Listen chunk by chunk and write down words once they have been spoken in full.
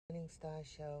Morning Star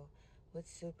Show with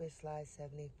Super Sly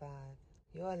 75.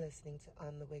 You're listening to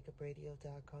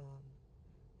OnTheWakeUpRadio.com.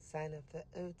 Sign up for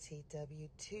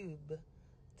OTWTube.com,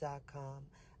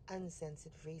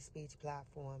 uncensored free speech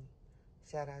platform.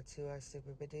 Shout out to our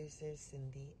super producer,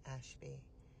 Cindy Ashby.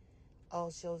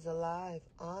 All shows are live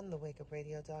on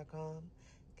TheWakeUpRadio.com.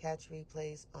 Catch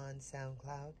replays on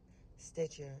SoundCloud,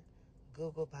 Stitcher,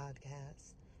 Google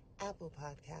Podcasts, Apple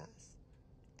Podcasts,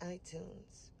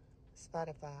 iTunes,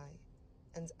 Spotify,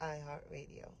 and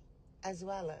iHeartRadio, as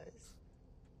well as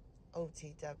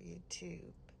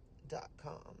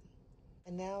OTWTube.com.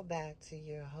 And now back to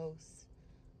your host,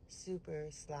 Super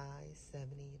Sly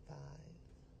 75.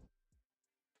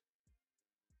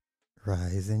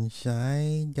 Rise and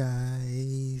shine,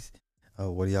 guys. Oh,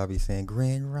 what do y'all be saying?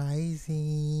 Grand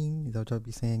Rising. Is that what y'all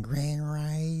be saying? Grand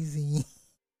Rising.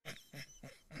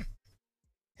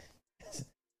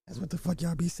 That's what the fuck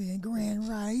y'all be saying. Grand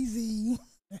Rising.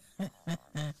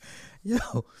 Yo,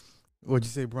 what'd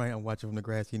you say, Brian? I'm watching from the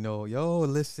grass. Yo,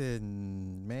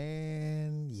 listen,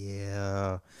 man.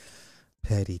 Yeah,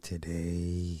 petty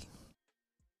today.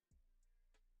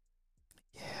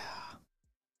 Yeah,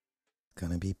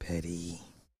 gonna be petty.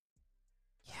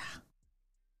 Yeah,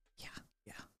 yeah,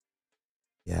 yeah,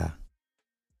 yeah.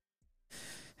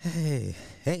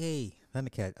 Hey,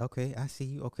 Thundercat. Okay, I see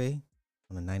you. Okay,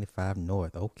 on the 95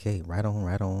 North. Okay, right on,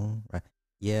 right on. Right.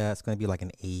 Yeah, it's gonna be like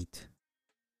an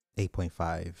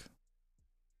 8.5,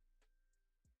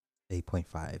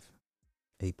 8.5,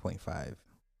 8.5.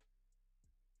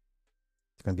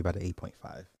 It's gonna be about an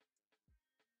 8.5.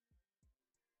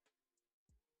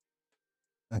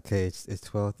 Okay, it's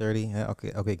 12:30.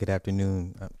 Okay. Good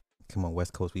afternoon. Come on,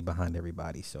 West Coast. We behind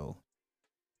everybody, so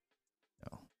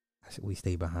no, we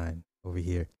stay behind over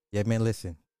here. Yeah, man.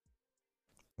 Listen,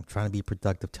 I'm trying to be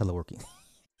productive teleworking.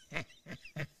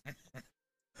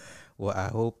 Well, I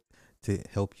hope to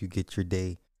help you get your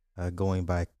day going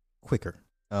by quicker.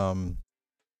 Um,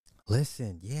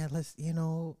 Listen, yeah,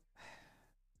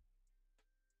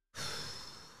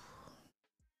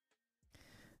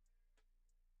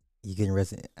 you getting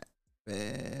resident?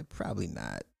 Probably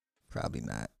not. Probably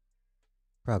not.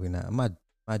 Probably not. My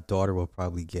daughter will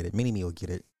probably get it. Mini Me will get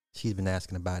it. She's been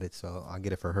asking about it, so I'll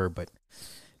get it for her. But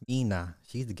me, nah.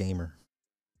 She's the gamer.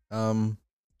 Um,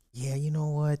 yeah, you know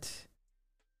what?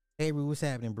 Hey, Rue, what's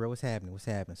happening, bro? What's happening? What's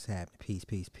happening? What's happening? Peace,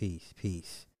 peace, peace,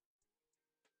 peace.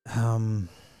 Um,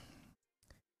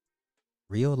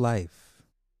 Real life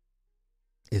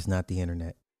is not the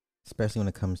internet, especially when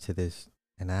it comes to this.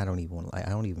 And I don't even want to like.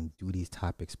 I don't even do these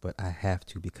topics, but I have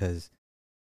to because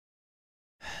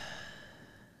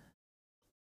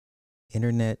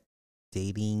internet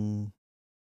dating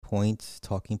points,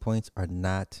 talking points are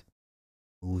not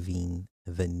moving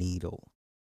the needle.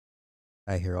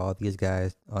 I hear all these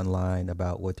guys online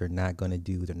about what they're not going to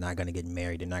do. They're not going to get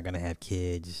married. They're not going to have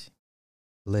kids.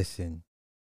 Listen,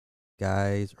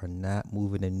 guys are not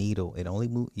moving the needle. You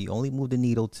only move the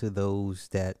needle to those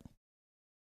that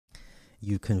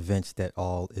you convince that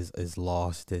all is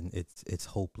lost and it's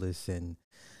hopeless and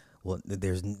we'll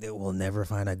never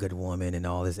find a good woman and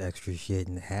all this extra shit.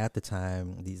 And half the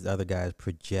time these other guys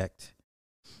project.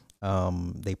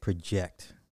 They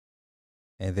project,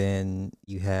 and then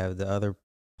you have the other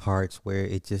parts where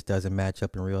it just doesn't match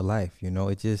up in real life.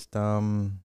 It just I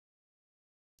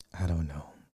don't know,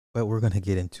 but we're gonna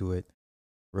get into it.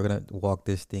 We're gonna walk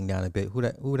this thing down a bit. Who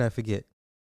did I forget?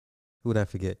 Who did I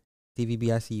forget?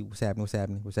 DVB, I see you. What's happening? What's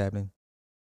happening? What's happening?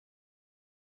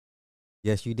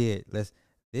 Yes, you did.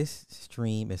 This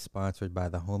stream is sponsored by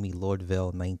the homie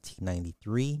Lordville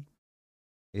 1993.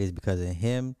 It is because of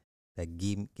him that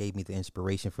gave me the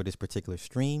inspiration for this particular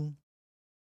stream.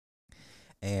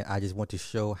 And I just want to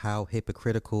show how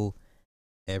hypocritical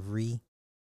every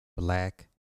black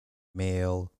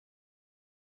male,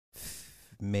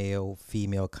 male,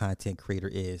 female content creator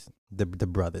is. The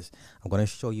brothers. I'm going to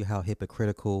show you how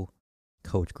hypocritical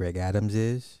Coach Greg Adams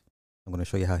is. I'm going to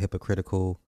show you how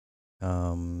hypocritical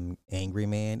Angry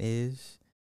Man is.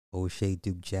 O'Shea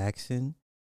Duke Jackson,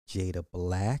 Jada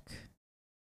Black.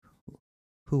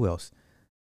 Who else?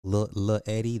 Lil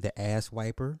Eddie, the ass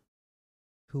wiper.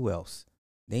 Who else?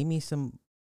 Name me some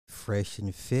fresh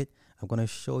and fit. I'm going to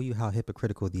show you how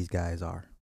hypocritical these guys are.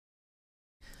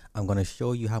 I'm going to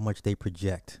show you how much they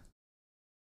project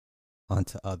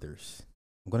onto others.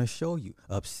 I'm going to show you.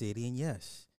 Obsidian,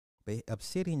 yes. But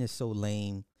Obsidian is so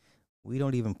lame. We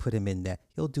don't even put him in that.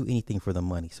 He'll do anything for the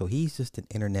money. So he's just an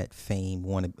internet fame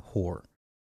wanted whore,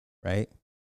 right?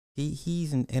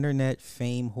 He's an internet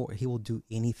fame whore. He will do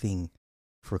anything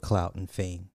for clout and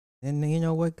fame. And you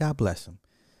know what? God bless him.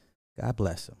 God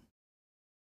bless him.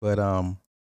 But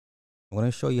I'm going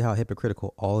to show you how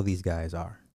hypocritical all of these guys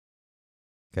are.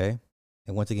 Okay?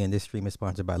 And once again, this stream is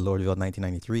sponsored by Lordville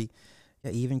 1993.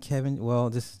 Yeah, even Kevin, well,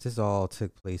 this all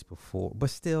took place before.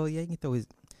 But still, yeah, you can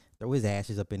throw his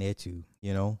ashes up in there too,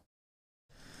 you know?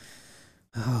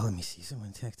 Oh, let me see.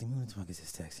 Someone texting me. Who the fuck is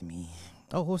this texting me?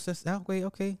 Oh, who's this? Oh, wait,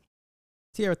 okay.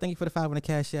 Tiara, thank you for the 5 on the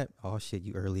Cash App. Oh, shit,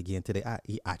 you early again today.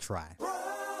 I tried.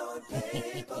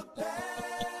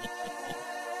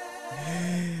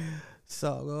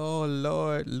 So, oh,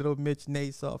 Lord. Little Mitch,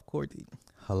 Nate, Soft Courtney.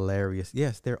 Hilarious.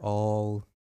 Yes, they're all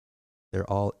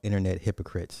internet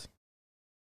hypocrites.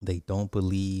 They don't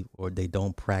believe or they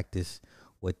don't practice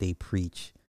what they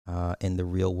preach in the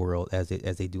real world as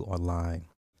they do online.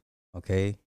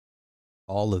 Okay,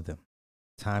 all of them,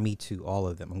 Tommy too, all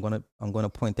of them. I'm gonna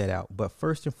point that out. But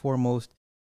first and foremost,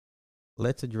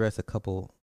 let's address a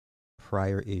couple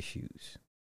prior issues.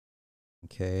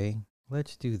 Okay,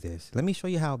 let's do this. Let me show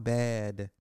you how bad.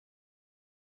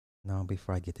 No,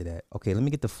 before I get to that, okay, let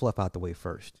me get the fluff out the way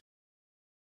first.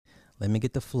 The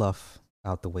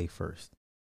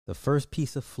first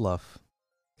piece of fluff,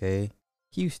 okay,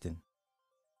 Houston.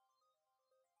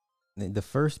 The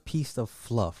first piece of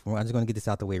fluff. I'm just gonna get this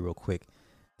out the way real quick.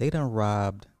 They done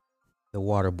robbed the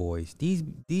water boys. These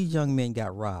young men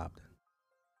got robbed.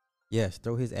 Yes,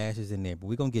 throw his ashes in there, but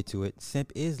we're gonna get to it.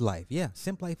 Simp is life. Yeah,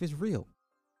 simp life is real.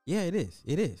 Yeah, it is.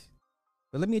 It is.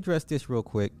 But let me address this real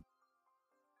quick.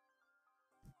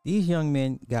 These young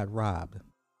men got robbed,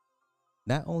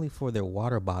 not only for their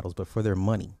water bottles, but for their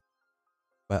money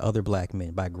by other black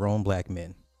men, by grown black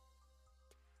men.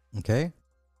 Okay?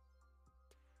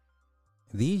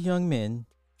 These young men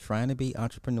trying to be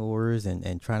entrepreneurs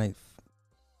and trying to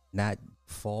not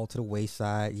fall to the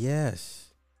wayside.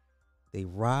 Yes, they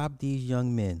robbed these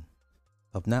young men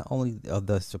of not only of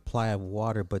the supply of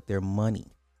water, but their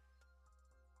money.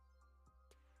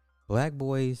 Black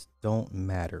boys don't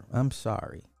matter. I'm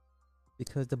sorry.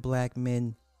 Because the black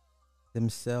men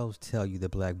themselves tell you the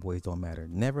black boys don't matter.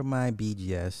 Never mind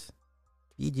BGS.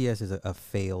 BGS is a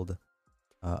failed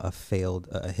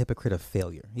hypocrite of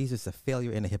failure. He's just a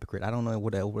failure and a hypocrite. I don't know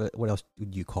what else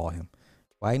would you call him.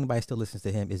 Why anybody still listens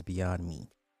to him is beyond me.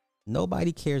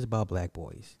 Nobody cares about black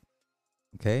boys.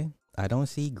 Okay? I don't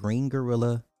see Green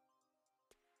Gorilla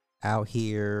out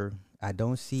here. I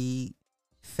don't see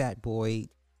Fat Boy,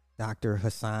 Dr.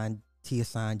 T.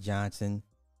 Hassan Johnson.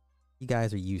 You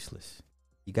guys are useless.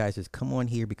 You guys just come on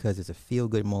here because it's a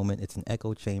feel-good moment. It's an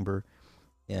echo chamber.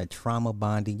 Trauma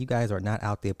bonding. You guys are not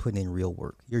out there putting in real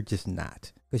work. You're just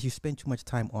not, because you spend too much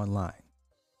time online.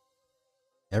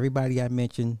 Everybody I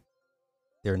mentioned,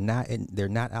 they're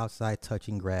not outside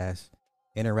touching grass,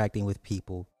 interacting with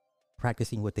people,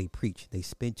 practicing what they preach. They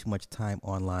spend too much time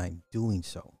online doing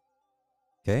so.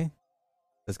 Okay,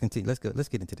 let's continue. Let's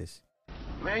get into this.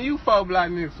 Man, you folk black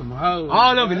niggas some hoes.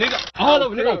 All of it, nigga. All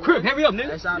of it, nigga. Crip, hurry up,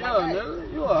 nigga. Yo,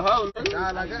 nigga, you a hoe, nigga.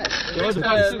 Sound like that.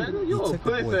 Nigga, you a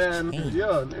pussy ass nigga.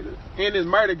 Yo, nigga. And this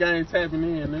murder game tapping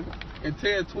in, nigga. And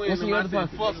tell twins and I said,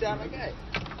 fuck sound like that.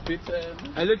 Bitch ass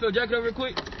nigga. Hey, lift your jacket up real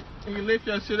quick. You can lift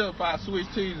your shit up if I switch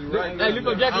cheeses right now. Hey, lift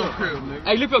your jacket up. Nigga.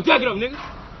 Hey, lift your jacket up, nigga.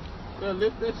 Yo,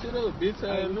 lift that shit up, bitch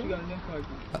ass nigga.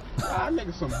 Ah,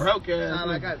 nigga some broke ass.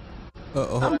 Sound like that.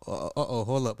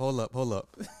 Hold up.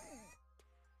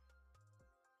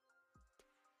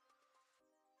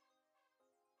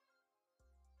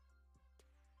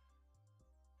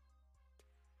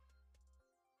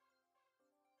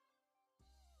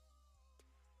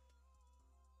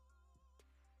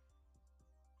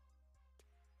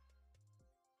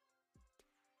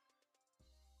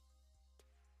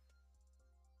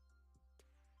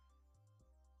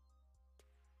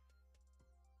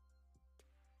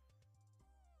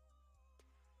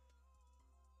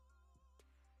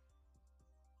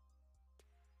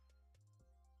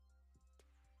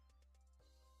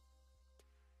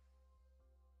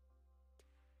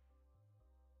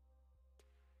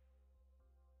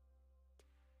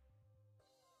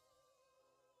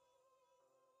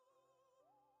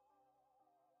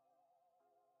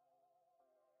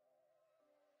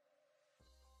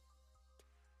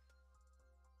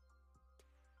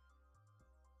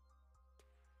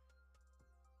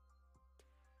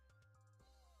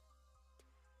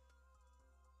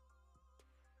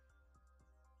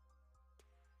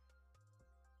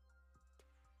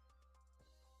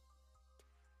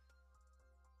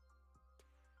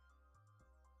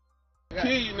 Kill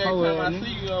you next time I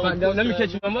see you. Let me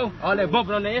catch you one more. All that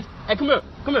bumping on the ass. Hey, come here.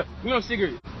 Give me a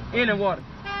cigarette. In the water.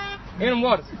 In the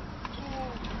water.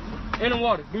 Give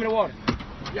me the water.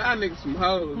 Y'all niggas some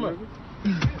hoes, nigga.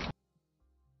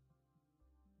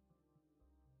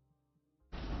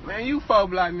 Man, you 4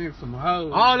 block niggas some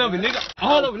hoes. All of it, nigga.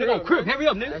 All of it, nigga. Crip, hurry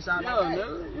up, nigga. Yo,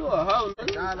 nigga, you a hoe,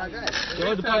 nigga. Sound like that.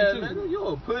 Yo, the party too. Nigga, you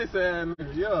a pussy ass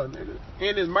nigga. Yo, nigga.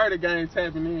 And this murder gang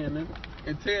tapping in, nigga.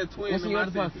 And tell twins What's them the I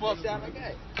other said, part? fuck Sound like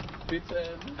that. bitch ass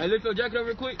nigga. Hey, lift your jacket up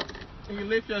real quick. Nigga,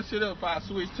 lift your shit up if I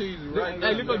switch cheeses right now.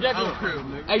 Hey, lift your jacket I'm up. crib,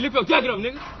 nigga. Hey, lift your jacket up,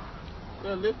 nigga.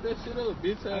 Yeah, lift that shit up,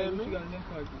 bitch ass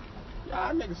nigga.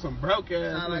 Y'all niggas some broke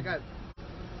ass Sound like niggas. that.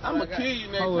 I'ma kill you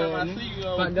next time I see you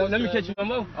on Let me catch you no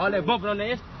more. All that bumping on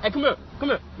the ass. Hey, come here. Come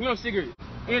here. Give me no cigarette.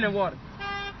 In the water.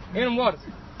 In the water.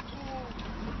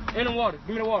 In the water.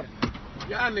 Give me the water.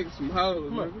 Y'all niggas some hoes,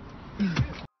 Come on.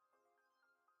 nigga.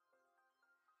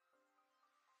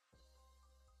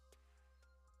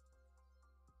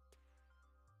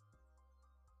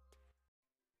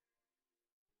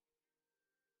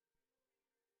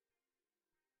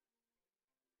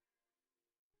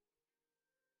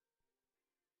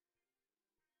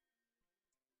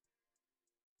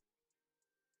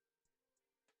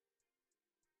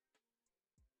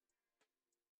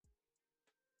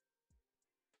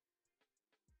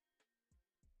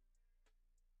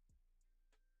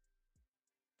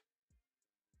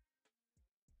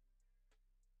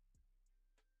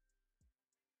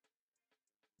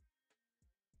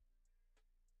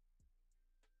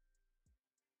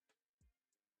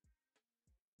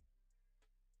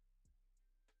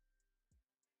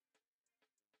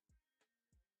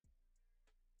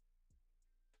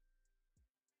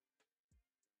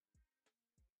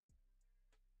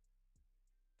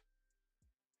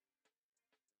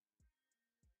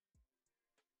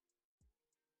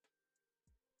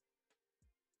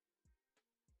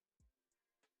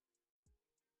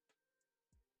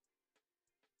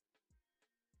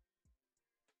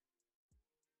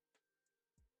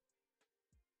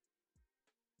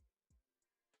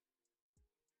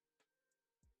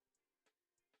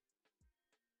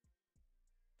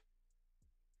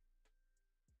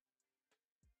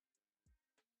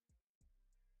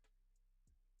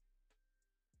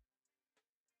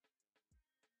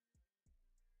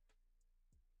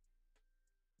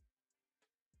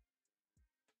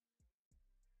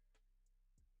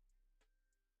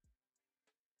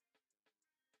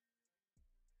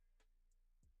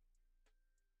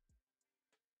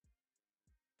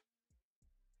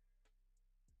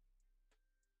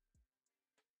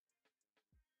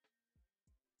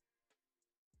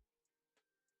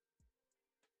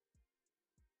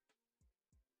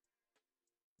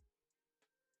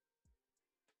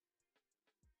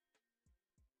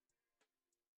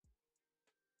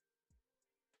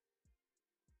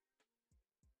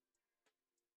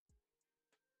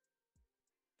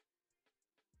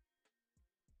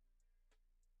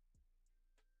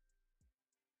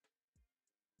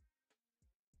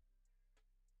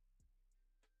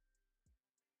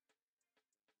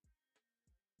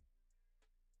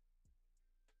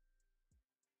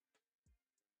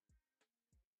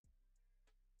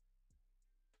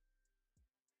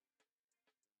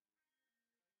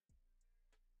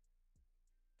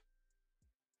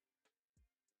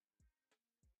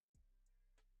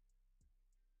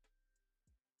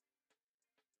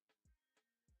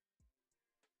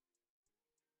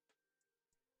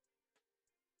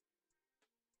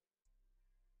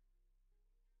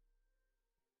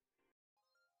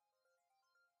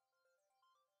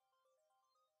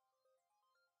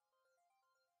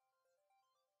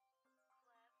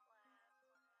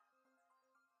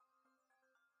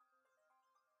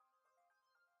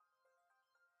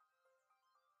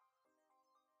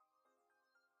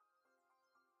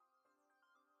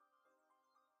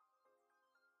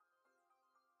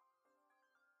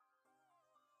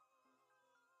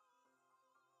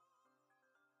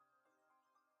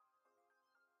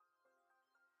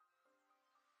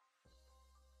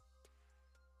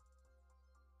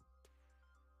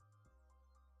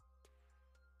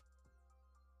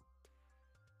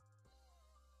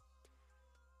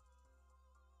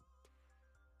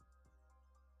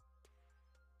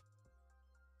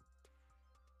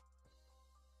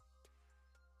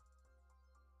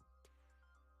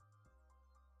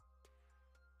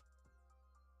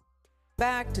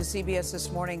 Back to CBS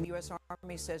This Morning, the U.S.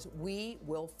 Army says we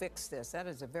will fix this. That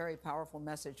is a very powerful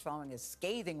message following a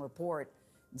scathing report,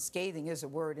 and scathing is a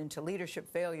word, into leadership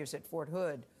failures at Fort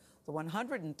Hood. The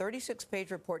 136-page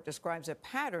report describes a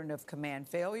pattern of command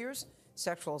failures,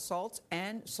 sexual assaults,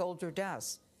 and soldier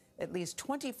deaths. At least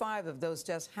 25 of those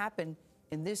deaths happened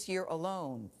in this year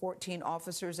alone. 14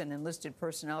 officers and enlisted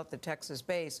personnel at the Texas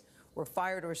base were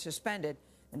fired or suspended,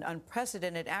 an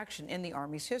unprecedented action in the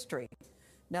Army's history.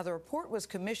 Now, the report was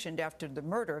commissioned after the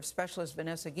murder of Specialist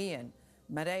Vanessa Guillen.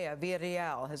 Maria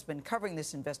Villarreal has been covering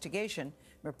this investigation,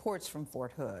 reports from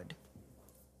Fort Hood.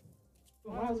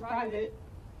 When I was private,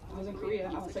 I was in Korea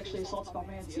and I was sexually assaulted by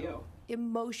my NCO.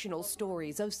 Emotional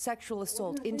stories of sexual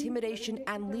assault, intimidation,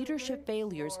 and leadership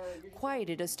failures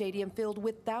quieted a stadium filled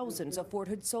with thousands of Fort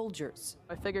Hood soldiers.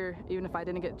 I figure even if I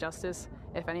didn't get justice,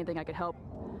 if anything, I could help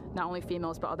not only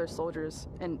females but other soldiers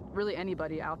and really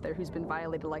anybody out there who's been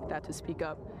violated like that to speak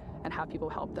up and have people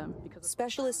help them.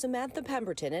 Specialist Samantha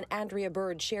Pemberton and Andrea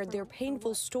Bird shared their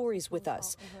painful stories with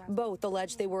us. Both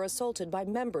alleged they were assaulted by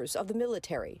members of the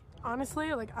military.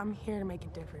 Honestly, I'm here to make a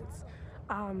difference.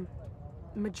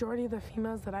 Majority of the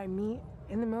females that I meet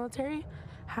in the military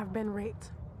have been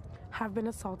raped, have been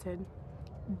assaulted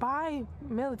by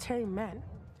military men.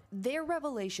 Their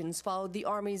revelations followed the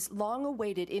Army's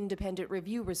long-awaited independent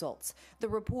review results. The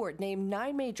report named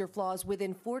 9 major flaws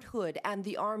within Fort Hood and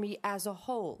the Army as a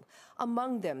whole.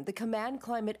 Among them, the command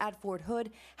climate at Fort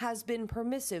Hood has been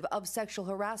permissive of sexual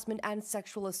harassment and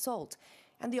sexual assault.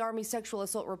 And the Army Sexual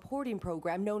Assault Reporting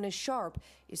Program, known as SHARP,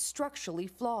 is structurally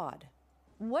flawed.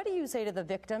 What do you say to the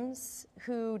victims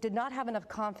who did not have enough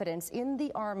confidence in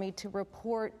the Army to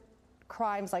report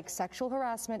crimes like sexual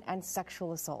harassment and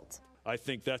sexual assault? I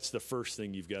think that's the first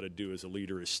thing you've got to do as a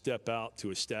leader is step out to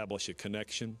establish a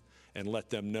connection and let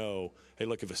them know, hey,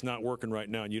 look, if it's not working right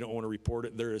now and you don't want to report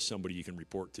it, there is somebody you can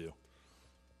report to.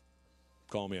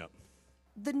 Call me up.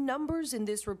 The numbers in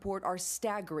this report are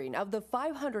staggering. Of the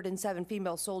 507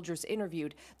 female soldiers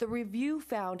interviewed, the review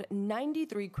found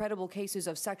 93 credible cases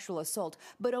of sexual assault,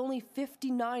 but only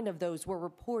 59 of those were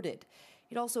reported.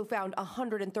 It also found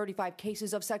 135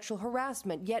 cases of sexual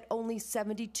harassment, yet only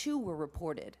 72 were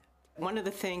reported. One of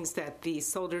the things that the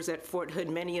soldiers at Fort Hood,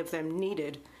 many of them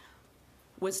needed,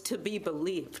 was to be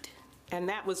believed. And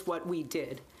that was what we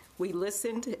did. We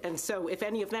listened, and so if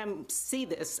any of them see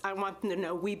this, I want them to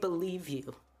know we believe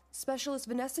you. Specialist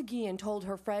Vanessa Guillen told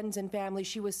her friends and family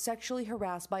she was sexually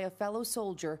harassed by a fellow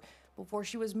soldier before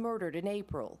she was murdered in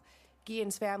April.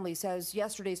 Guillen's family says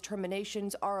yesterday's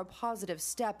terminations are a positive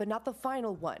step, but not the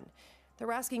final one.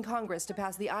 They're asking Congress to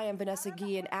pass the I Am Vanessa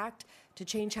Guillen Act to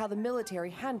change how the military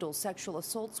handles sexual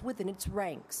assaults within its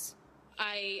ranks.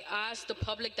 I ask the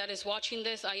public that is watching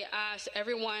this, I ask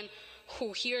everyone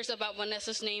who hears about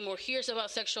Vanessa's name or hears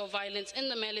about sexual violence in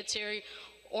the military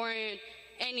or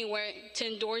anywhere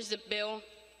to endorse the bill,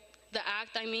 the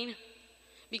act,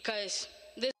 because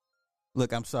this...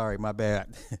 Look, I'm sorry, my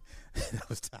bad. That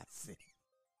was Todd City.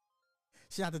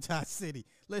 Shout out to Todd City.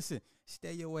 Listen,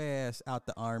 stay your ass out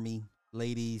the Army.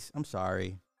 Ladies, I'm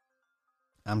sorry.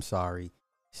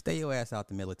 Stay your ass out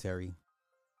the military.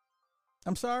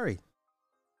 I'm sorry.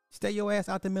 Stay your ass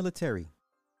out the military.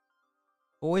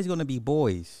 Boys gonna be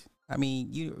boys.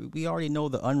 We already know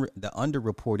the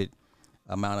underreported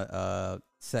amount of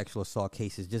sexual assault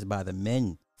cases just by the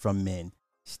men from men.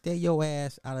 Stay your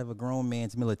ass out of a grown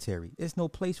man's military. There's no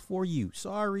place for you.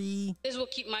 Sorry. This will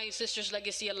keep my sister's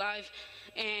legacy alive,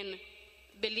 and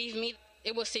believe me,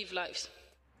 it will save lives.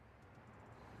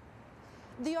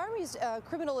 The Army's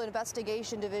Criminal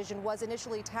Investigation Division was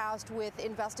initially tasked with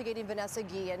investigating Vanessa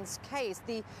Guillen's case.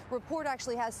 The report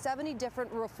actually has 70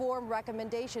 different reform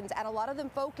recommendations, and a lot of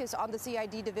them focus on the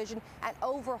CID division and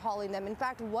overhauling them. In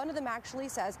fact, one of them actually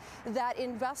says that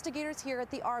investigators here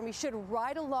at the Army should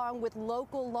ride along with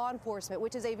local law enforcement,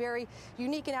 which is a very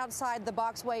unique and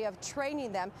outside-the-box way of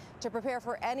training them to prepare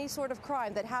for any sort of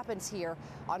crime that happens here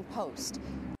on post.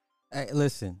 Hey,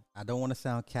 listen, I don't want to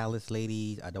sound callous,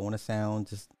 ladies. I don't want to sound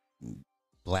just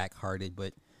black-hearted,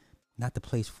 but not the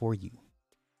place for you.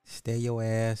 Stay your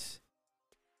ass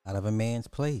out of a man's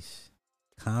place.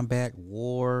 Combat,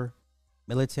 war,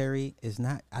 military is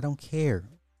not, I don't care.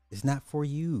 It's not for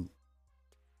you.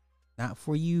 Not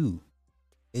for you.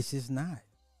 It's just not.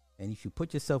 And if you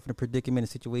put yourself in a predicament in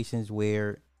situations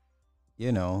where,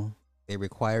 it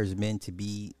requires men to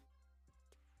be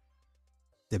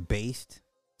debased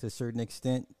to a certain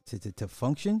extent to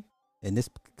function in this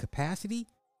capacity,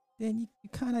 then you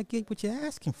kind of get what you're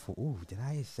asking for. Ooh, did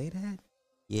I say that?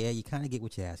 Yeah, you kind of get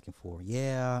what you're asking for.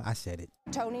 Yeah, I said it.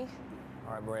 Tony?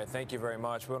 All right, Maria, thank you very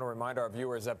much. We want to remind our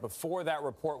viewers that before that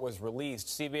report was released,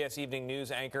 CBS Evening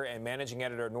News anchor and managing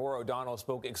editor Norah O'Donnell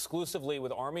spoke exclusively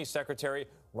with Army Secretary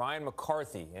Ryan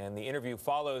McCarthy, and the interview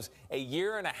follows a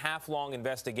year-and-a-half-long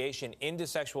investigation into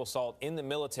sexual assault in the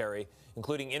military,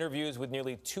 including interviews with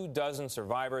nearly 24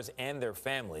 survivors and their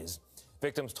families.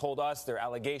 Victims told us their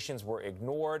allegations were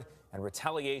ignored and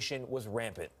retaliation was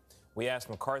rampant. We asked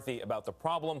McCarthy about the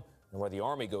problem and where the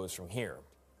Army goes from here.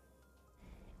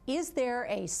 Is there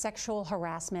a sexual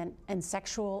harassment and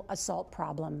sexual assault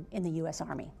problem in the U.S.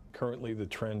 Army? Currently, the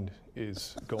trend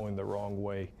is going the wrong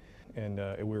way. and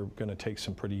we're going to take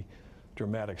some pretty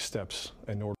dramatic steps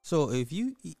in order. So if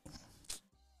you,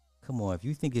 come on, if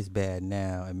you think it's bad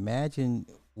now, imagine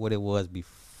what it was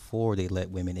before they let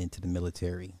women into the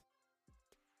military.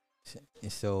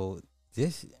 So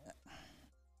this,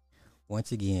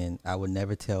 once again, I would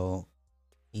never tell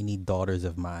any daughters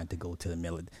of mine to go to the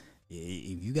military.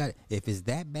 If it's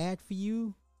that bad for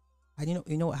you,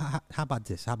 how about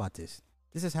this? How about this?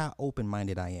 This is how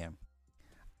open-minded I am.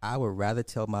 I would rather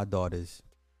tell my daughters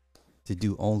to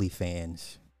do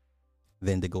OnlyFans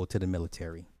than to go to the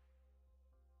military.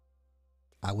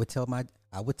 I would tell them,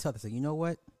 say, you know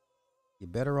what? You're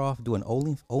better off doing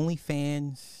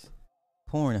OnlyFans,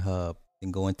 Pornhub,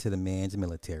 than going to the man's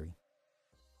military.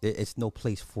 It's no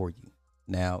place for you.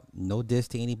 Now, no diss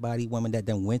to anybody, women that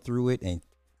done went through it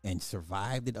and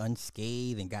survived it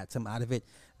unscathed and got some out of it.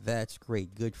 That's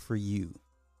great. Good for you.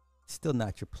 Still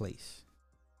not your place.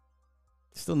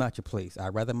 Still not your place.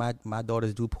 I'd rather my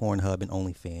daughters do Pornhub and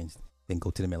OnlyFans than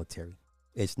go to the military.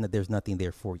 There's nothing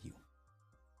there for you.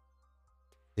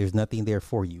 There's nothing there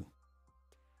for you.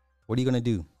 What are you going to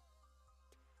do?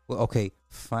 Well, okay,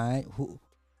 fine.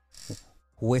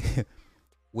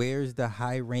 Where's the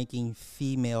high-ranking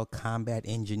female combat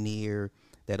engineer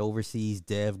that oversees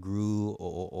DevGru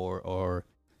or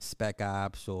Spec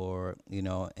Ops or,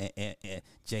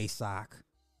 JSOC?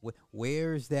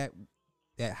 Where's that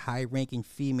high-ranking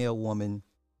female woman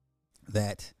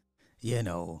that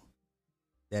deals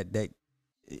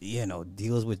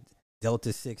with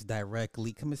Delta 6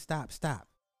 directly? Come on, stop.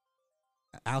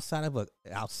 Outside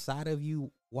of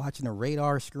you watching a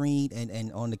radar screen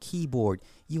and on the keyboard,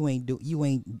 you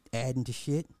ain't adding to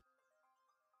shit.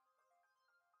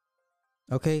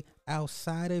 Okay,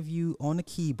 outside of you on the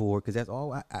keyboard, because that's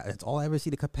all I ever see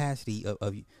the capacity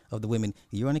of the women.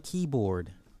 You're on a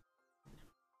keyboard.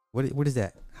 What is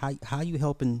that? How you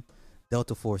helping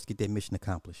Delta Force get their mission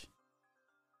accomplished?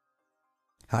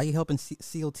 How you helping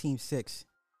SEAL Team 6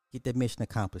 get their mission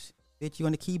accomplished? Bitch, you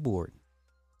on the keyboard.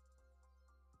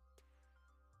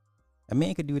 A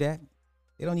man could do that.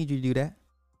 They don't need you to do that.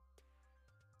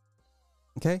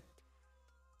 Okay?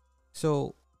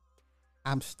 So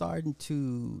I'm starting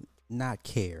to not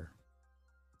care.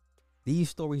 These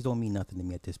stories don't mean nothing to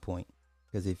me at this point.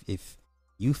 Because if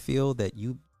you feel that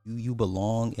you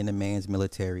belong in a man's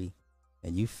military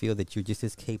and you feel that you're just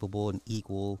as capable and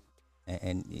equal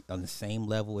and on the same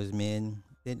level as men,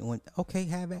 then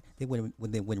have it. Then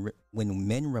when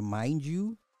men remind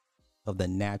you of the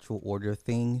natural order of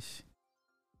things,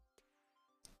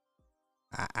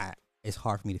 it's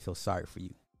hard for me to feel sorry for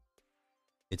you.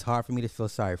 It's hard for me to feel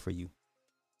sorry for you.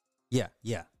 Yeah.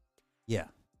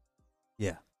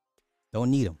 Don't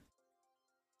need them.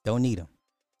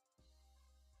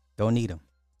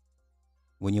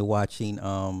 When you're watching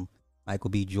Michael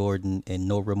B. Jordan in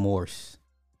No Remorse,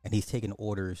 and he's taking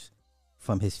orders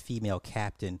from his female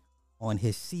captain on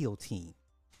his SEAL team,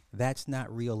 that's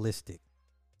not realistic.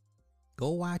 Go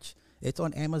watch. It's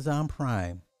on Amazon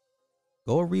Prime.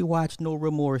 Go rewatch No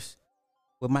Remorse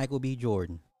with Michael B.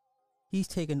 Jordan. He's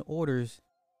taking orders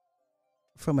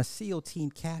from a SEAL team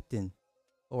captain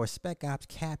or a Spec Ops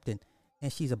captain,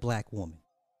 and she's a black woman.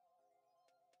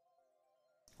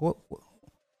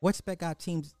 What Spec Ops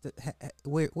teams?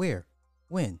 Where?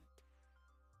 When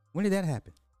did that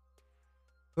happen?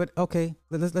 But okay,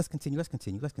 let's continue. Let's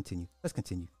continue.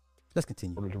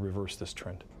 In order to reverse this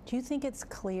trend. Do you think it's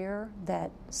clear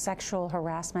that sexual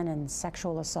harassment and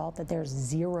sexual assault, that there's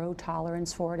zero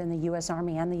tolerance for it in the U.S.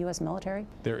 Army and the U.S. military?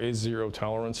 There is zero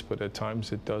tolerance, but at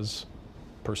times it does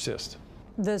persist.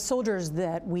 The soldiers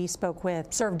that we spoke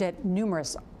with served at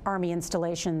numerous Army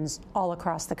installations all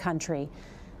across the country.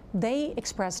 They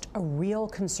expressed a real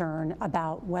concern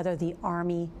about whether the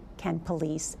Army can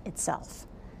police itself.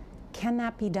 Can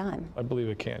that be done? I believe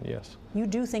it can, yes. You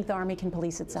do think the Army can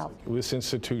police itself? This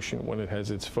institution, when it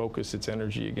has its focus, its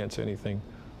energy against anything,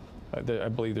 I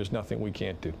believe there's nothing we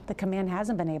can't do. The command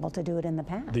hasn't been able to do it in the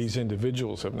past. These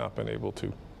individuals have not been able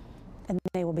to. And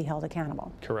they will be held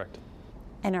accountable. Correct.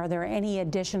 And are there any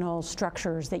additional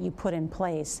structures that you put in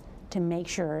place to make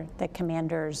sure that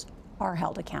commanders are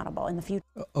held accountable in the future?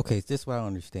 Okay, this is what I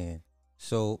understand.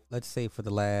 So let's say for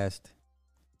the last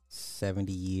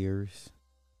 70 years,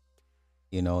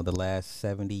 the last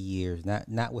 70 years,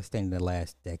 notwithstanding the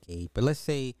last decade, but let's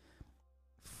say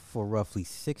for roughly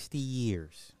 60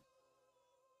 years,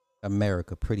 the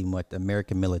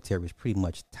American military was pretty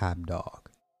much top dog,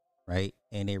 right?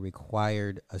 And it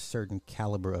required a certain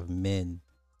caliber of men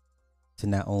to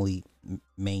not only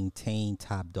maintain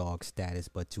top dog status,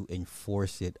 but to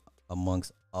enforce it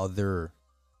amongst other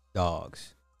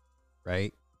dogs,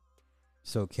 right?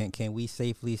 So can we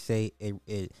safely say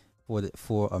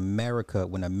for America,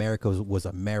 when America was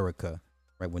America,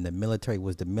 right? When the military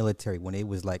was the military, when it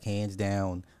was like hands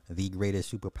down the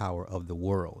greatest superpower of the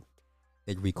world,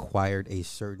 it required a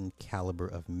certain caliber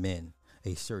of men,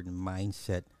 a certain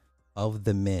mindset of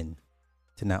the men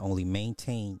to not only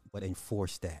maintain but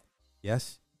enforce that.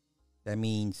 Yes? That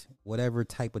means whatever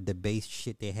type of debased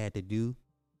shit they had to do,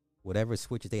 whatever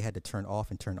switches they had to turn off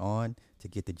and turn on to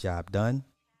get the job done.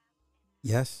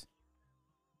 Yes?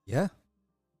 Yeah?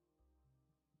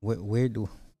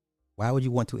 Why would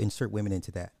you want to insert women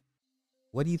into that?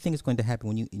 What do you think is going to happen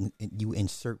when you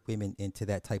insert women into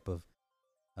that type of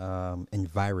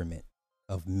environment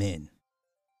of men?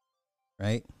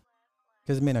 Right?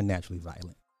 Because men are naturally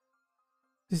violent.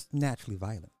 Just naturally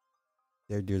violent.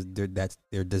 They're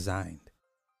designed.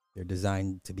 They're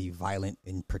designed to be violent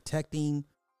in protecting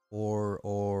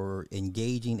or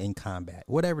engaging in combat,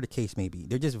 whatever the case may be.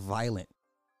 They're just violent.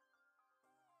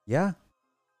 Yeah.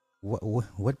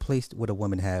 What place would a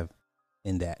woman have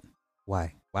in that?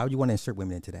 Why? Why would you want to insert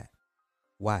women into that?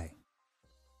 Why?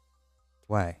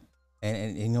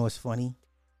 And you know what's funny?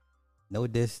 Know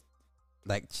this,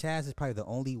 like Chaz is probably the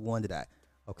only one that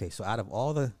so out of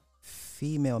all the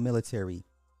female military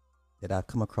that I've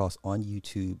come across on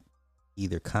YouTube,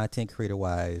 either content creator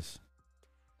wise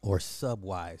or sub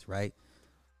wise, right?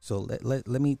 So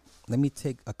let me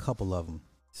take a couple of them.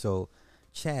 So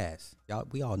Chaz,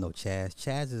 we all know Chaz.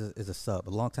 Chaz is a sub, a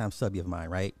longtime subby of mine,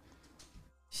 right?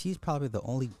 She's probably the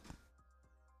only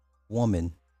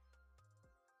woman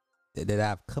that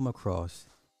I've come across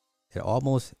that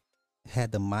almost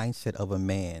had the mindset of a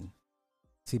man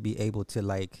to be able to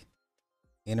like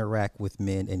interact with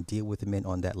men and deal with men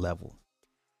on that level,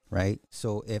 right?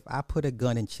 So if I put a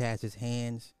gun in Chaz's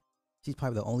hands, she's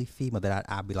probably the only female that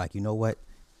I'd be like, you know what?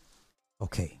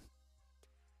 Okay.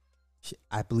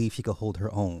 I believe she could hold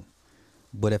her own.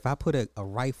 But if I put a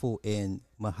rifle in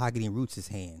Mahogany Roots'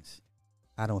 hands,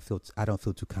 I don't feel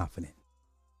too confident,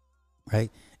 right?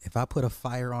 If I put a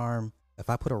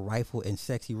rifle in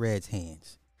Sexy Red's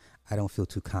hands, I don't feel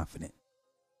too confident.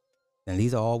 And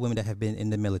these are all women that have been in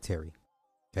the military.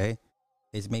 Okay,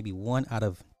 it's maybe 1 out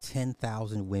of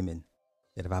 10,000 women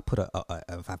that if I put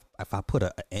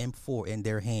a M4 in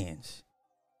their hands,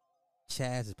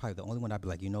 Chaz is probably the only one I'd be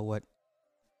like, you know what?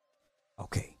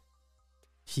 Okay,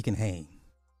 she can hang.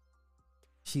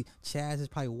 Chaz is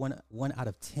probably one out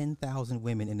of 10,000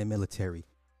 women in the military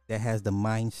that has the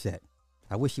mindset.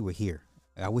 I wish you were here.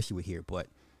 But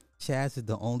Chaz is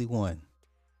the only one.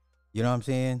 You know what I'm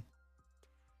saying?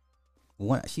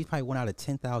 She's probably 1 out of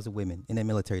 10,000 women in the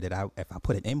military that if I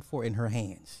put an M4 in her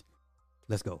hands,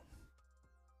 let's go.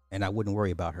 And I wouldn't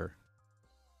worry about her.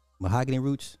 Mahogany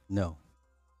Roots, no.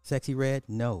 Sexy Red,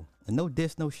 no. And no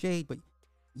diss, no shade, but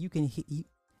you can hit you.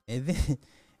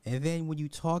 And then when you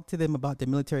talk to them about their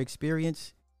military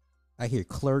experience, I hear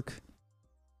clerk,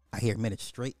 I hear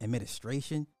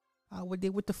administration.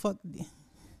 What the fuck?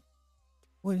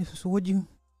 So would you?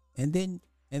 And then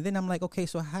I'm like, okay,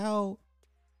 so how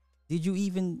did you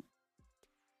even?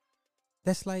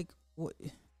 That's like, what?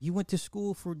 You went to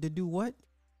school to do what?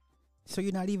 So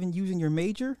you're not even using your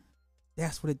major?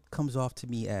 That's what it comes off to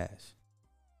me as.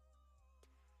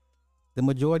 The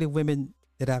majority of women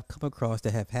that I've come across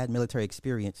that have had military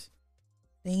experience,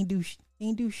 they ain't do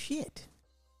shit.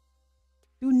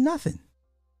 Do nothing.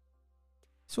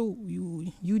 So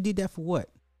you did that for what?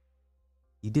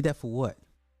 You did that for what?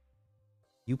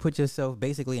 You put yourself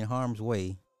basically in harm's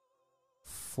way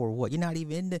for what? You're not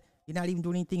even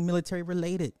doing anything military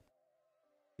related.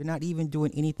 You're not even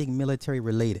doing anything military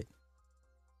related.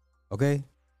 Okay?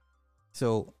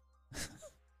 So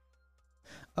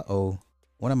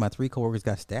one of my 3 coworkers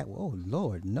got stabbed. Oh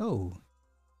Lord, no.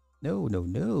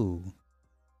 No.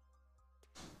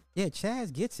 Yeah,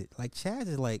 Chaz gets it. Like Chaz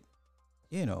is like,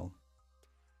 you know,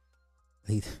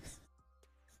 yeah,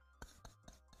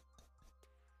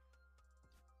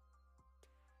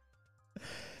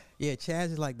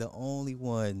 Chaz is like the only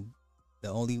one, the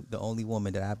only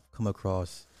woman that I've come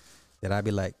across that I'd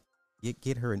be like,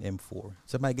 get her an M4.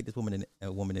 Somebody get this woman an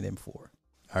M4. All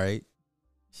right.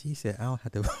 She said, I don't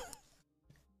have to.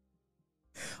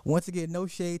 Once again, no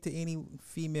shade to any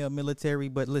female military,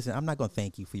 but listen, I'm not gonna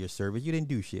thank you for your service. You didn't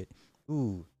do shit.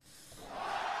 Ooh.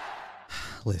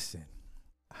 Listen.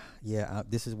 Yeah,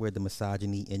 this is where the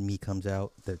misogyny in me comes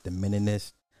out, the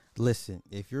meninist. Listen,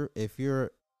 if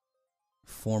you're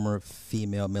former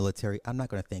female military, I'm not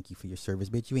gonna thank you for your service,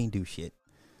 bitch. You ain't do shit.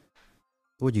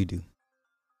 What'd you do?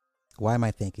 Why am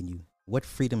I thanking you? What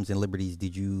freedoms and liberties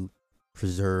did you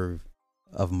preserve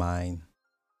of mine?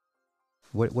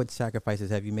 What sacrifices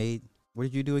have you made? What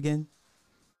did you do again?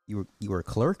 You were a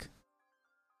clerk?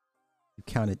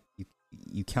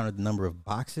 You counted the number of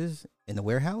boxes in the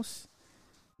warehouse?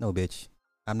 No, bitch.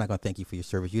 I'm not gonna thank you for your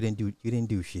service. You didn't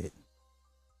do shit.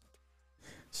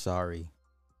 Sorry.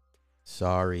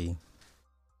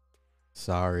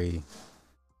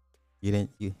 You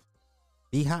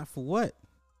be hot for what?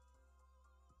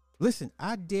 Listen,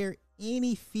 I dare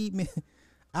any female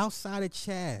outside of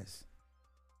Chaz.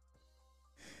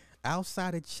 I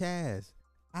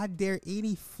dare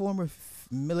any former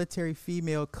military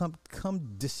female come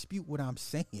dispute what I'm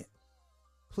saying.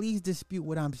 Please dispute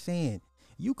what I'm saying.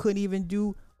 You couldn't even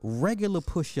do regular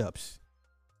push-ups,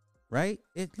 right?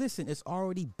 Listen, it's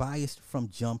already biased from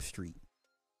Jump Street.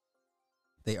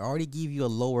 They already give you a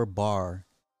lower bar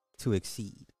to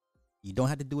exceed. You don't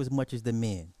have to do as much as the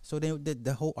men. So then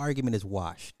the whole argument is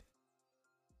washed.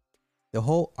 You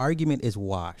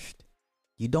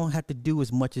don't have to do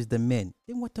as much as the men.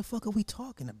 Then what the fuck are we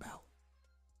talking about?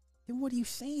 Then what are you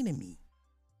saying to me?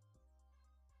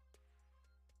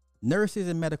 Nurses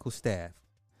and medical staff.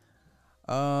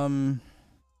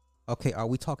 Okay, are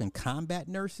we talking combat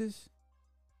nurses?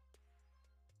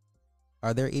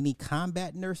 Are there any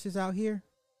combat nurses out here?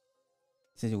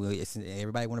 Since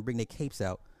everybody want to bring their capes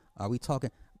out, are we talking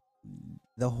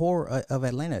the horror of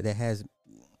Atlanta that has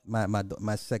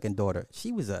my second daughter?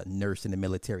 She was a nurse in the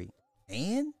military,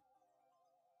 and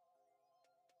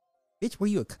bitch, were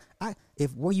you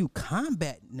a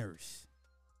combat nurse?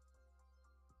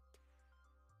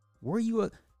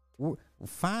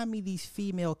 Find me these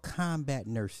female combat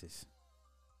nurses.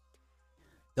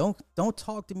 Don't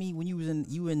talk to me when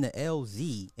you in the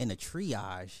LZ in the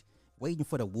triage waiting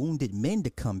for the wounded men to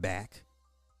come back.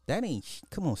 That ain't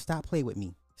come on, stop playing with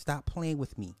me. Stop playing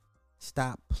with me.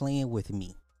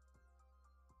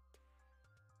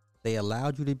 They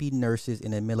allowed you to be nurses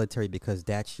in the military because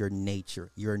that's your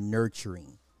nature. You're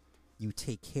nurturing. You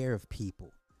take care of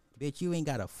people. Bitch, you ain't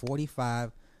got a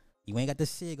 45. You ain't got the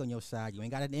SIG on your side. You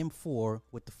ain't got an M4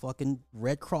 with the fucking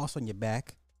Red Cross on your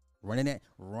back, running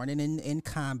in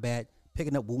combat,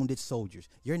 picking up wounded soldiers.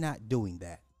 You're not doing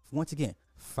that. Once again,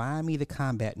 find me the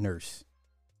combat nurse.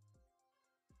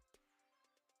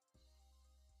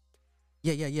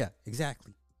 Yeah,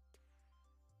 exactly.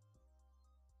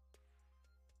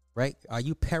 Right? Are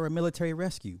you paramilitary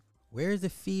rescue? Where's the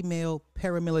female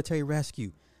paramilitary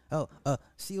rescue? Oh,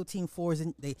 SEAL Team 4 is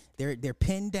they're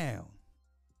pinned down.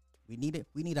 We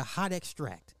need a hot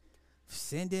extract.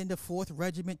 Send in the 4th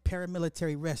Regiment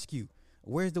paramilitary rescue.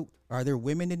 Are there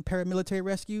women in paramilitary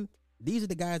rescue? These are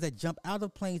the guys that jump out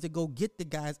of planes to go get the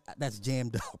guys that's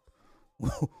jammed up.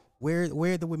 Where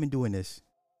are the women doing this?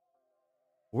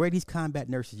 Where are these combat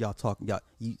nurses y'all talking? The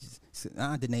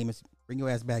name is, bring your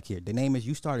ass back here. The name is,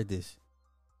 you started this.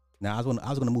 Now I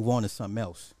was gonna move on to something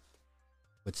else.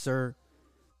 But sir,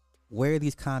 where are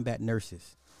these combat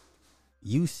nurses?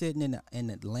 You sitting in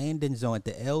the landing zone at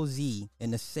the LZ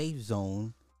in the safe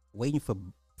zone, waiting for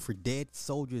dead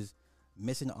soldiers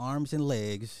missing arms and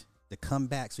legs to come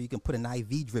back so you can put an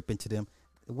IV drip into them.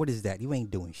 What is that? You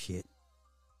ain't doing shit.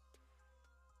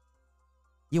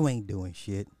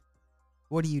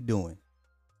 What are you doing?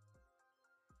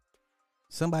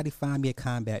 Somebody find me a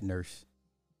combat nurse.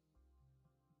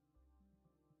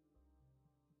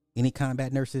 Any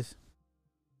combat nurses?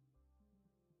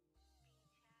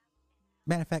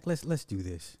 Matter of fact, let's do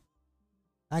this.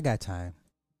 I got time.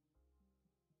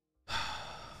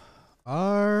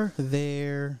 Are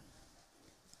there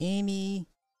any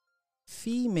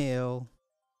female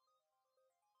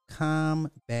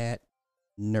combat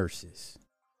nurses?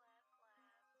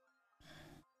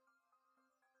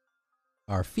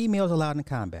 Are females allowed in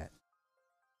combat?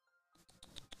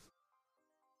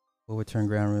 Overturn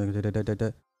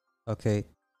ground. Okay.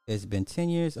 It's been 10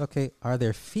 years. Okay. Are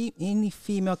there any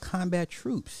female combat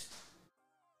troops?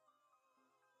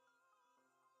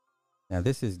 Now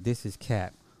this is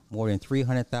cap. More than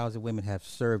 300,000 women have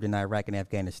served in Iraq and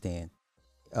Afghanistan.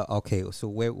 Okay. So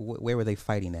where were they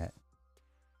fighting at?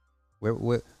 Where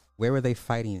were they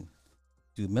fighting?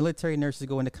 Do military nurses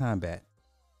go into combat?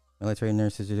 Military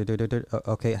nurses.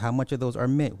 Okay. How much of those are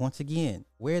men? Once again,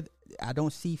 I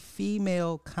don't see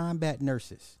female combat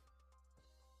nurses.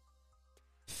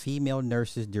 Female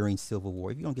nurses during Civil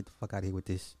War. If you don't get the fuck out of here with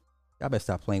this, y'all better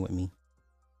stop playing with me.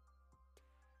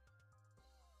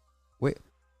 Wait.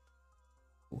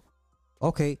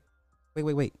 Okay.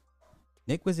 Wait.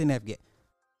 Nick was in Afghanistan.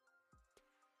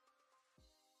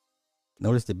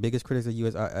 Notice the biggest critics of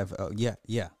U.S.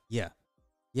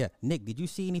 Yeah. Nick, did you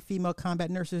see any female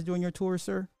combat nurses during your tour,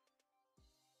 sir?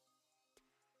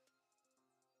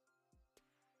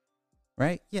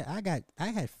 Right? Yeah, I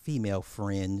had female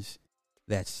friends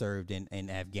that served in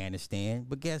Afghanistan,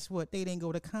 but guess what? They didn't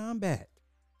go to combat.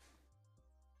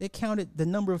 They counted the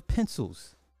number of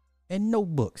pencils and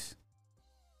notebooks.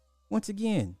 Once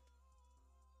again,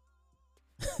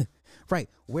 right,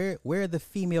 where are the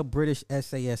female British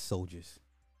SAS soldiers?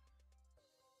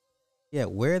 Yeah,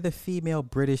 where are the female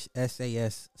British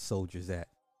SAS soldiers at?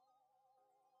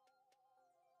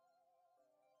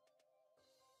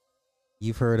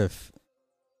 You've heard of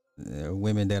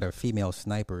women that are female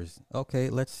snipers.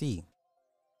 Okay, let's see.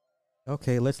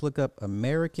 Okay, let's look up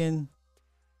American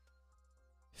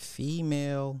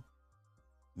female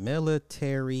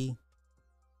military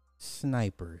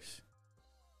snipers.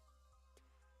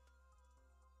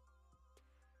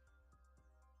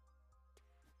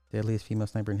 Deadliest female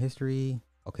sniper in history.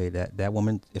 Okay, that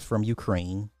woman is from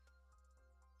Ukraine.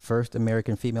 First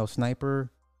American female sniper.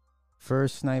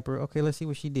 First sniper. Okay, let's see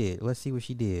what she did.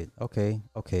 Okay.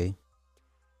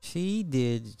 She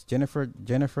did.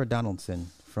 Jennifer Donaldson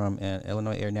from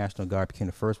Illinois Air National Guard became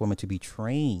the first woman to be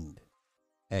trained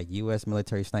at U.S.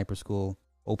 military sniper school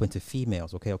open to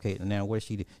females. Okay. Now what did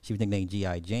she do? She was nicknamed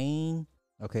G.I. Jane.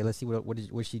 Okay, let's see what did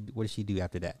she do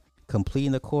after that?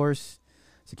 Completing the course.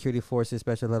 Security forces,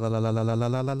 special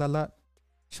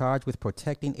charged with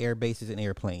protecting air bases and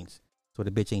airplanes. So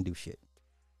the bitch ain't do shit.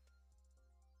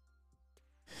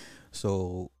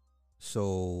 So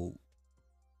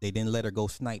they didn't let her go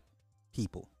snipe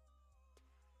people.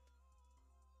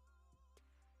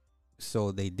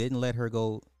 So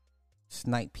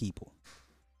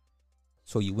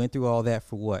you went through all that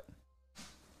for what?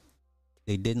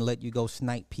 They didn't let you go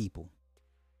snipe people.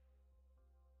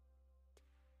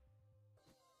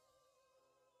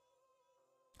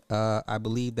 I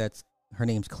believe her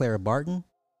name's Clara Barton.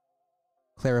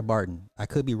 Clara Barton. I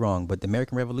could be wrong, but the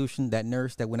American Revolution, that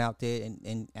nurse that went out there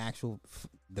in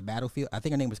the battlefield, I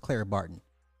think her name was Clara Barton.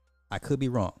 I could be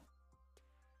wrong.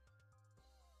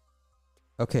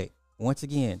 Okay, once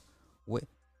again,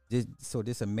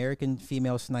 this American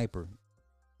female sniper,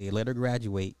 they let her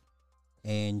graduate,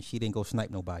 and she didn't go snipe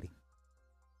nobody.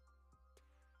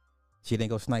 She didn't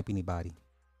go snipe anybody.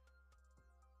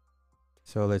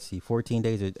 So let's see, 14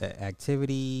 days of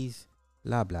activities,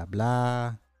 blah, blah,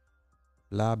 blah,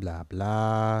 blah, blah,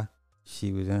 blah.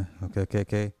 She was,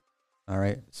 okay. All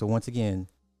right. So once again,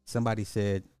 somebody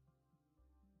said,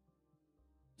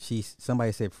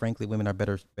 frankly, women are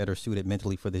better suited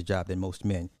mentally for this job than most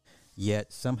men.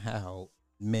 Yet somehow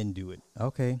men do it.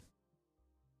 Okay.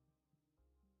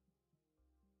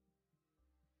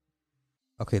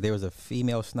 Okay, there was a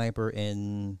female sniper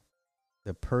in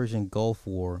the Persian Gulf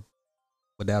War,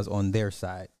 but that was on their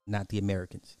side, not the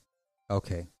Americans.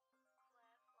 Okay.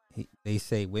 They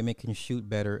say women can shoot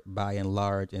better by and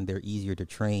large, and they're easier to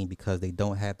train because they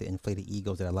don't have the inflated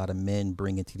egos that a lot of men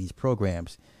bring into these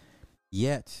programs.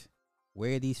 Yet,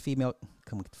 where are these female...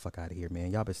 Come on, get the fuck out of here,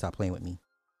 man. Y'all better stop playing with me.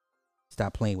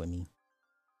 Stop playing with me.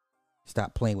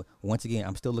 Once again,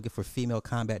 I'm still looking for female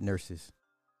combat nurses.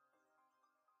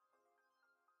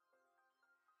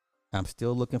 I'm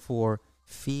still looking for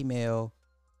female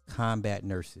combat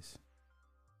nurses.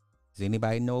 Does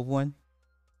anybody know of one?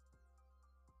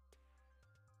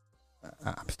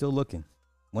 I'm still looking.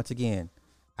 Once again,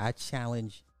 I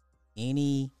challenge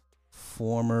any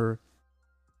former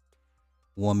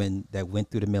woman that went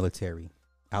through the military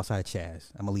outside of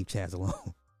Chaz. I'm gonna leave Chaz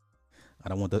alone. I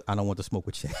don't want to smoke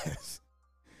with Chaz.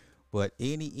 But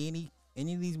any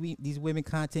of these women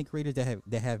content creators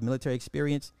that have military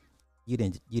experience, you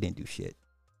didn't do shit.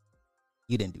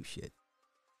 You didn't do shit.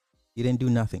 You didn't do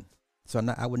nothing. So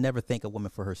I would never thank a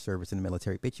woman for her service in the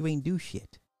military. Bitch, you ain't do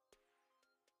shit.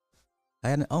 I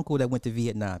had an uncle that went to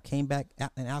Vietnam, came back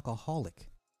an alcoholic.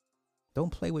 Don't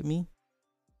play with me.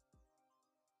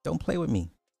 Don't play with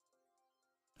me.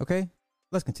 Okay?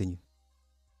 Let's continue.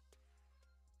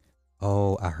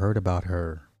 Oh, I heard about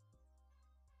her.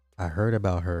 Yeah. I heard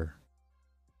about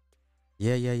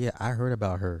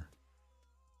her.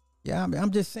 Yeah,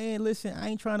 I'm just saying, listen, I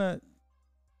ain't trying to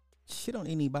shit on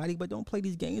anybody, but don't play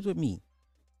these games with me.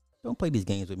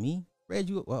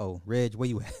 Reg, Reg, where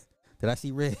you at? Did I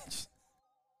see Reg?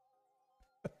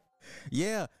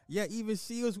 Yeah, even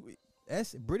SEALs,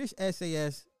 British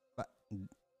SAS,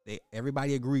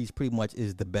 everybody agrees pretty much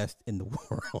is the best in the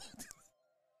world.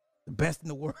 The best in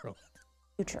the world.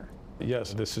 Future.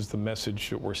 Yes, this is the message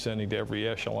that we're sending to every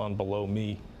echelon below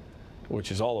me,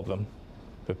 which is all of them,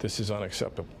 that this is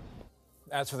unacceptable.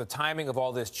 As for the timing of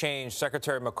all this change,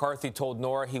 Secretary McCarthy told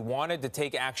Nora he wanted to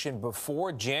take action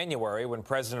before January, when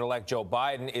President-elect Joe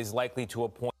Biden is likely to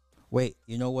appoint. Wait,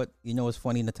 you know what? You know what's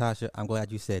funny, Natasha? I'm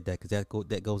glad you said that, because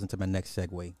that goes into my next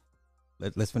segue.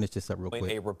 Let's finish this up real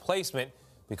quick. A replacement.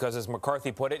 because, as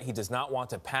McCarthy put it, he does not want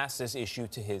to pass this issue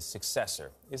to his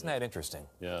successor. Isn't that interesting?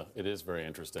 Yeah, it is very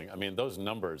interesting. I mean, those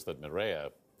numbers that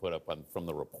Mireya put up from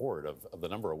the report of the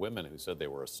number of women who said they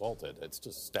were assaulted, it's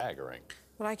just staggering.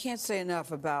 But I can't say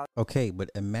enough about. Okay,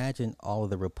 but imagine all of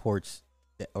the reports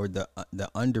or the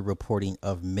underreporting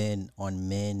of men on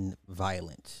men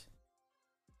violence.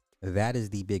 That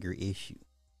is the bigger issue.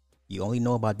 You only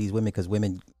know about these women because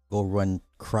women go run,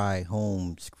 cry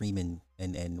home, screaming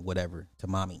and whatever to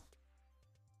mommy.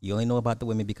 You only know about the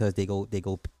women because they go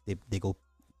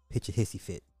pitch a hissy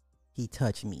fit. He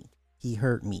touched me. He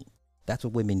hurt me. That's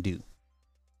what women do.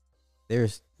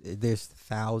 There's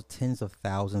tens of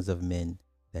thousands of men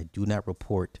that do not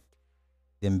report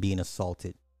them being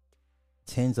assaulted.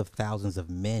 Tens of thousands of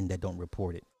men that don't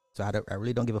report it. So I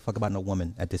really don't give a fuck about no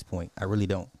woman at this point. I really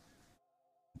don't.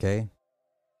 Okay?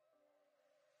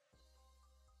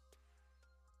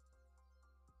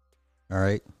 All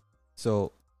right.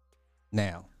 So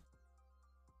now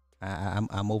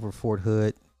I'm over Fort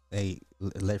Hood. Hey,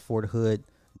 let Fort Hood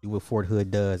do what Fort Hood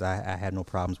does. I had no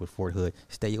problems with Fort Hood.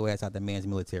 Stay your ass out the man's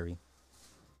military.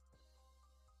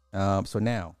 So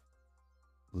now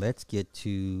let's get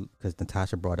to, because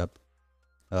Natasha brought up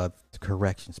the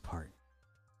corrections part.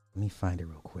 Let me find it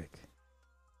real quick.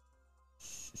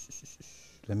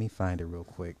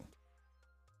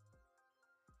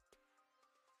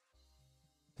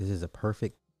 This is a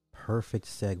perfect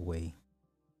segue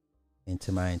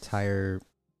into my entire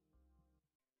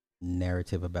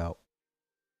narrative about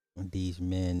these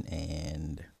men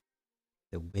and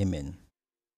the women.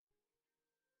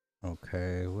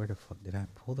 Okay, where the fuck did I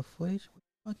pull the footage?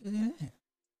 What the fuck is it?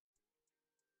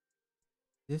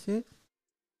 This it?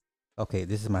 Okay,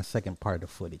 this is my second part of the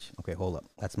footage. Okay, hold up.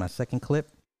 That's my second clip.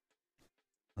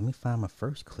 Let me find my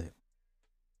first clip.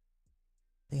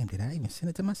 Damn, did I even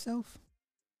send it to myself?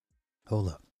 Hold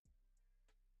up.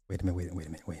 Wait a minute.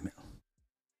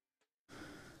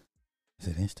 Is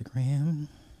it Instagram?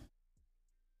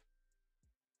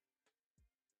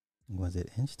 Was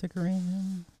it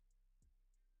Instagram?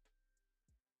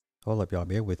 Hold up, y'all.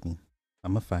 Bear with me.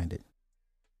 I'm going to find it.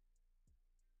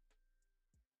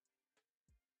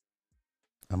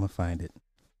 Oh,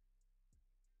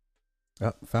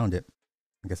 found it.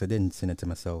 I guess I didn't send it to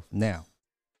myself. Now,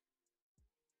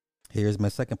 here's my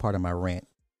second part of my rant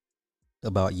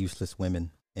about useless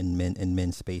women in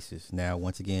men's spaces. Now,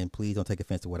 once again, please don't take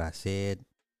offense to what I said.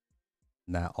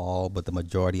 Not all, but the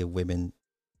majority of women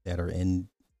that are in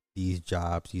these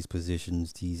jobs, these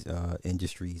positions, these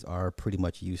industries are pretty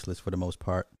much useless for the most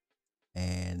part.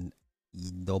 And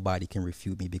nobody can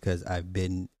refute me because I've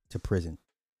been to prison.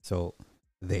 So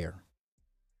there.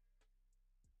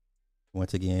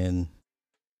 Once again,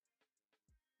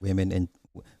 women and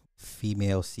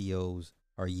female CEOs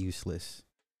are useless.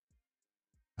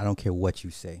 I don't care what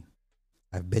you say.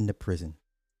 I've been to prison.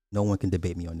 No one can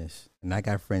debate me on this. And I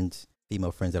got friends,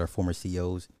 female friends that are former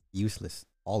CEOs. Useless.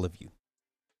 All of you.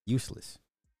 Useless.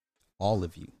 All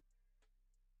of you.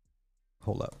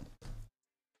 Hold up.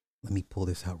 Let me pull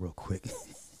this out real quick.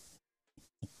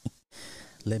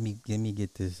 Let me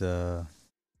get this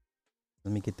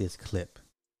clip.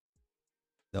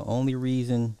 The only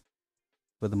reason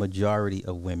for the majority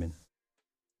of women,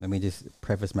 let me just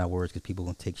preface my words because people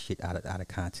gonna take shit out of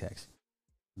context.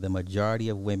 The majority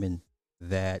of women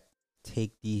that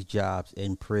take these jobs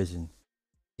in prison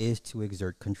is to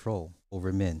exert control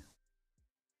over men.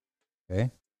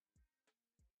 Okay?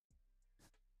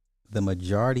 The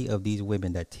majority of these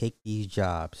women that take these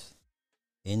jobs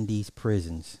in these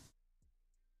prisons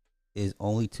is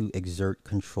only to exert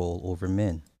control over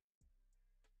men.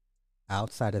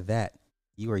 Outside of that,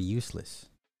 you are useless.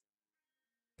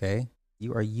 Okay?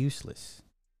 You are useless.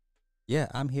 Yeah,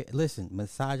 I'm here. Listen,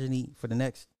 misogyny for the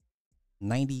next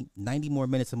 90 more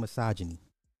minutes of misogyny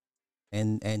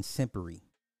and simpery.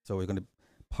 So we're going to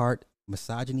part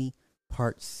misogyny,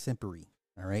 part simpery.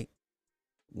 All right?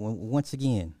 Once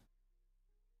again,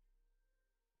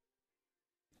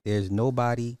 there's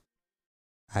nobody,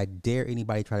 I dare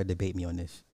anybody try to debate me on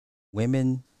this.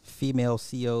 Women, female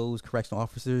CEOs, correctional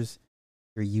officers,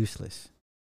 you're useless.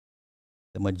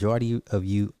 The majority of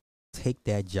you take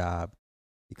that job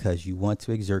because you want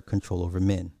to exert control over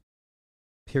men.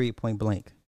 Period, point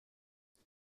blank.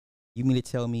 You mean to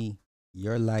tell me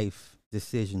your life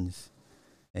decisions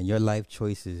and your life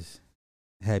choices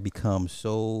had become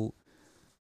so...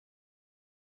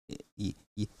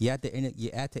 You're at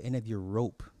the end of your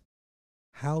rope.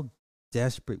 How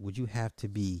desperate would you have to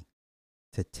be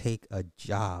to take a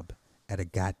job at a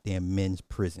goddamn men's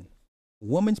prison?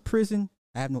 Woman's prison,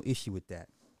 I have no issue with that.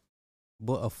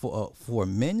 But for a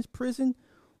men's prison,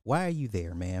 why are you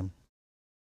there, ma'am?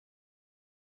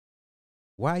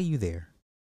 Why are you there?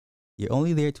 You're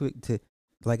only there to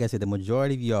like I said, the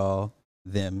majority of y'all,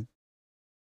 them,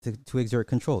 to exert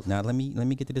control. Now let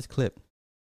me get to this clip.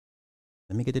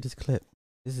 Let me get to this clip.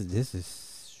 This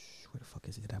is where the fuck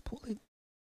is it? Did I pull it?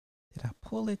 Did I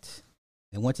pull it?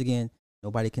 And once again,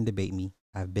 nobody can debate me.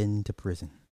 I've been to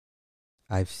prison.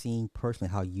 I've seen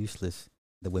personally how useless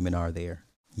the women are there.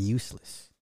 Useless.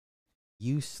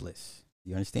 Useless.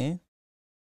 You understand?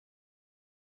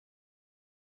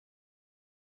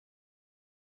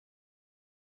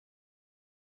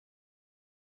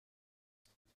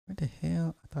 What the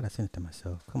hell? I thought I sent it to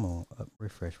myself. Come on,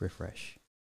 refresh. God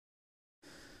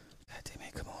damn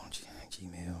it, come on,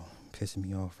 Gmail. Pissing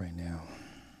me off right now.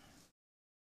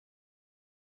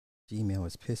 Gmail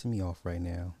is pissing me off right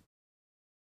now.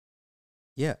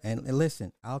 Yeah, and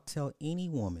listen, I'll tell any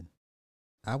woman.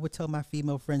 I would tell my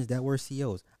female friends that were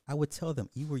CEOs. I would tell them,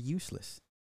 you were useless.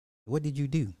 What did you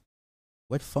do?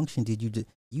 What function did you do?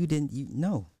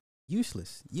 No,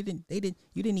 useless. You didn't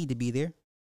need to be there.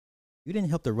 You didn't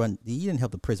help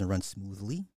the prison run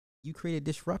smoothly. You created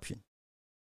disruption.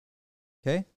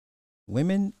 Okay?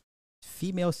 Women,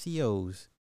 female CEOs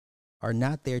are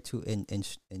not there to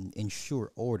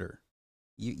ensure order.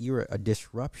 You're a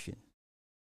disruption.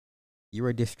 You're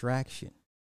a distraction.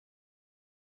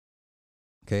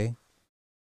 Okay?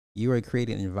 You are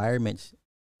creating environments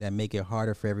that make it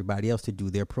harder for everybody else to do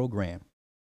their program.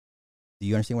 Do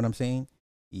you understand what I'm saying?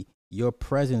 Your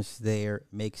presence there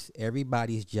makes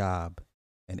everybody's job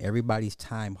and everybody's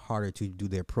time harder to do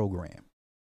their program.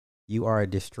 You are a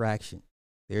distraction.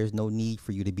 There's no need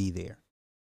for you to be there.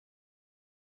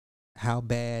 How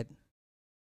bad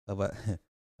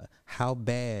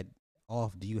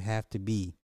off do you have to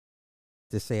be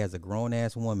to say as a grown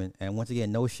ass woman, and once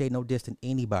again, no shade, no diss to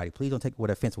anybody. Please don't take it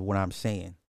with offense with what I'm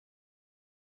saying.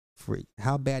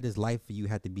 How bad does life for you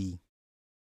have to be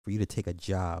for you to take a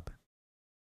job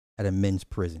at a men's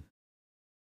prison?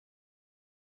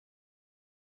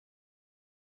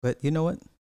 But you know what?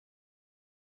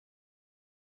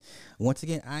 Once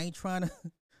again, I ain't trying to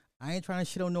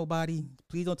shit on nobody.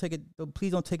 Please don't take it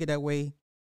that way.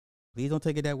 Please don't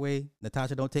take it that way.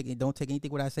 Natasha, don't take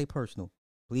anything what I say personal.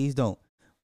 Please don't.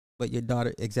 But your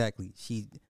daughter, exactly. She's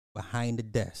behind the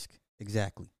desk.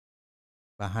 Exactly.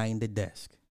 Behind the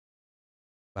desk.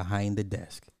 Behind the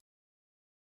desk.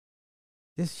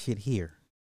 This shit here.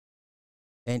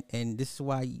 And this is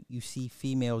why you see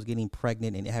females getting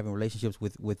pregnant and having relationships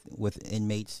with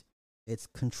inmates. It's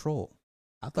control.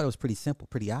 I thought it was pretty simple,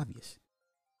 pretty obvious.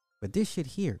 But this shit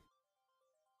here,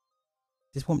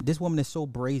 this woman is so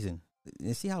brazen.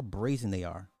 And see how brazen they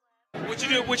are. What you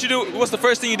do? What's the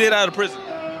first thing you did out of prison?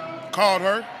 Called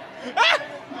her.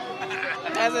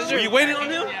 Were you waiting on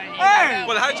him? Hey!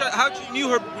 Well, how'd you knew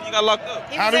her when you got locked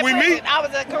up? How did we meet? I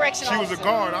was a correctional officer. She was a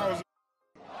guard. I was.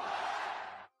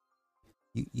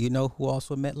 You know who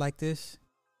also met like this?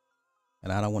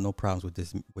 And I don't want no problems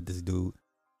with this dude.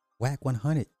 Wack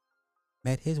 100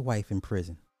 met his wife in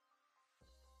prison.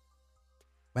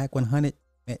 Wack 100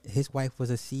 met his wife was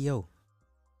a CEO.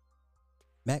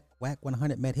 Wack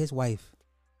 100 met his wife.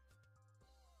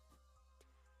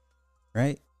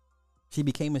 Right? She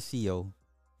became a CEO.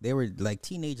 They were like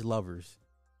teenage lovers.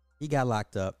 He got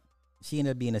locked up. She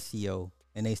ended up being a CEO,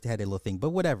 and they still had their little thing.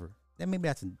 But whatever. Maybe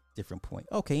that's a different point.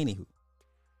 Okay, anywho.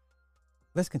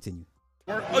 Let's continue.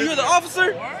 Oh, you're the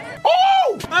officer?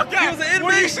 Oh! Okay. He was an inmate?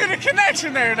 Well, you see the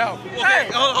connection there, though. Okay, hey.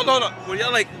 Hold on. Were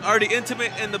y'all like already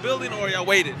intimate in the building, or y'all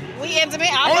waited? We intimate.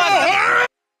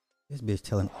 This bitch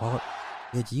telling all...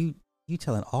 Bitch, you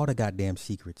telling all the goddamn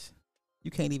secrets.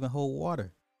 You can't even hold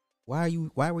water. Why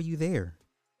were you there?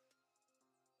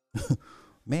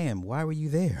 Ma'am, why were you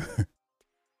there?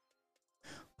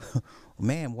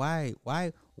 Ma'am, why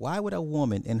would a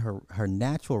woman in her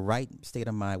natural right state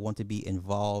of mind want to be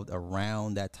involved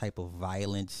around that type of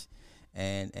violence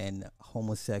and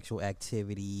homosexual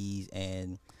activities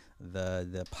and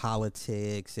the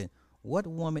politics? And what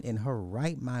woman in her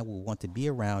right mind will want to be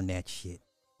around that shit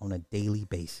on a daily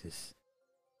basis?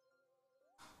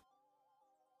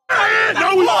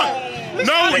 No,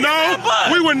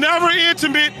 we were never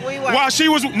intimate while she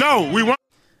was. No, we weren't.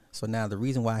 So now the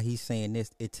reason why he's saying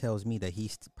this, it tells me that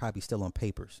he's probably still on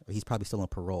papers, or he's probably still on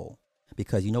parole.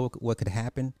 Because you know what could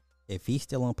happen? If he's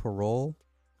still on parole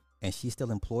and she's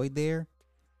still employed there,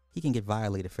 he can get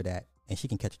violated for that and she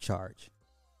can catch a charge.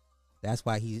 That's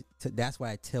why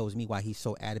it tells me why he's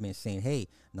so adamant saying, hey,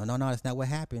 no, that's not what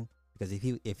happened. Because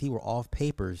if he were off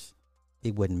papers,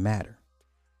 it wouldn't matter.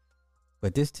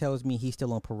 But this tells me he's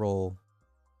still on parole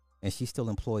and she's still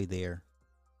employed there.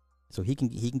 So he can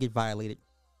get violated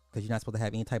because you're not supposed to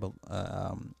have any type of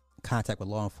contact with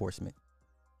law enforcement.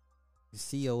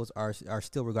 COs are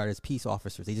still regarded as peace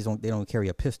officers. They don't carry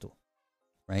a pistol,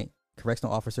 right?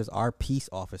 Correctional officers are peace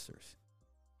officers.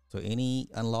 So any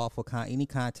unlawful any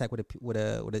contact with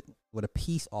a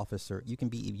peace officer, you can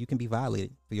be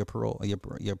violated for your parole,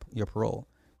 your parole.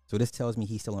 So this tells me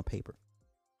he's still on paper,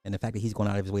 and the fact that he's going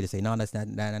out of his way to say no, that's not,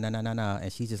 no,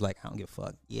 and she's just like, I don't give a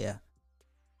fuck. Yeah.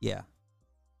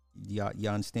 Y'all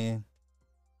understand?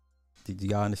 Do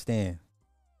y'all understand?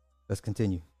 Let's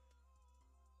continue.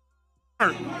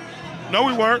 No,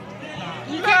 we weren't.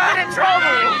 You got in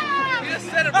trouble. You just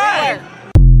said it wrong.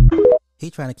 He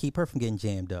trying to keep her from getting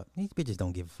jammed up. These bitches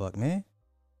don't give a fuck, man.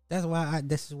 That's why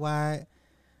this is why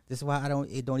I don't.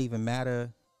 It don't even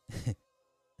matter.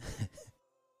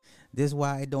 This is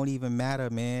why it don't even matter,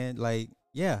 man. Like,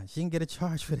 yeah, she can get a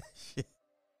charge for that shit.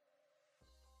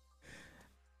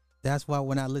 That's why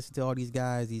when I listen to all these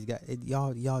guys,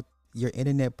 y'all, your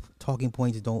internet talking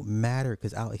points don't matter,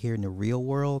 because out here in the real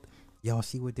world, y'all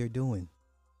see what they're doing,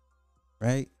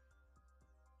 right?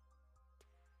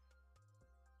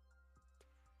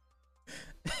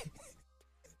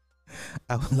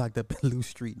 I was locked up in Lou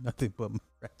Street, nothing but my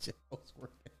ratchet house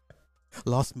working.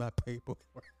 Lost my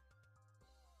paperwork.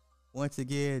 Once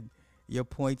again, your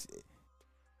points.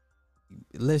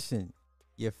 Listen,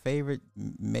 your favorite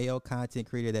male content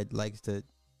creator that likes to,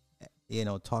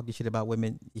 talking shit about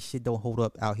women, this shit don't hold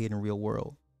up out here in the real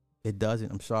world. It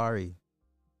doesn't. I'm sorry.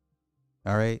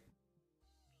 All right.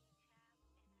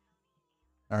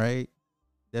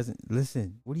 Doesn't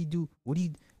listen. What do you do? What do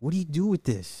you do with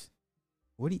this?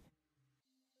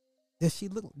 Does she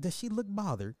look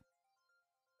bothered?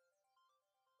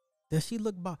 Does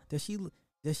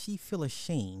she feel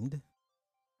ashamed?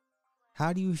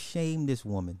 How do you shame this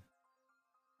woman?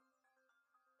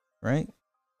 Right?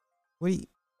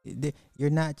 You're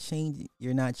not changing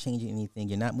anything.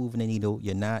 You're not moving the needle.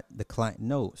 You're not the client.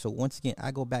 No. So once again,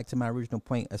 I go back to my original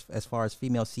point as far as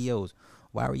female CEOs.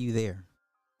 Why were you there?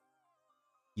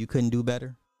 You couldn't do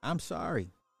better? I'm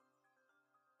sorry.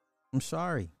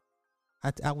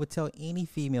 I would tell any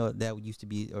female that used to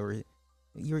be, or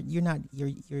you're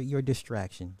a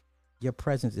distraction. Your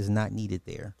presence is not needed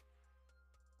there.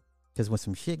 Because when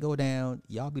some shit go down,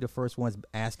 y'all be the first ones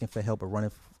asking for help or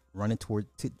running toward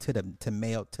to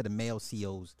the male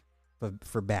CEOs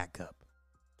for backup.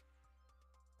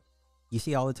 You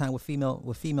see all the time with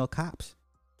female cops.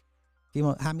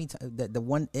 How many times the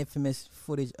one infamous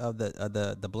footage of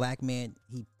the black man,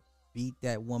 he beat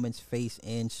that woman's face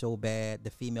in so bad, the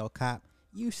female cop,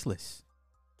 useless,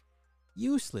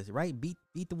 right? Beat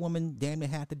the woman damn near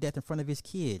half to death in front of his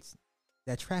kids.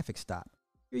 That traffic stop.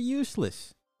 You're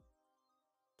useless.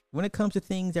 When it comes to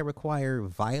things that require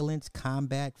violence,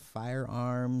 combat,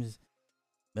 firearms,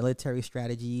 military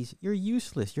strategies, you're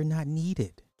useless. You're not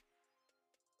needed.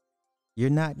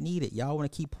 Y'all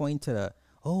want to keep pointing to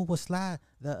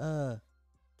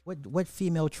what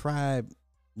female tribe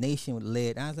nation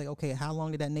led? And I was like, okay, how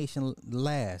long did that nation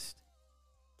last?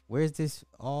 Where's this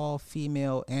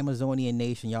all-female Amazonian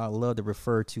nation y'all love to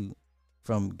refer to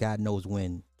from God knows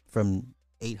when, from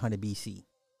 800 BC?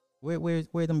 Where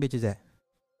them bitches at?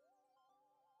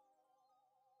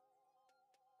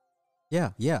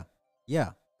 Yeah.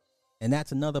 And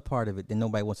that's another part of it that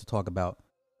nobody wants to talk about.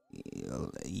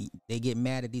 They get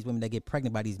mad at these women that get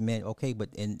pregnant by these men. Okay, but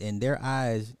in their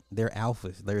eyes, they're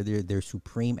alphas. They're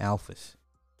supreme alphas,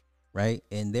 right?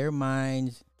 In their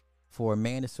minds, for a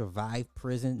man to survive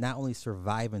prison, not only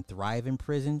survive and thrive in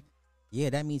prison, yeah,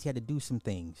 that means he had to do some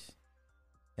things.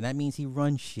 And that means he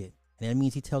runs shit. And that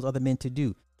means he tells other men to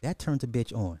do. That turns a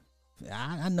bitch on.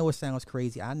 I know it sounds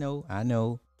crazy. I know.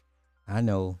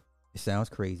 It sounds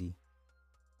crazy.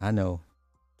 I know.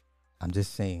 I'm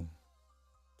just saying.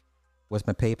 What's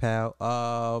my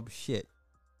PayPal? Shit.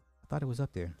 I thought it was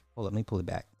up there. Hold up, let me pull it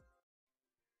back.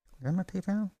 Where's my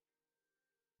PayPal?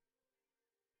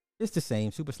 It's the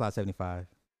same. Super Slot 75.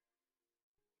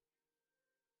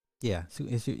 Yeah,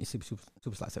 it's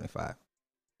Super Slot 75.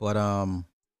 But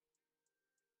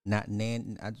not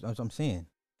Nan. That's what I'm saying.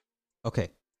 Okay,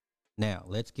 now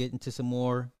let's get into some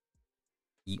more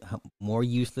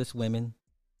useless women.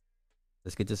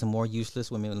 Let's get to some more useless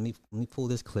women. Let me pull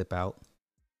this clip out.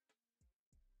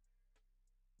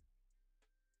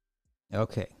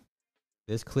 Okay,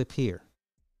 this clip here.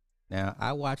 Now,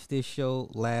 I watched this show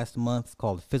last month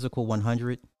called Physical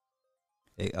 100.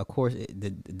 Of course,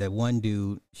 the one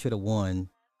dude should have won,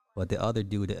 but the other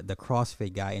dude, the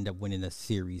CrossFit guy, ended up winning the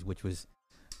series, which was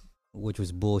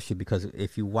bullshit. Because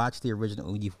if you watch the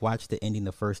original, when you watch the ending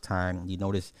the first time, you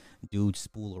notice dude's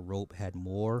spool of rope had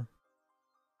more.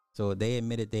 So they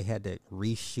admitted they had to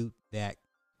reshoot that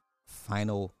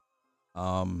final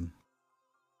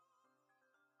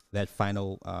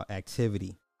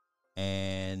activity.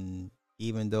 And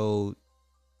even though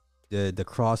the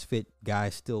CrossFit guy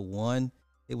still won,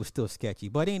 it was still sketchy.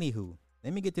 But anywho,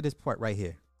 let me get to this part right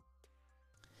here.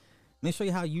 Let me show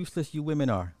you how useless you women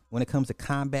are when it comes to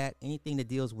combat, anything that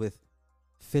deals with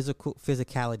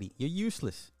physicality. You're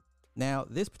useless. Now,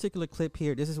 this particular clip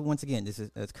here, this is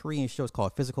a Korean show. It's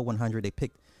called Physical 100. They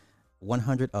picked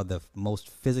 100 of the most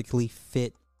physically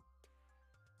fit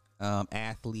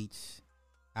athletes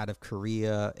out of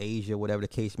Korea, Asia, whatever the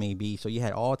case may be. So you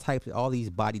had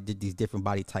these different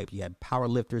body types. You had power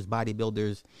lifters,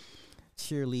 bodybuilders,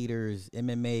 cheerleaders,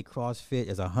 MMA, CrossFit.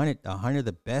 As 100 of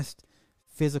the best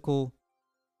physical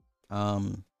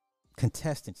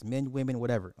contestants, men, women,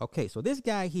 whatever. Okay, so this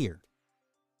guy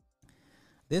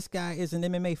is an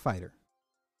MMA fighter.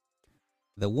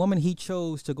 The woman he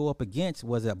chose to go up against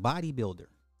was a bodybuilder,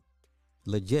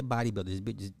 legit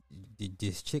bodybuilder.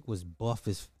 This chick was buff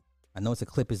as, I know it's a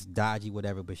clip, it's dodgy,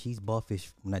 whatever, but she's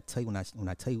buffish. When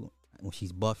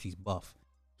she's buff, she's buff.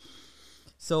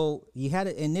 So you had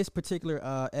it in this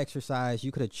particular exercise.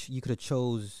 You could have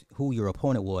chose who your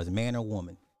opponent was, man or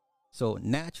woman. So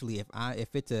naturally,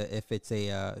 if it's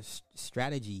a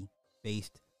strategy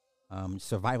based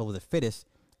survival of the fittest,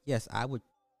 yes, I would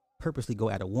purposely go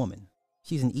at a woman.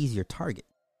 She's an easier target.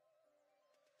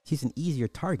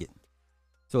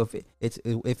 So if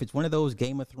it's one of those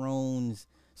Game of Thrones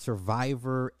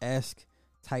Survivor-esque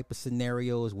type of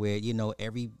scenarios where, you know,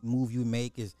 every move you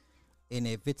make is, and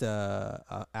if it's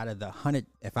out of the 100,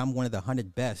 if I'm one of the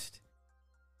 100 best,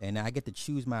 and I get to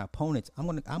choose my opponents, I'm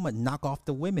gonna knock off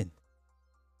the women.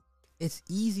 It's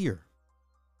easier.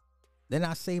 Then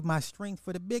I save my strength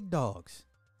for the big dogs.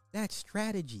 That's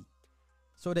strategy.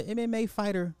 So the MMA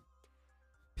fighter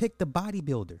picked the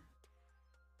bodybuilder,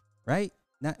 right?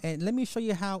 Now, and let me show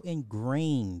you how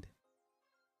ingrained,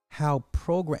 how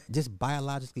just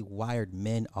biologically wired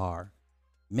men are.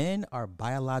 Men are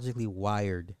biologically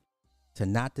wired to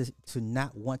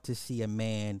not want to see a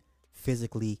man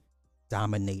physically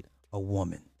dominate a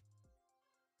woman.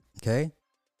 Okay?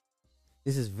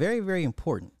 This is very, very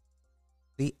important.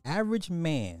 The average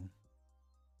man,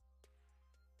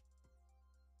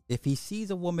 if he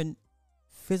sees a woman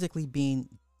physically being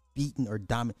beaten or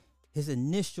dominant, his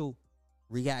initial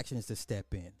reaction is to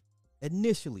step in.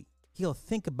 Initially, he'll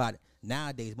think about it.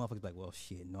 Nowadays, motherfuckers be like, well,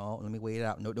 shit, no, let me wait it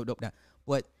out. No.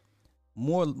 But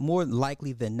more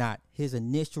likely than not, his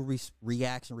initial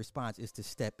response is to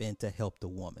step in to help the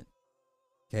woman.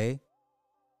 Okay?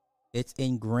 It's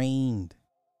ingrained.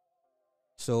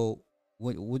 So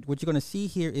what you're going to see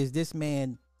here is this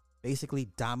man basically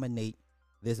dominate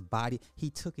this body. He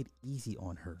took it easy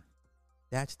on her.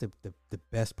 That's the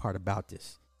best part about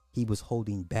this. He was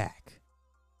holding back.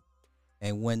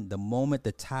 And when the moment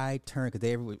the tide turned,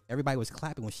 because everybody was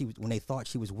clapping when they thought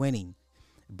she was winning,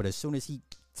 but as soon as he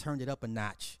turned it up a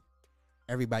notch,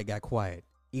 everybody got quiet.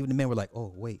 Even the men were like,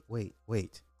 "Oh, wait.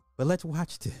 But let's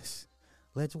watch this.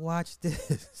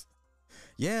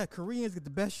 Yeah, Koreans get the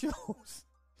best shows.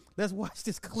 Let's watch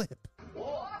this clip."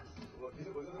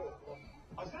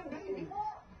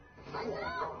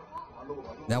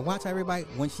 Now watch everybody,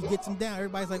 when she gets him down,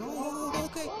 everybody's like, "Oh,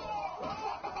 okay."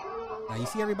 Now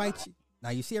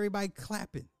you see everybody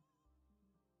clapping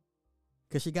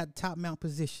because she got the top mount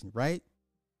position, right?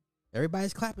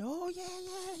 Everybody's clapping. "Oh,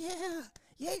 yeah.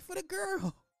 Yay for the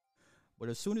girl." But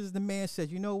as soon as the man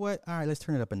says, "You know what? All right, let's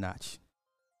turn it up a notch."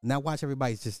 Now watch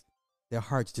everybody's their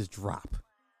hearts just drop.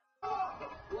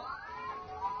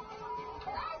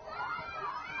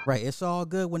 Right, it's all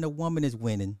good when the woman is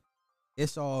winning.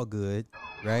 It's all good,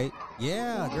 right?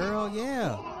 Yeah, girl,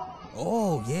 yeah.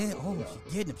 Oh, yeah. Oh,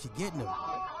 she getting him.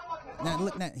 Now,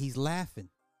 look, he's laughing.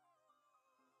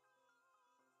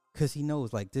 Because he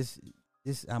knows, like, this,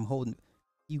 I'm holding.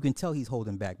 You can tell he's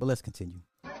holding back, but let's continue.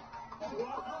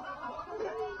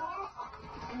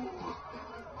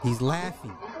 He's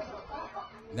laughing.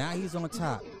 Now he's on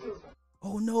top.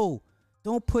 Oh, no.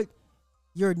 Don't put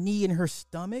your knee in her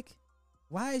stomach.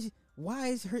 Why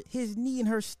is his knee in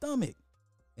her stomach?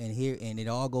 And it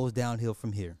all goes downhill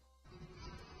from here.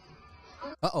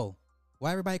 Uh-oh.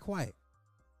 Why everybody quiet?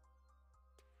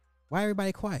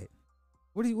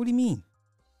 What do you mean?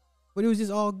 But it was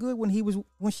just all good when she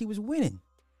was winning.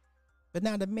 But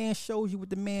now the man shows you what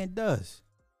the man does.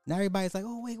 Now everybody's like,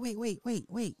 "Oh,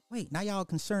 wait. Now y'all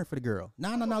concerned for the girl.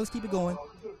 No, let's keep it going.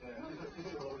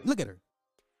 Look at her.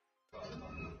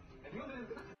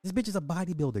 This bitch is a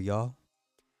bodybuilder, y'all.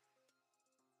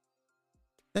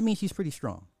 That means she's pretty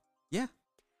strong. Yeah?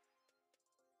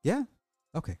 Yeah?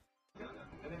 Okay.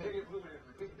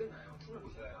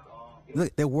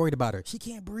 Look, they're worried about her. She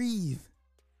can't breathe.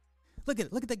 Look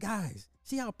at the guys.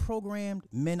 See how programmed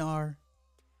men are?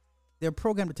 They're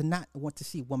programmed to not want to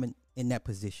see a woman in that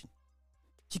position.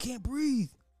 She can't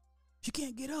breathe. She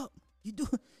can't get up.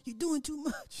 You're doing too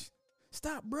much.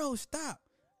 Stop, bro. Stop.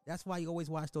 That's why you always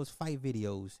watch those fight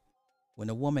videos when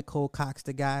a woman cold cocks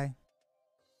the guy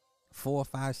 4,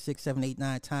 5, 6, 7, 8,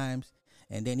 9 times,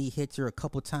 and then he hits her a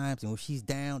couple times, and when she's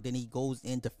down, then he goes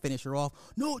in to finish her off.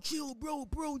 No, chill, bro,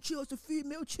 chill. It's a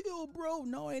female, chill, bro.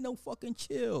 No, ain't no fucking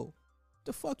chill.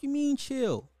 The fuck you mean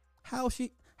chill? How's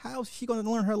she gonna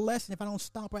learn her lesson if I don't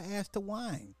stomp her ass to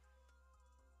whine?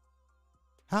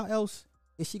 How else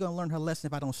is she gonna learn her lesson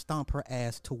if I don't stomp her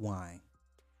ass to whine?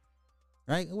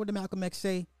 Right? What did Malcolm X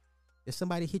say? If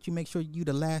somebody hit you, make sure you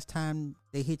the last time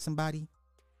they hit somebody.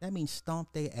 That means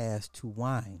stomp their ass to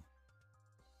whine.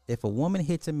 If a woman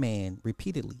hits a man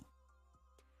repeatedly,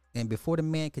 and before the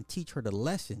man can teach her the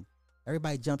lesson,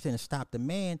 everybody jumps in and stop the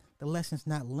man, the lesson's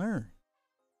not learned.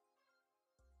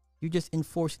 You're just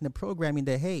enforcing the programming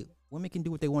that, hey, women can do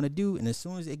what they want to do, and as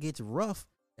soon as it gets rough,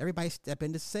 everybody step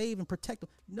in to save and protect them.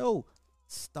 No,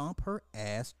 stomp her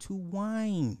ass to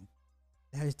whine.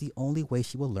 That is the only way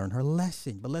she will learn her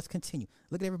lesson. But let's continue.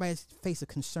 Look at everybody's face of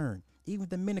concern. Even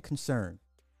the men are concerned,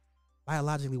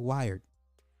 biologically wired,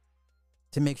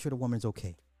 to make sure the woman's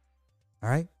okay. All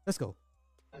right, let's go.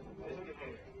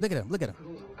 Look at him. Look at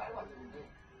him.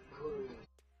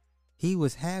 He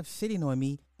was half sitting on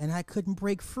me, and I couldn't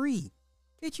break free.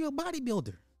 Bitch, you a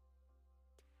bodybuilder.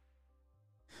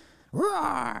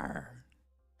 Roar.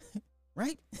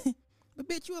 Right? But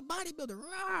bitch, you a bodybuilder.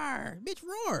 Roar. Bitch,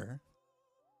 roar.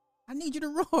 I need you to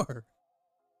roar.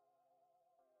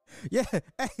 Yeah.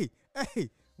 Hey.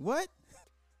 What?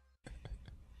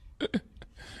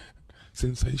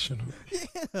 Sensational.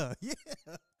 Yeah.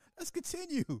 Let's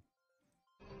continue.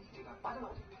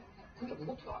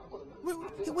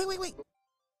 Wait.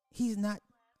 He's not.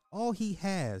 All he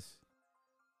has.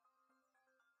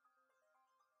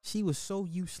 She was so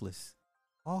useless.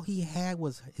 All he had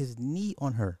was his knee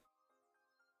on her.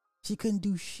 She couldn't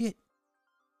do shit.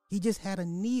 He just had a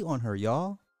knee on her,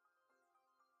 y'all.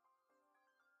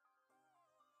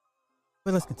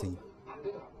 But let's continue.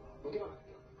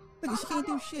 Look, she can't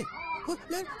do shit.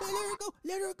 Let her go.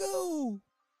 Let her go.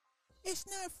 It's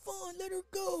not fun. Let her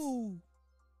go.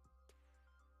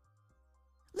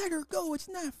 Let her go. It's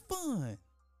not fun.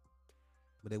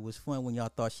 But it was fun when y'all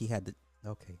thought she had the...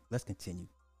 Okay, let's continue.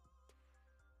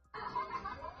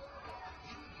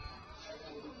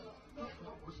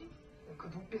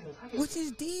 What's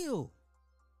his deal?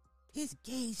 His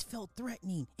gaze felt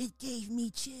threatening. It gave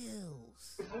me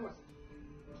chills.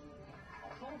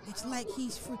 It's like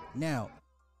he's free. Now,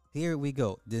 here we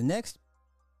go. The next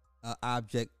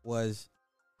object was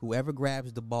whoever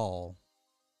grabs the ball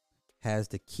has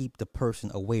to keep the person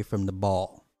away from the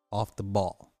ball, off the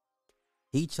ball.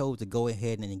 He chose to go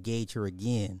ahead and engage her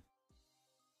again.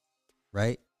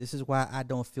 Right? This is why I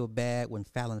don't feel bad when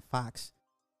Fallon Fox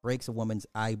breaks a woman's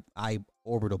eye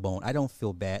orbital bone. I don't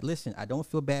feel bad. Listen, I don't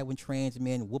feel bad when trans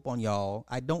men whoop on y'all.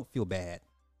 I don't feel bad.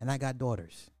 And I got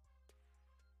daughters.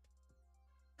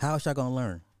 How else y'all gonna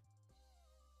learn?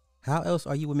 How else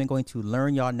are you women going to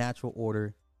learn y'all natural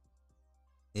order?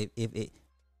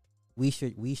 We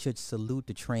should salute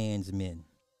the trans men.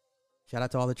 Shout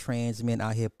out to all the trans men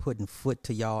out here putting foot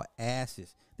to y'all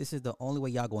asses. This is the only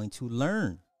way y'all going to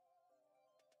learn.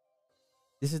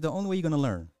 This is the only way you're gonna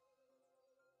learn.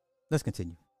 Let's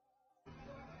continue.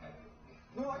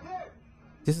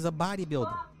 This is a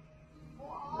bodybuilder.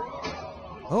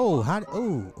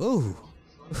 Oh.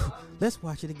 Let's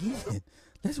watch it again.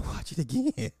 Let's watch it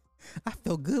again. I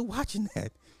felt good watching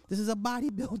that. This is a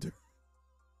bodybuilder.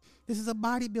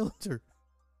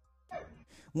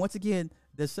 Once again,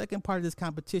 the second part of this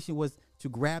competition was to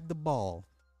grab the ball.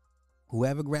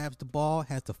 Whoever grabs the ball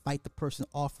has to fight the person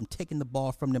off from taking the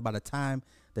ball from them by the time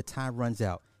runs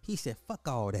out. He said, fuck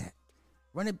all that.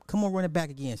 Run it. Come on, run it back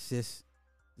again, sis.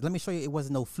 Let me show you it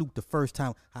wasn't no fluke the first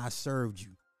time I served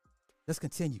you. Let's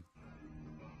continue.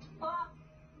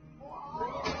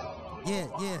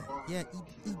 Yeah.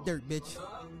 Eat dirt, bitch.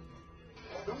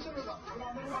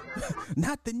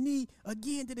 Not the knee.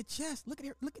 Again to the chest. Look at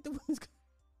her. Look at the woman's...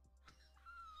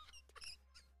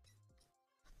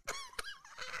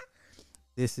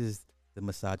 This is the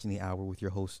Misogyny Hour with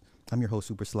your host. I'm your host,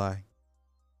 Super Sly.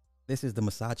 This is the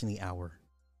Misogyny Hour,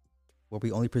 where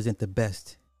we only present the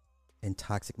best in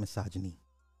toxic misogyny.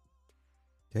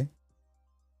 Okay?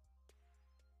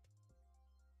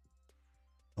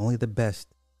 Only the best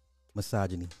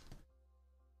misogyny.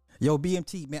 Yo,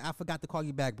 BMT, man, I forgot to call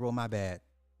you back, bro. My bad.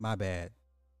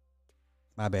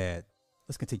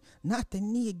 Let's continue. Not the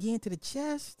knee again to the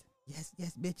chest. Yes,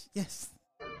 bitch. Yes.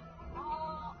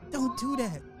 Don't do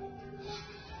that.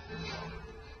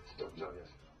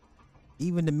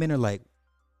 Even the men are like,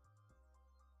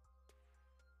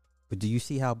 but do you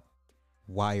see how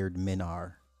wired men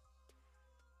are?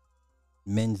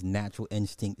 Men's natural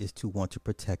instinct is to want to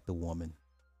protect the woman.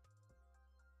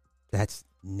 That's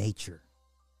nature.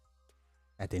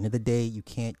 At the end of the day, you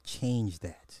can't change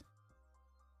that.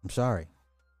 I'm sorry.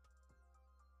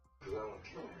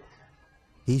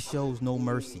 He shows no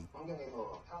mercy.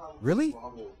 Really?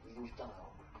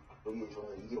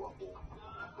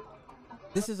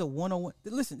 This is a 101.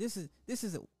 Listen, this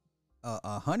is a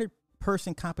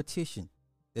 100-person competition.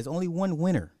 There's only one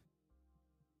winner,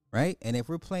 right? And if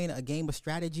we're playing a game of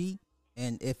strategy,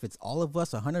 and if it's all of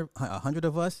us, 100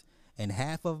 of us, and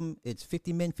half of them, it's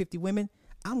 50 men, 50 women,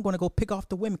 I'm going to go pick off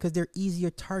the women because they're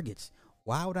easier targets.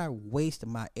 Why would I waste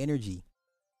my energy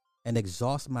and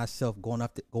exhaust myself going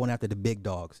after the big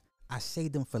dogs? I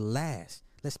save them for last.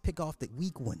 Let's pick off the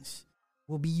weak ones.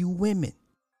 Will be you women.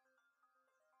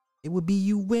 It would be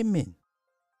you women.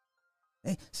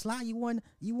 Hey, Sly, you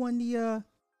won your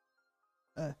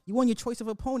choice of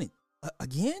opponent.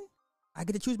 Again? I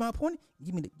get to choose my opponent?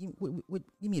 Give me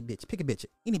a bitch. Pick a bitch.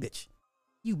 Any bitch.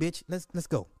 You bitch. Let's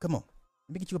go. Come on.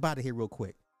 Let me get you up out of here real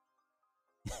quick.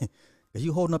 Because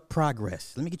you holding up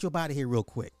progress. Let me get you up out of here real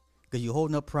quick. Because you're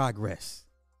holding up progress.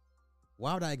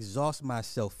 Why would I exhaust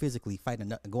myself physically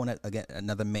fighting, going against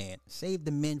another man? Save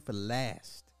the men for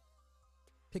last.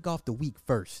 Pick off the weak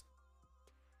first.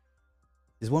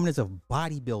 This woman is a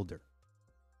bodybuilder.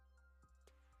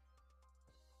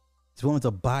 This woman's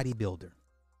a bodybuilder.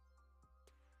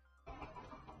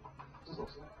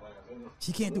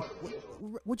 She can't do.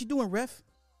 What you doing, ref?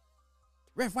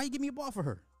 Ref, why you give me a ball for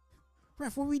her?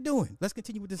 Ref, what are we doing? Let's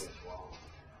continue with this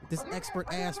expert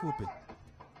ass whooping.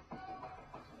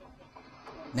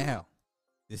 Now,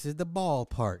 this is the ball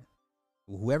part.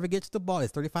 Whoever gets the ball,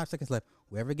 there's 35 seconds left.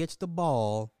 Whoever gets the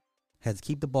ball has to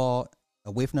keep the ball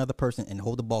away from another person and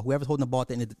hold the ball. Whoever's holding the ball at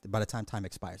the end by the time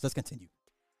expires. Let's continue.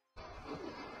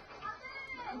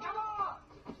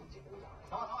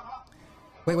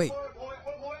 Wait.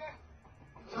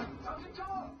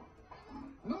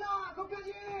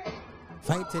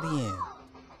 Fight to the end.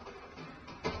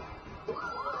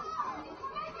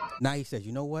 Now he says,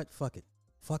 you know what? Fuck it.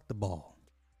 Fuck the ball.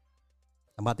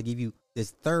 I'm about to give you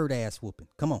this third ass whooping.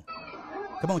 Come on.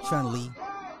 Come on, Chun-Li.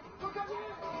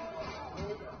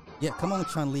 Yeah, come on,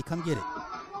 Chun-Li. Come get it.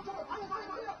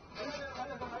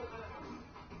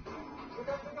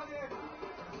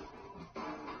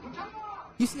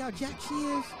 You see how jacked she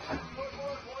is?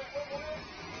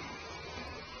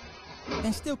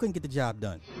 And still couldn't get the job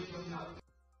done.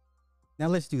 Now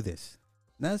let's do this.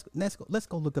 Now let's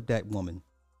go look up that woman.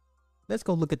 Let's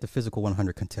go look at the physical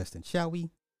 100 contestant, shall we?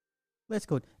 Let's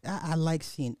go. I like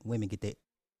seeing women get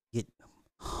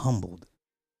humbled,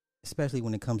 especially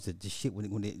when it comes to just shit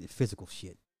when they physical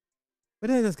shit. But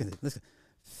then let's go.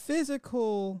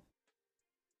 Physical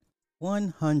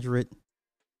 100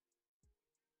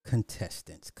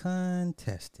 contestants.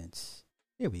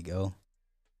 Here we go.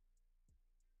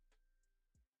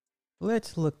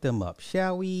 Let's look them up,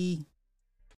 shall we?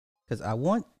 Because I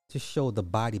want to show the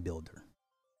bodybuilder.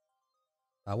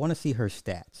 I want to see her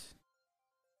stats.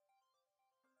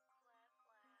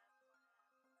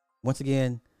 Once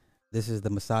again, this is the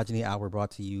Misogyny Hour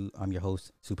brought to you. I'm your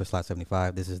host,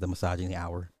 Supersly75. This is the Misogyny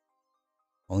Hour.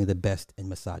 Only the best in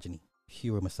misogyny.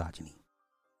 Pure misogyny.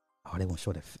 Oh, they won't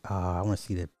show that. I want to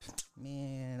see the...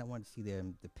 Man, I want to see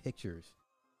the pictures.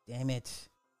 Damn it.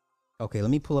 Okay, let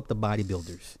me pull up the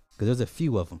bodybuilders. Because there's a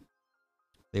few of them.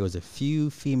 There was a few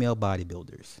female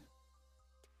bodybuilders.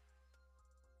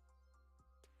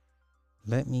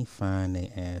 Let me find their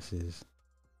asses.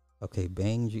 Okay,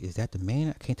 Bangji, is that the man?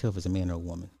 I can't tell if it's a man or a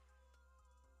woman.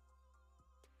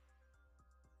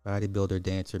 Bodybuilder,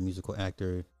 dancer, musical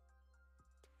actor.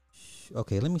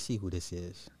 Okay, let me see who this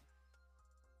is.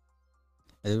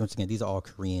 And once again, these are all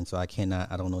Korean, so I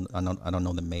cannot. I don't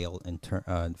know the male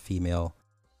and female.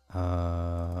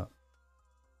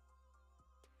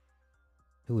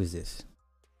 Who is this?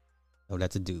 Oh,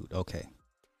 that's a dude. Okay.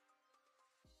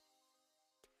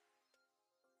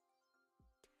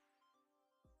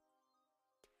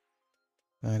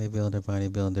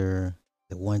 Bodybuilder.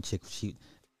 The one chick, she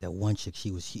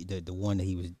was the one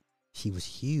that she was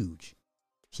huge.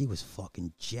 She was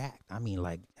fucking jacked. I mean,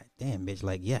 like, damn, bitch.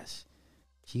 Like, yes,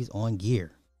 she's on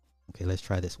gear. Okay, let's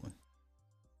try this one.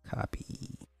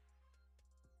 Copy.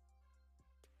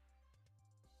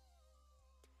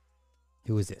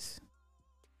 Who is this?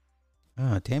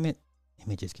 Ah, damn it.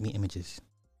 Images. Give me images.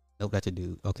 Nope, that's a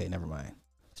dude. Okay, never mind.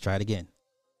 Let's try it again.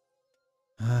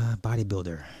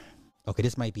 Bodybuilder. Okay,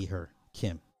 this might be her.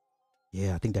 Kim.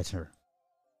 Yeah, I think that's her.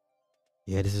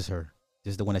 Yeah, this is her.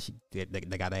 This is the one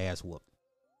that got her ass whooped.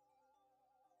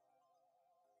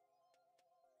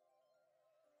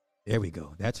 There we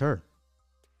go. That's her.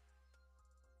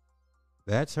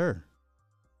 That's her.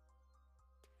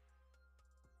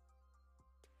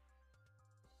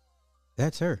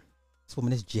 That's her. This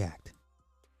woman is jacked.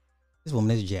 This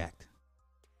woman is jacked.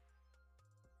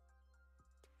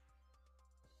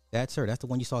 That's her. That's the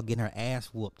one you saw getting her ass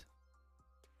whooped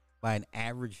by an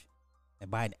average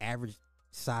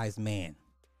sized man.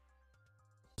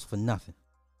 It's for nothing.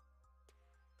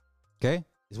 Okay?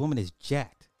 This woman is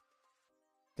jacked.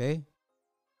 Okay?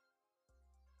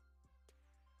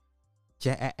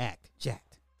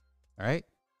 Jacked. All right?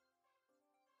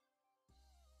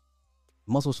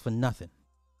 Muscles for nothing.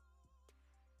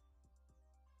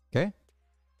 Okay?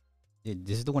 Yeah,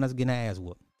 this is the one that's getting her ass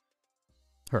whooped.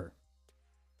 Her.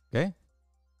 Okay?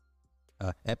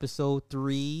 Episode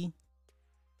 3.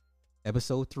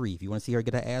 Episode 3. If you want to see her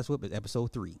get her ass whooped, it's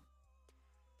episode 3.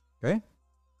 Okay?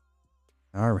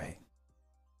 All right.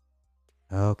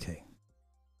 Okay.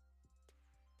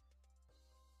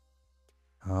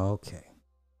 Okay.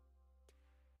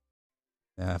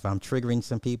 Now, if I'm triggering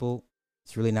some people,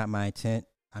 it's really not my intent.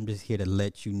 I'm just here to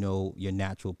let you know your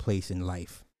natural place in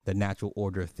life, the natural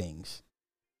order of things.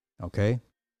 Okay?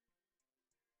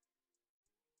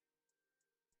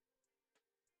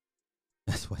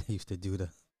 That's what I used to do to.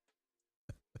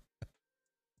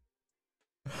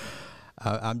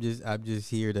 I'm just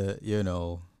here to, you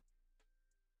know.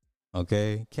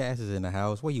 Okay? Cass is in the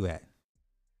house. Where you at?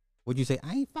 What'd you say?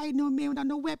 I ain't fighting no man without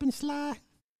no weapon, Sly.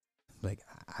 Like,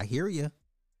 I hear you.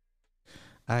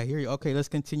 I hear you. Okay, let's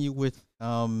continue with it's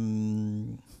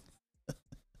on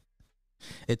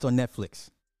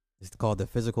Netflix. It's called The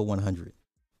Physical 100.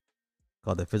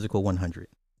 Called The Physical 100.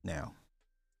 Now,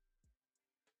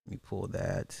 let me pull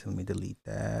that. Let me delete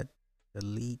that.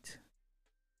 Delete.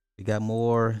 We got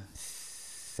more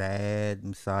sad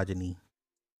misogyny.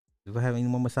 Do we have any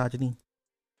more misogyny?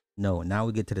 No. Now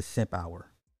we get to the simp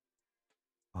hour.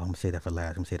 Oh, I'm gonna say that for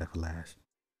last.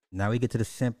 Now we get to the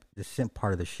simp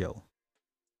part of the show.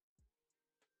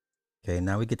 Okay,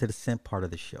 now we get to the simp part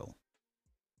of the show.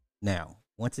 Now,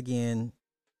 once again,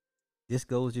 this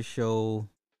goes to show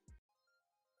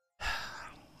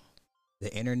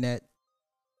the internet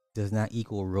does not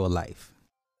equal real life.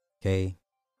 Okay?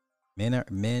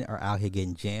 Men are out here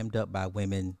getting jammed up by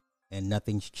women and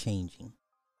nothing's changing.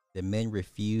 The men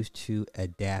refuse to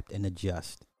adapt and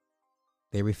adjust.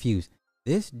 They refuse.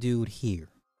 This dude here,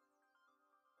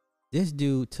 this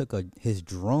dude took his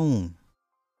drone.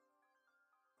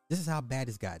 This is how bad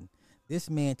it's gotten. This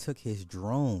man took his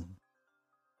drone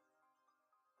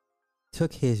to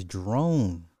catch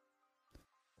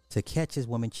his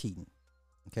woman cheating.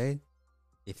 Okay?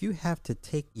 If you have to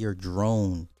take your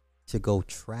drone to go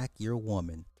track your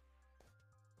woman,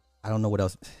 I don't know what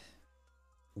else.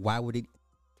 Why would it?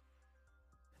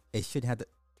 It shouldn't have to.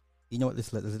 You know what?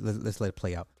 Let's let it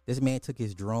play out. This man took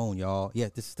his drone, y'all. Yeah,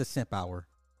 this is the simp hour.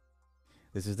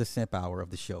 This is the simp hour of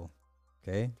the show.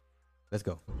 Okay? Let's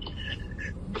go.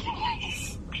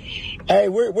 Hey,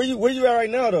 where you at right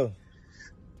now, though?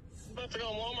 I'm about to go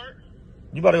to Walmart.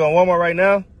 You about to go to Walmart right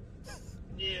now?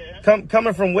 Yeah.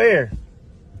 Coming from where?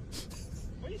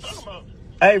 What are you talking about?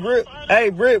 Hey,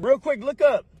 real quick, look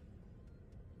up.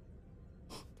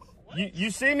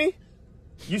 You see me?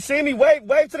 You see me?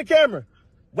 Wave to the camera.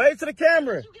 Wave to the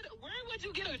camera. Where would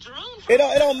you get a drone from? It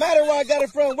don't matter where I got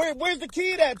it from. Where's the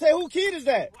kid at? Tell who kid is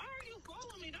that? Why are you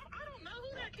following me? I don't know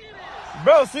who that kid is.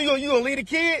 Bro, so you gonna lead a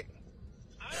kid?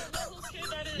 I don't know whose kid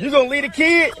that is. You gonna lead a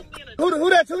kid? Who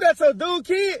that's a dude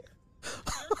kid? You're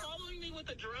following me with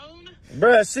a drone?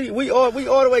 Bruh, see, we all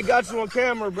the way got you on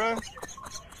camera, bruh.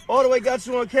 All the way got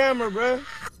you on camera, bruh.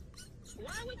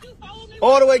 Why would you follow me?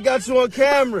 All the way got you on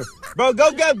camera. Bro,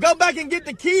 go back and get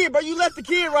the kid, bro. You left the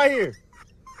kid right here. I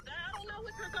don't know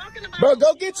what you're talking about. Bro,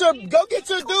 go get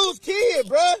your dude's kid,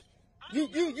 bro.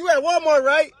 You at Walmart,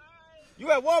 right?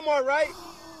 You at Walmart, right?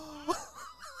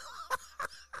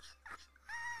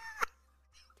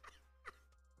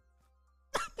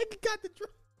 Nigga got the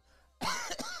drone.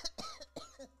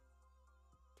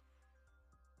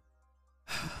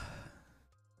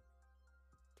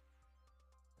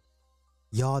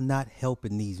 Y'all not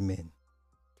helping these men.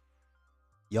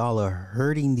 Y'all are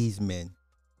hurting these men.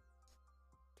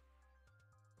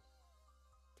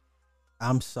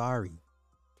 I'm sorry.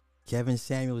 Kevin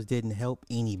Samuels didn't help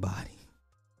anybody.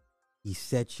 He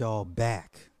set y'all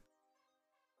back.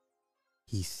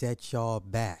 He set y'all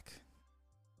back.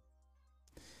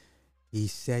 He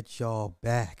set y'all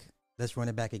back. Let's run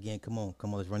it back again. Come on.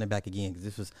 Let's run it back again because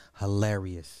this was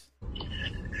hilarious.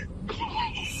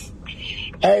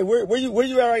 Hey, where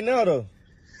you at right now though?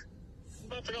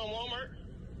 About to go to Walmart.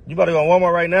 You about to go to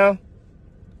Walmart right now?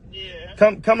 Yeah.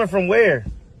 Coming from where?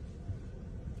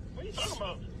 What are you talking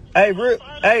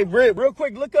about? Hey, real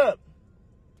quick, look up.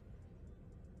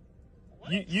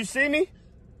 You see me?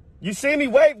 You see me?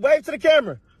 Wave to the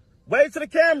camera. Wave to the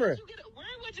camera. Where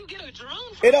would you get a drone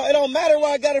from? It don't matter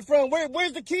where I got it from.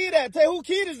 Where's the kid at? Tell who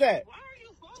kid is that? Why are you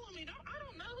following me? I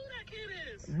don't know who that kid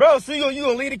is. Bro, so you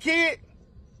gonna lead a kid?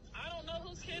 I don't know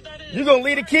whose kid that is. You gonna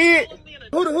lead a kid?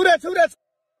 Who that's?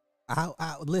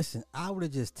 Listen, I would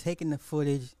have just taken the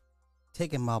footage,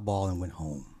 taken my ball and went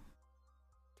home.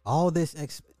 All this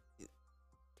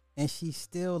and she's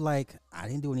still like, I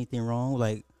didn't do anything wrong.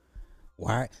 Like,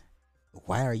 why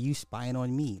are you spying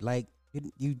on me? Like,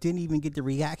 you didn't even get the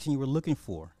reaction you were looking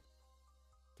for.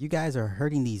 You guys are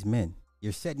hurting these men.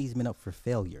 You're setting these men up for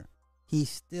failure. He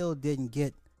still didn't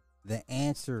get the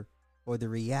answer or the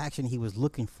reaction he was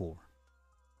looking for.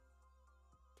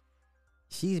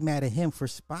 She's mad at him for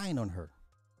spying on her.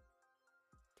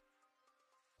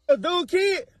 Dude,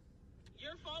 kid.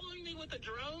 You're following me with a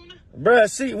drone? Bruh,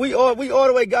 see, we all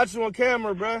the way got you on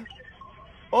camera, bruh.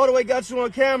 All the way got you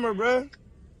on camera, bruh.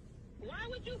 Why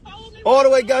would you follow me? All the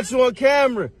way got you on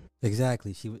camera.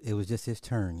 Exactly. It was just his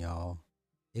turn, y'all.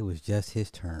 It was just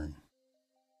his turn.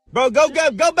 Bro, go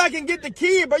back and get the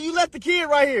kid, bro. You left the kid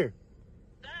right here.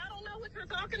 I don't know what you're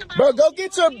talking about. Bro, go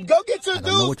get your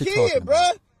dude's kid,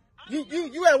 bro.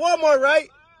 You at Walmart, right?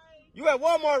 You at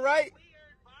Walmart, right?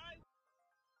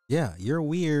 Yeah, you're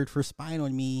weird for spying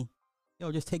on me. Yo,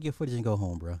 just take your footage and go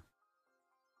home, bro.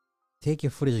 Take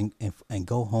your footage and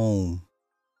go home.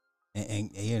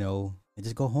 And you know, and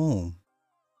just go home.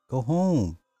 Go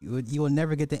home. You will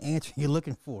never get the answer you're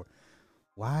looking for.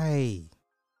 Why?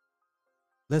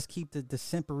 Let's keep the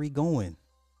simpery going.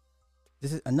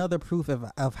 This is another proof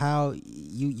of how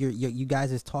you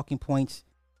guys' talking points.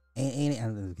 And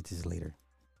let's get to this later.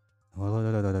 Hold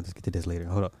on, let's get to this later.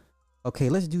 Hold on. Okay,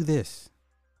 let's do this.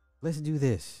 Let's do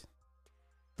this.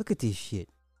 Look at this shit.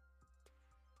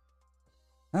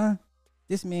 Huh?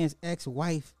 This man's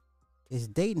ex-wife is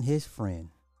dating his friend.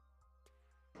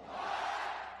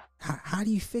 How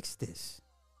do you fix this?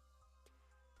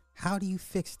 How do you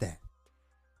fix that?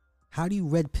 How do you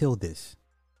red pill this?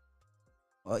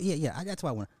 Oh, yeah, that's what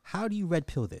I want. How do you red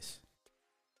pill this?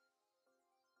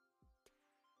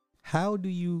 How do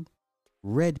you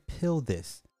red pill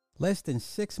this? Less than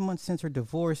 6 months since her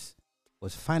divorce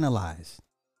was finalized,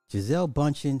 Gisele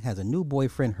Bündchen has a new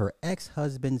boyfriend, her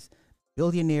ex-husband's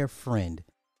billionaire friend,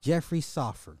 Jeffrey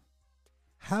Soffer.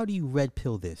 How do you red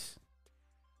pill this?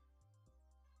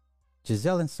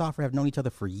 Gisele and Soffer have known each other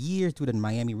for years due to the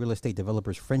Miami real estate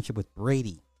developer's friendship with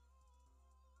Brady.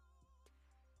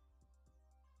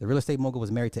 The real estate mogul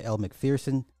was married to Elle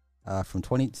Macpherson from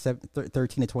 2013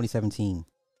 to 2017.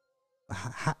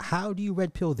 How do you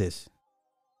red pill this?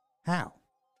 How?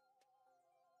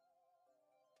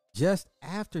 Just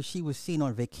after she was seen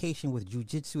on vacation with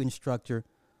jiu-jitsu instructor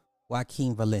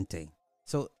Joaquin Valente.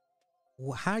 So,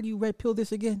 how do you red pill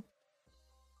this again?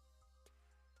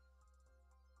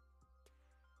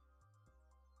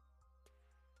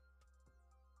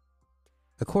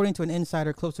 According to an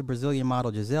insider close to Brazilian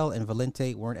model, Gisele and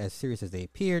Valente weren't as serious as they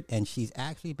appeared, and she's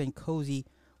actually been cozy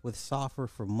with Soffer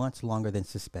for months longer than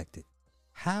suspected.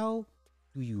 How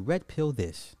do you red pill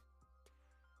this?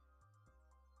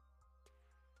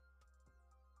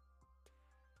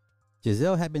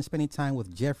 Gisele had been spending time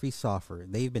with Jeffrey Soffer.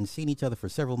 They've been seeing each other for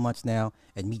several months now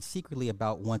and meet secretly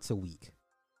about once a week.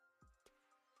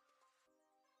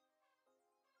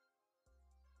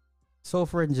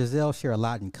 Soffer and Gisele share a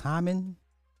lot in common.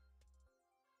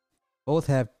 Both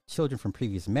have children from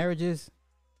previous marriages,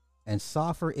 and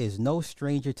Soffer is no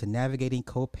stranger to navigating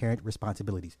co-parent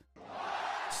responsibilities.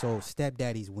 So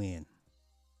stepdaddies win.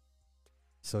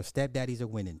 So stepdaddies are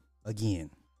winning again.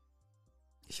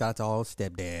 Shout out to all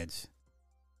stepdads,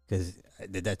 because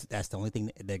that's the only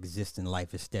thing that exists in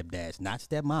life is stepdads, not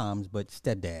stepmoms, but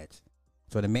stepdads.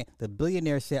 So the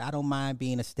billionaire said, "I don't mind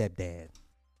being a stepdad."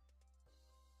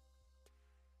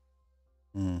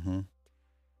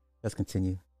 Let's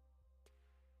continue.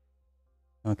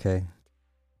 Okay.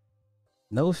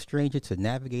 No stranger to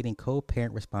navigating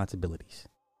co-parent responsibilities.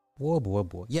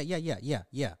 Boy.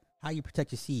 Yeah. How you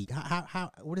protect your seed?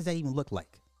 How? What does that even look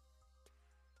like?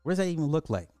 What does that even look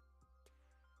like?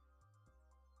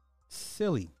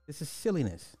 Silly. This is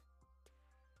silliness.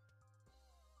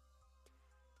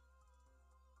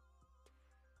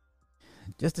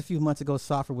 Just a few months ago,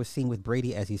 Soffer was seen with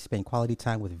Brady as he spent quality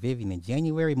time with Vivian in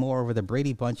January. Moreover, the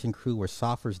Brady Bunch and crew were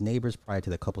Soffer's neighbors prior to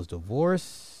the couple's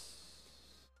divorce.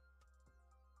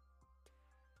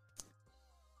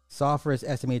 Soffer is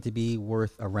estimated to be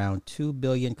worth around $2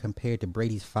 billion compared to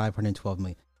Brady's $512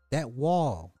 million. That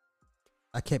wall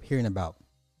I kept hearing about.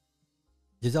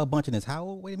 Gisele Bündchen is how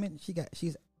old? Wait a minute. She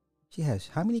has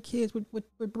how many kids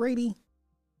with Brady?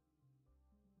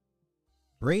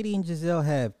 Brady and Gisele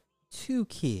have 2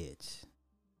 kids.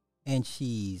 And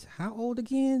she's how old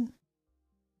again?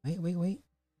 Wait.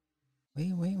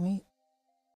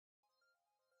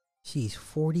 She's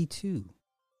 42.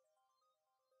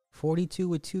 42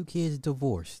 with 2 kids,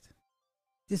 divorced.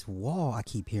 This wall I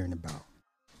keep hearing about.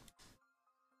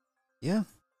 Yeah.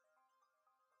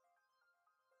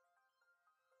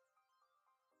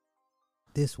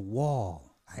 This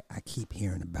wall I keep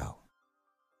hearing about.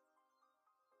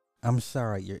 I'm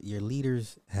sorry, your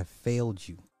leaders have failed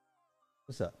you.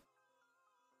 What's up?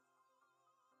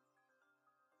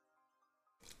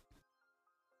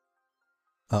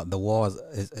 The wall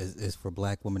is for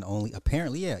black women only.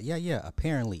 Apparently, yeah.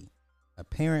 Apparently.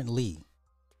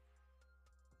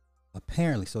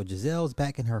 So Giselle's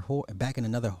back in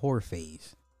another whore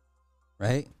phase,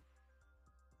 right?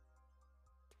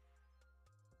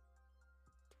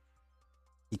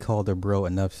 He called her bro.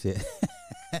 Enough said.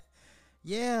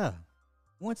 Yeah.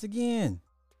 Once again,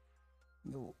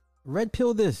 red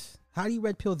pill this. How do you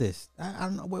red pill this? I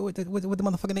don't know what the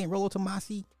motherfucking name. Rollo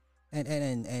Tomasi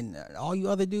and all you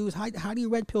other dudes. How do you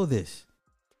red pill this?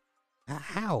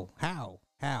 How?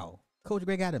 Coach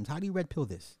Greg Adams. How do you red pill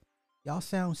this? Y'all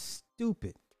sound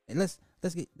stupid. And let's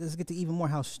get to even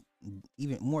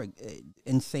more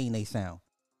insane they sound.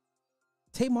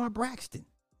 Tamar Braxton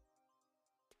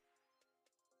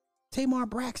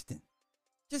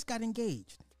just got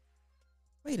engaged.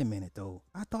 Wait a minute though.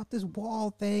 I thought this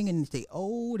wall thing and they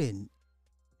old and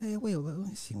hey, wait, let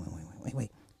me see.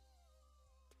 Wait.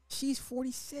 She's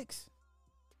 46.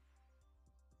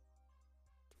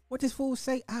 What does fool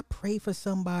say? I pray for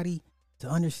somebody to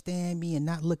understand me and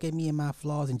not look at me and my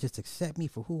flaws and just accept me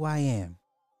for who I am.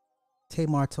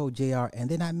 Tamar told JR, and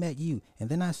then I met you, and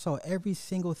then I saw every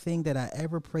single thing that I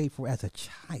ever prayed for as a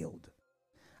child.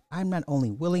 I'm not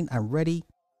only willing, I'm ready,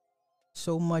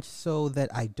 so much so that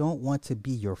I don't want to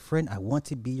be your friend, I want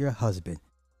to be your husband.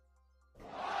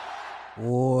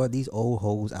 Or these old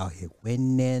hoes out here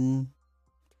winning.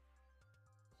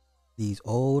 These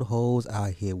old hoes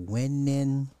out here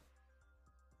winning.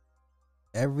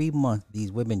 Every month, these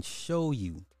women show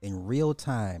you in real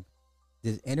time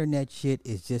this internet shit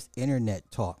is just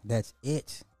internet talk. That's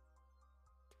it.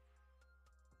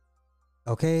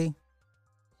 Okay?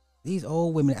 These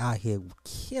old women out here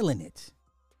killing it.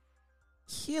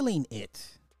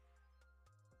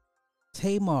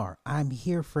 Tamar, I'm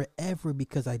here forever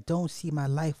because I don't see my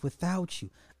life without you.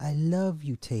 I love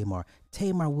you, Tamar.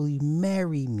 Tamar, will you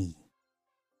marry me?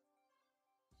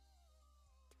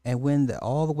 And when the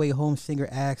All the Way Home singer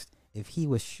asked if he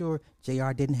was sure,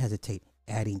 JR didn't hesitate,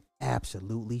 adding,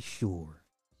 absolutely sure.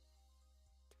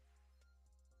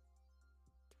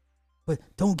 But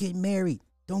don't get married.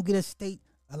 Don't get a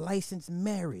licensed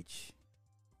marriage.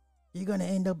 You're going to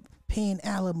end up paying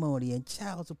alimony and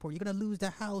child support. You're going to lose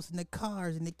the house and the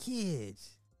cars and the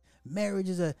kids. Marriage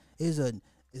is a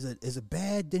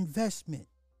bad investment.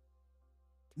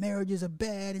 Marriage is a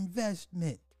bad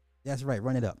investment. That's right.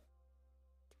 Run it up.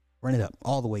 Run it up.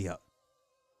 All the way up.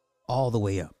 All the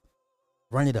way up.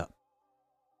 Run it up.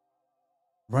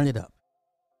 Run it up.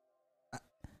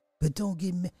 But don't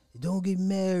get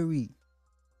married.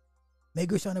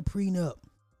 Make her sign a prenup.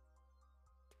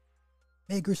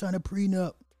 Make her sign a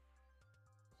prenup.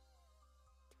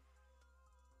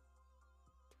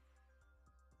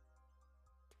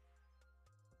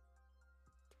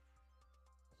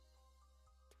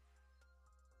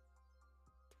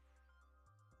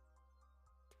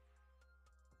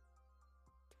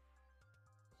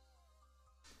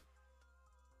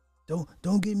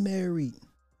 Don't get married.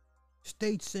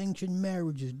 State sanctioned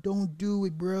marriages. Don't do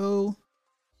it, bro.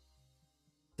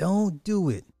 Don't do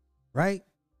it. Right?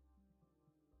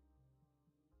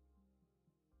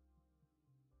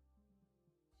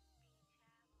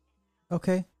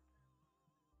 Okay.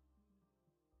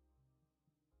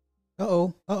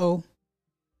 Uh-oh.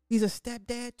 He's a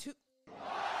stepdad too.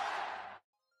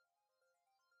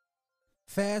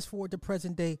 Fast forward to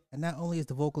present day, and not only is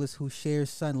the vocalist who shares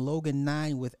son Logan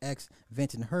 9 with ex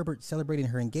Venton Herbert celebrating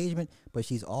her engagement, but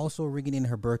she's also ringing in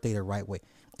her birthday the right way.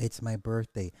 It's my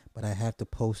birthday, but I have to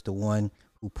post the one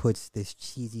who puts this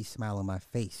cheesy smile on my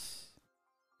face.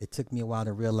 It took me a while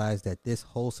to realize that this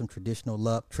wholesome traditional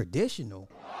love, traditional?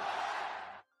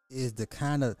 is the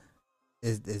kind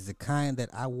that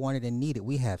I wanted and needed.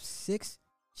 We have 6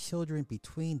 children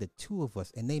between the two of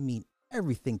us, and they mean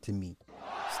everything to me.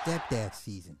 Stepdad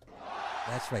season.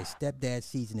 That's right. Stepdad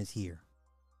season is here.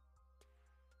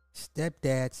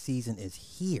 Stepdad season is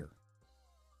here.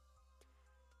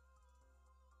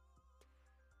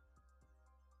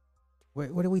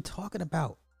 What are we talking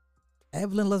about?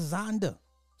 Evelyn Lozanda.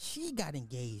 She got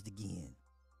engaged again.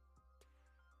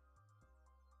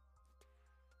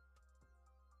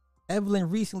 Evelyn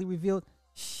recently revealed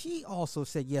she also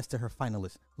said yes to her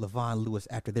finalist, Lavon Lewis,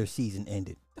 after their season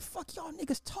ended. The fuck y'all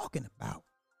niggas talking about?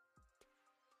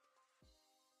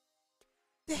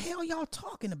 The hell y'all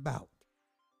talking about?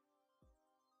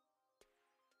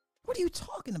 What are you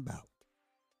talking about?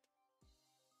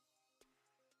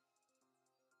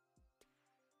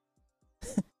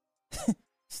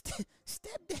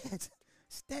 Stepdads.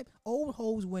 Old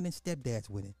hoes winning, stepdads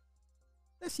winning.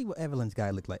 Let's see what Evelyn's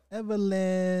guy look like.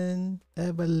 Evelyn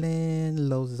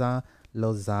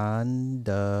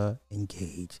Lozanda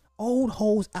engaged. Old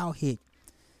hoes out here.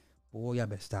 Boy, y'all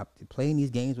better stop playing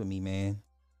these games with me, man.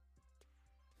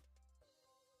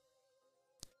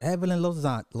 Evelyn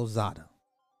Lozada.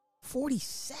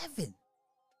 47.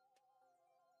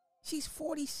 She's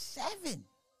 47.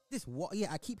 This wall, yeah,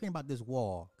 I keep hearing about this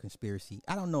wall conspiracy.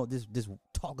 I don't know this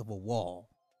talk of a wall.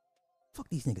 Fuck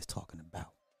these niggas talking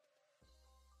about.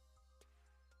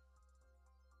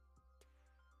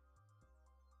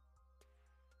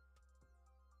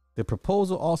 The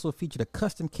proposal also featured a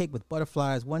custom cake with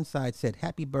butterflies. One side said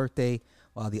happy birthday,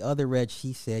 while the other read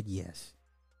she said yes.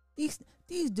 These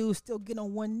dudes still get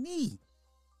on one knee.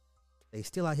 They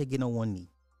still out here getting on one knee.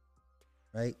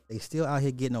 Right? They still out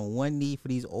here getting on one knee for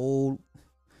these old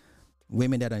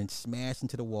women that are smashed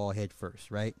into the wall head first,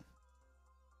 right?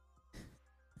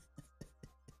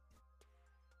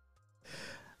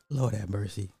 Lord have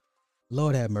mercy.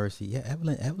 Lord have mercy. Yeah,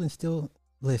 Evelyn still,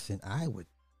 listen, I would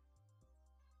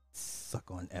suck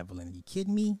on Evelyn. Are you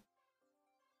kidding me?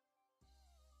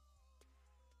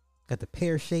 Got the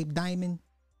pear-shaped diamond.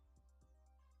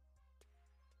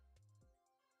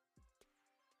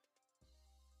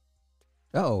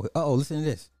 Uh-oh, listen to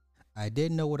this. I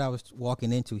didn't know what I was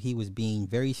walking into. He was being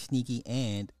very sneaky,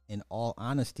 and in all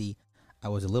honesty, I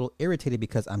was a little irritated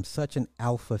because I'm such an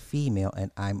alpha female,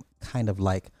 and I'm kind of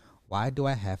like, why do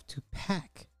I have to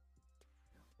pack?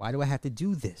 Why do I have to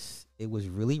do this? It was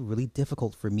really, really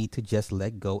difficult for me to just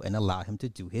let go and allow him to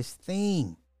do his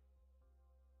thing.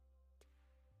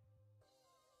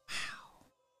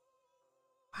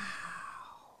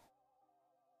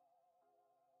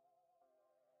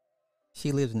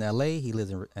 She lives in LA. He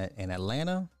lives in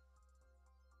Atlanta.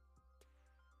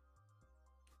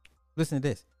 Listen to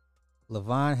this.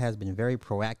 Lavon has been very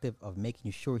proactive of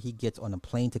making sure he gets on a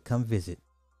plane to come visit,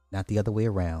 not the other way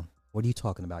around. What are you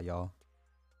talking about, y'all?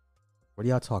 What are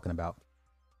y'all talking about?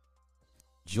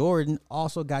 Jordan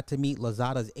also got to meet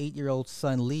Lozada's 8-year-old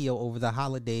son, Leo, over the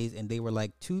holidays, and they were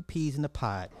like 2 peas in a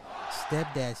pod.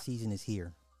 Stepdad season is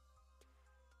here.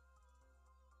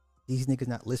 These niggas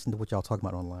not listening to what y'all talking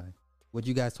about online. What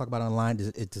you guys talk about online,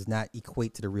 it does not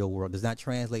equate to the real world. Does not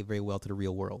translate very well to the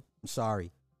real world. I'm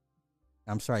sorry.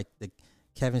 The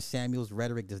Kevin Samuels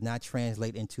rhetoric does not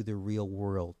translate into the real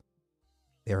world.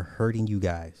 They're hurting you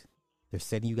guys. They're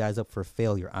setting you guys up for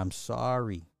failure. I'm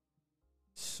sorry.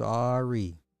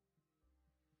 Sorry.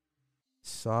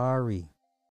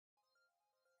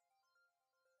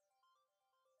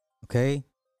 Okay?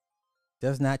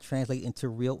 Does not translate into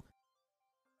real.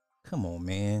 Come on,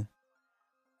 man.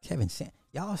 Kevin Sam,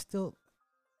 y'all still,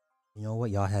 you know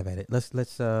what? Y'all have at it. Let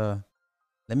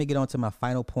me get on to my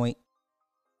final point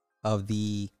of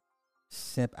the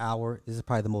simp hour. This is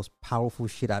probably the most powerful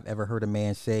shit I've ever heard a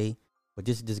man say, but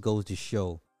this just goes to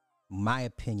show my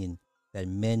opinion that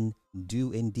men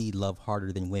do indeed love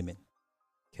harder than women.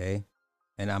 Okay?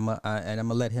 And I'm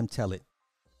gonna let him tell it,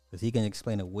 because he can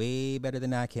explain it way better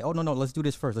than I can. Oh, no, let's do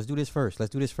this first.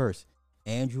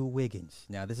 Andrew Wiggins.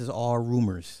 Now, this is all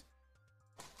rumors.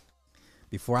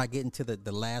 Before I get into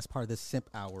the last part of the simp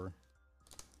hour,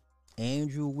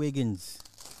 Andrew Wiggins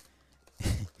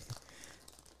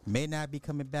may not be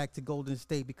coming back to Golden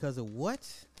State because of what?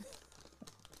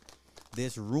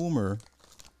 This rumor.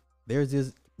 There's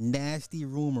this nasty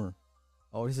rumor.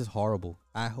 Oh, this is horrible.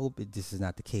 I hope this is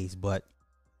not the case, but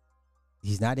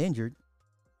he's not injured.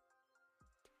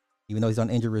 Even though he's on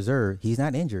injured reserve, he's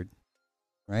not injured,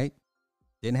 right?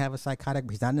 Didn't have a psychotic,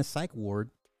 he's not in a psych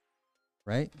ward.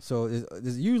 Right? So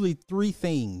there's usually 3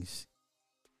 things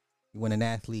when an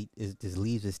athlete just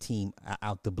leaves his team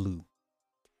out the blue.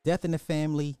 Death in the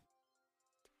family,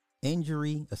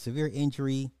 injury, a severe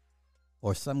injury,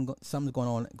 or something's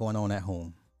going on at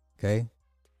home. Okay,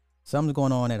 something's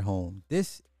going on at home.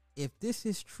 If this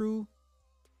is true,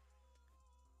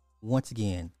 once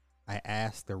again, I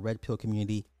ask the red pill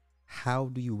community, how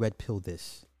do you red pill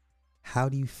this? How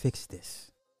do you fix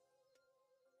this?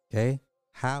 Okay,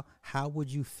 how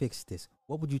would you fix this?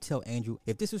 What would you tell Andrew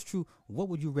if this is true? What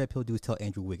would you red pill do? Tell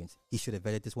Andrew Wiggins he should have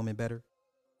vetted this woman better,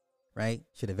 right?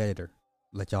 Should have vetted her.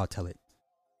 Let y'all tell it.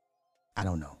 I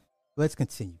don't know. Let's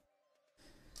continue.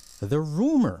 The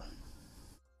rumor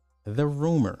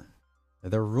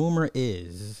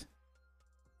is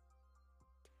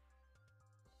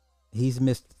he's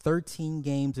missed 13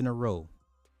 games in a row.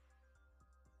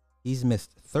 He's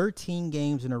missed 13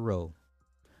 games in a row.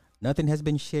 Nothing has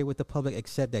been shared with the public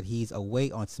except that he's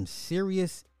away on some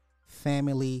serious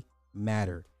family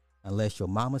matter. Unless your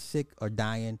mama's sick or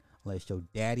dying, unless your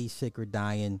daddy's sick or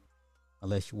dying,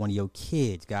 unless one of your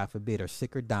kids, God forbid, are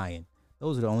sick or dying.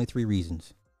 Those are the only 3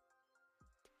 reasons.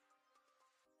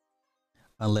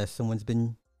 Unless someone's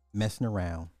been messing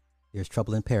around. There's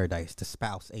trouble in paradise. The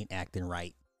spouse ain't acting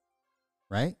right.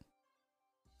 Right?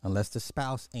 Unless the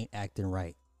spouse ain't acting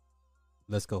right.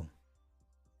 Let's go.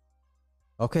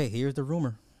 Okay, here's the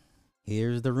rumor.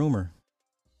 The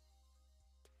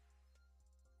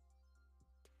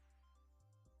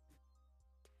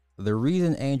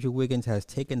reason Andrew Wiggins has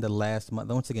taken the last month,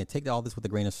 once again, take all this with a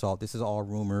grain of salt. This is all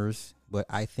rumors, but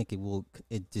I think it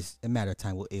just a matter of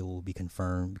time, it will be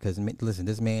confirmed. Because listen,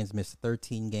 this man's missed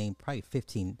 13 games, probably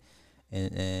 15,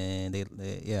 and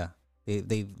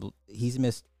he's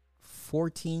missed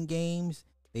 14 games.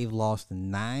 They've lost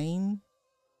 9,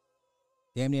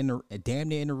 damn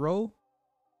near in a row.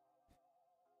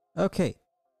 Okay.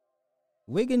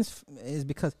 Wiggins is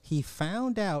because he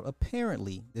found out,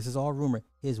 apparently, this is all rumor,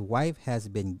 his wife has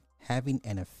been having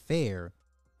an affair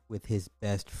with his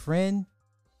best friend.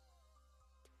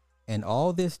 And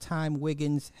all this time,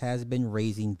 Wiggins has been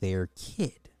raising their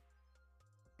kid.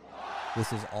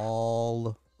 This is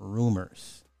all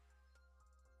rumors.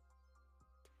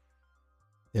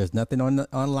 There's nothing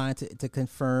online to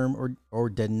confirm or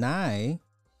deny.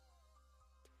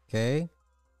 Okay.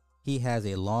 He has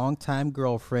a longtime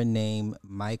girlfriend named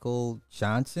Michael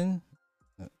Johnson.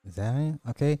 Is that it?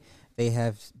 Okay. They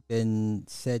have been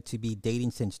said to be dating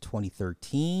since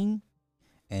 2013,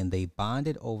 and they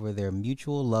bonded over their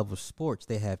mutual love of sports.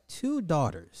 They have 2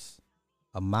 daughters,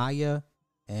 Amaya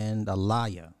and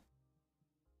Alaya.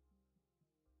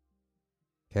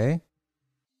 Okay.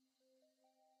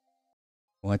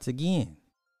 Once again,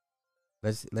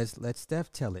 let's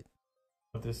Steph tell it.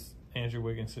 This Andrew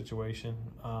Wiggins situation.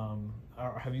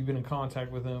 Have you been in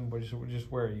contact with him? But just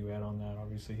where are you at on that?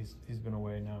 Obviously, he's been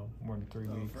away now more than 3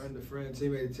 weeks. Friend to friend,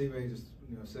 teammate to teammate, just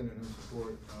sending him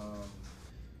support.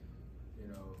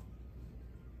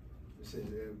 It's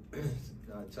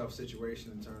a tough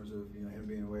situation in terms of him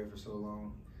being away for so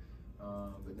long,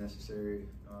 but necessary.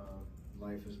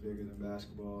 Life is bigger than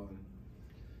basketball,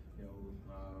 and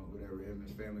whatever him and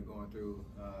his family going through.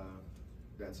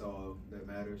 That's all that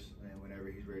matters, and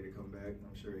whenever he's ready to come back,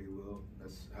 I'm sure he will.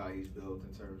 That's how he's built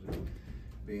in terms of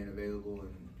being available,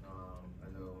 and I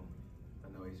know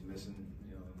he's missing,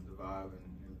 the vibe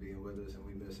and being with us, and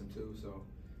we miss him too. So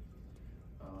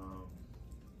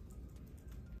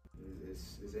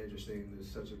it's interesting.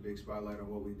 There's such a big spotlight on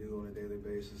what we do on a daily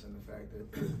basis, and the fact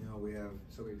that we have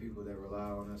so many people that rely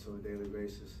on us on a daily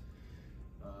basis.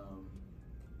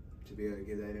 To be able to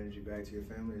give that energy back to your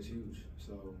family is huge.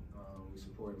 So we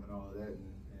support him in all of that,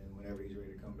 and whenever he's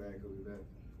ready to come back, he'll be back.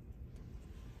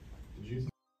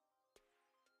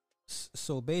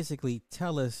 So basically,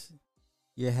 tell us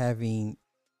you're having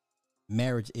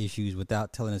marriage issues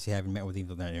without telling us you're having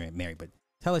married, but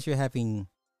tell us you're having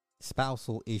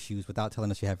spousal issues without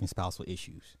telling us you're having spousal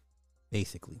issues,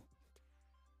 basically.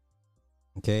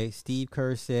 Okay, Steve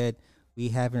Kerr said, we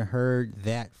haven't heard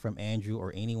that from Andrew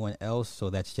or anyone else, so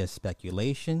that's just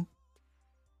speculation.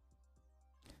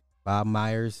 Bob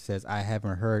Myers says, I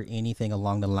haven't heard anything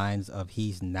along the lines of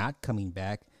he's not coming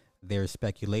back. There's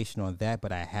speculation on that,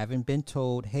 but I haven't been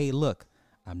told, hey, look,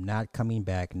 I'm not coming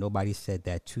back. Nobody said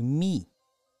that to me.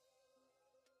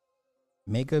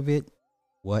 Make of it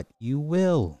what you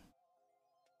will.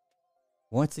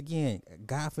 Once again,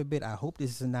 God forbid, I hope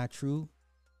this is not true.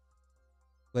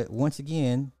 But once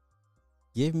again,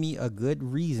 give me a good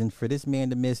reason for this man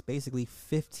to miss basically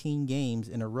 15 games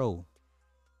in a row.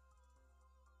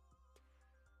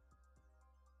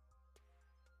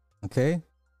 Okay?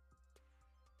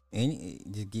 And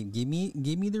just give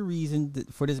me the reason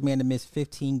for this man to miss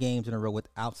 15 games in a row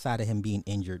outside of him being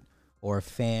injured or a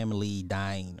family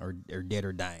dying or dead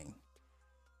or dying.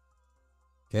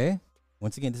 Okay?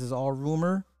 Once again, this is all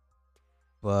rumor.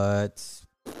 But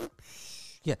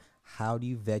yeah, how do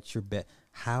you vet your bet?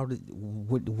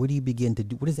 What do you begin to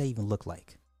do? What does that even look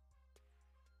like?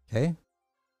 Okay.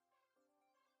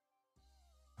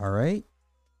 All right.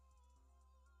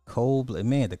 Cold,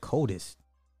 man, the coldest.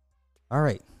 All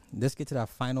right, let's get to that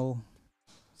final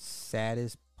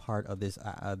saddest part of this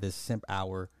this simp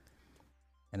hour.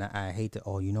 And I hate to.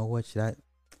 Oh, you know what? Should I?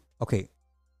 Okay,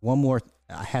 one more.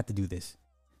 I had to do this.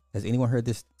 Has anyone heard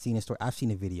this? Seen this story? I've seen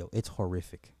the video. It's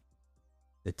horrific.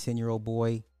 The 10-year-old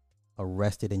boy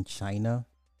arrested in China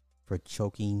for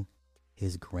choking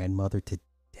his grandmother to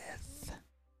death.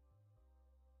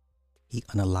 He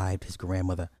unalived his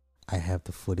grandmother. I have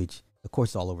the footage. Of course,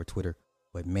 it's all over Twitter.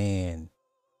 But man,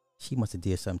 she must have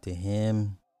did something to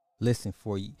him. Listen,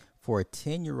 for a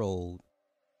 10-year-old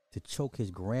to choke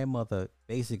his grandmother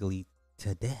basically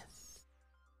to death.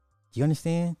 Do you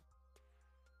understand?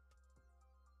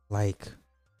 Like,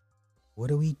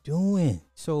 what are we doing?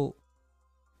 So,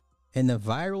 in the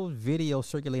viral video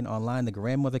circulating online, the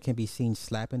grandmother can be seen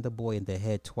slapping the boy in the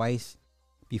head twice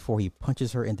before he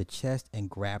punches her in the chest and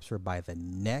grabs her by the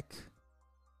neck.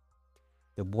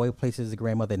 The boy places the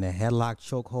grandmother in a headlock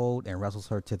chokehold and wrestles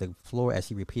her to the floor as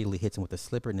he repeatedly hits him with a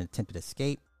slipper in an attempt to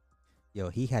escape. Yo,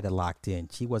 he had it locked in.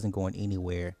 She wasn't going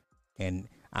anywhere. And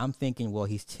I'm thinking, well,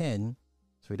 he's 10,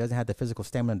 so he doesn't have the physical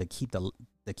stamina to keep the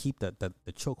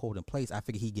chokehold in place. I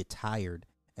figured he'd get tired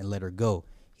and let her go.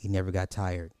 He never got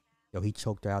tired. Yo, he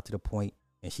choked her out to the point,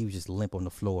 and she was just limp on the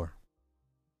floor.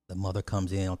 The mother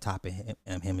comes in on top of him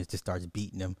and just starts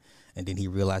beating him. And then he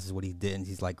realizes what he did, and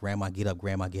he's like, Grandma, get up,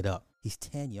 Grandma, get up. He's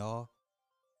 10, y'all.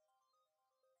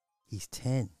 He's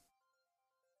 10.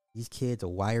 These kids are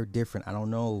wired different. I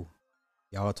don't know.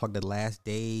 Y'all talk the last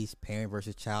days, parent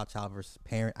versus child, child versus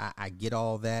parent. I get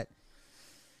all that.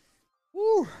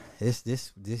 Woo. That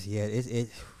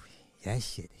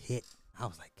shit hit. I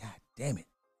was like, God damn it.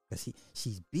 Because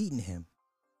she's beating him.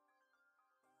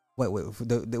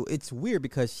 It's weird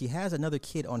because she has another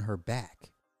kid on her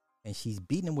back and she's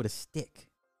beating him with a stick.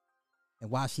 And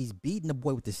while she's beating the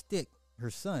boy with the stick, her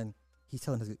son, he's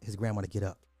telling his grandma to get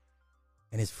up.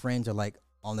 And his friends are like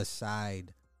on the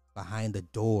side behind the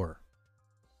door.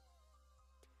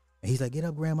 And he's like, get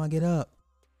up, Grandma, get up.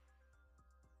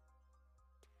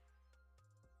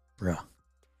 Bruh.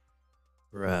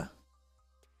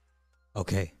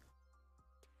 Okay.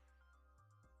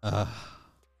 The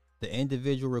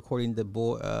individual recording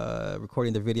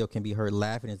the video can be heard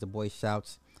laughing as the boy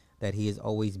shouts that he is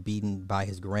always beaten by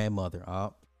his grandmother.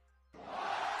 Oh,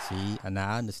 see,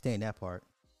 now I understand that part.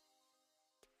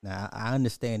 I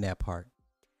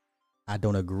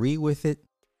don't agree with it,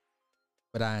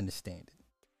 but I understand it.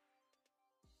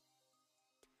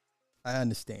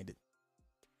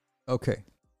 Okay.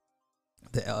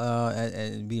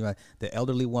 The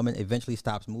elderly woman eventually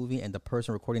stops moving, and the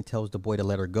person recording tells the boy to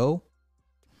let her go.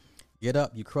 Get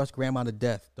up! You crushed Grandma to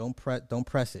death. Don't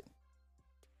press it.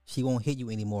 She won't hit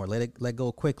you anymore. Let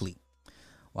go quickly.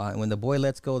 When the boy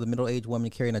lets go, the middle-aged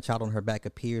woman carrying a child on her back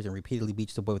appears and repeatedly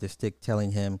beats the boy with a stick,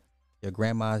 telling him, "Your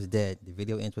grandma's dead." The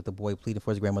video ends with the boy pleading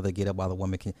for his grandmother to get up while the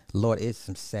woman can. Lord, it's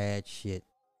some sad shit.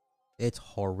 It's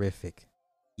horrific.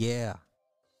 Yeah.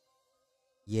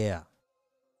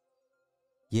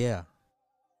 It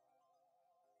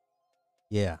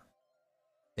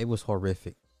was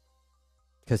horrific.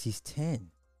 Because he's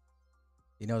 10.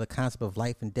 You know, the concept of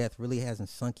life and death really hasn't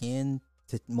sunk in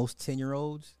to most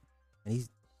 10-year-olds. And he's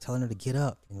telling her to get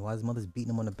up. And while his mother's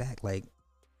beating him on the back, like,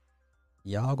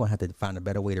 y'all gonna have to find a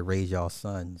better way to raise y'all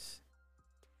sons.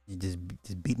 You just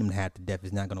beating them half to death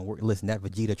is not gonna work. Listen, that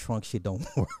Vegeta Trunks shit don't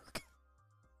work.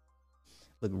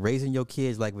 Look, raising your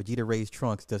kids like Vegeta raised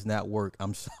Trunks does not work.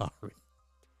 I'm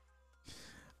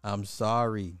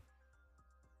sorry.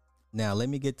 Now, let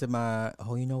me get to my...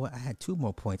 Oh, you know what? I had 2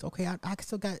 more points. Okay, I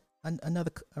still got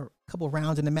another couple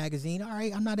rounds in the magazine. All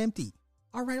right, I'm not empty.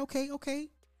 All right, okay.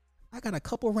 I got a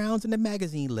couple rounds in the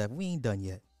magazine left. We ain't done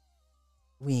yet.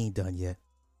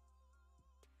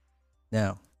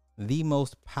 Now, the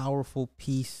most powerful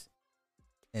piece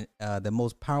and the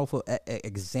most powerful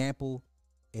example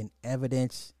and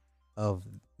evidence of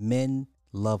men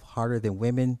love harder than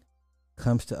women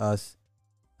comes to us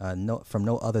from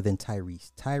no other than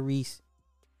Tyrese. Tyrese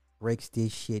breaks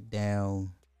this shit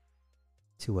down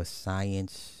to a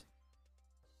science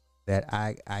that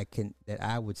I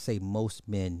would say most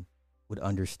men would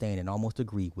understand and almost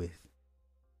agree with.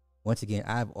 Once again,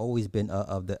 I've always been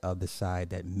of the side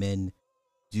that men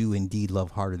do indeed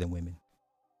love harder than women.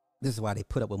 This is why they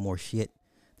put up with more shit.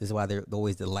 This is why they're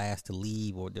always the last to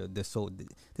leave, or this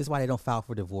is why they don't file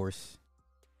for divorce.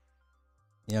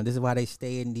 You know, this is why they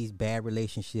stay in these bad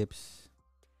relationships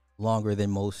longer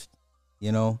than most.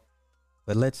 you know.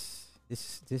 But this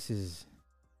is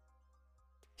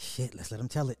shit. Let's let him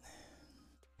tell it.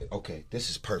 Okay, this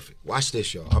is perfect. Watch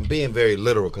this, y'all. I'm being very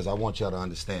literal because I want y'all to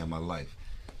understand my life.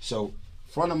 So,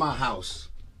 front of my house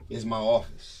is my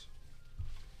office.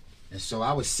 And so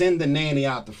I would send the nanny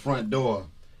out the front door,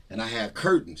 and I had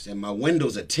curtains, and my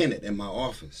windows are tinted in my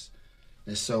office.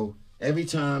 And so every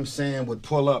time Sam would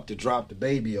pull up to drop the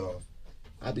baby off,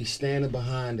 I'd be standing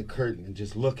behind the curtain and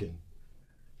just looking.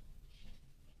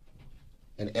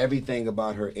 And everything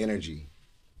about her energy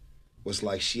was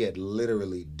like she had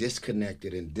literally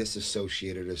disconnected and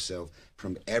disassociated herself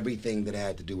from everything that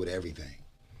had to do with everything.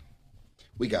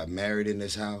 We got married in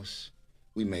this house.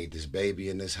 We made this baby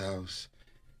in this house.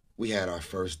 We had our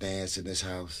first dance in this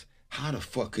house. How the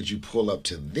fuck could you pull up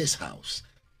to this house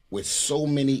with so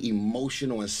many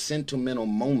emotional and sentimental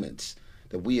moments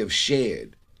that we have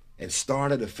shared and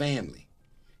started a family,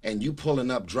 and you pulling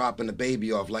up, dropping the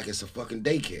baby off like it's a fucking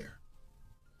daycare?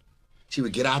 She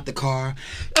would get out the car,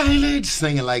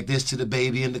 singing like this to the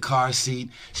baby in the car seat.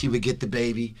 She would get the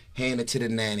baby, hand it to the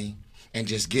nanny, and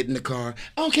just get in the car,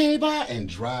 okay, bye, and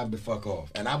drive the fuck off.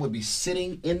 And I would be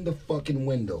sitting in the fucking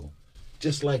window,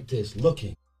 just like this,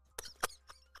 looking.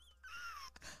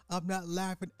 I'm not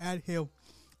laughing at him.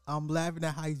 I'm laughing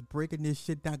at how he's breaking this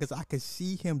shit down because I could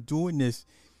see him doing this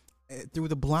through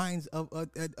the blinds of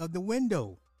the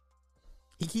window.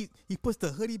 He puts the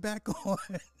hoodie back on.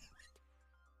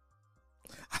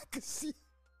 I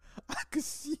could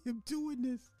see him doing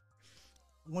this.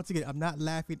 Once again, I'm not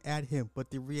laughing at him, but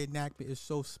the reenactment is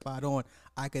so spot on.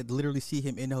 I could literally see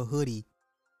him in a hoodie,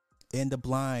 in the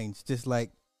blinds, just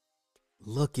like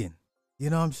looking. You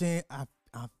know what I'm saying? I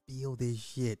feel this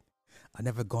shit. I've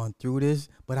never gone through this,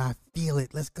 but I feel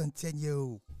it. Let's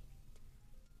continue.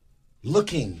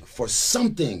 Looking for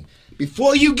something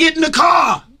before you get in the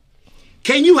car.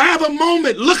 Can you have a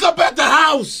moment? Look up at the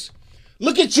house.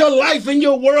 Look at your life and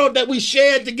your world that we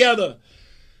shared together.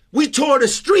 We tore the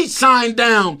street sign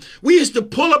down. We used to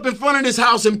pull up in front of this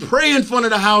house and pray in front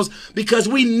of the house because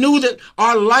we knew that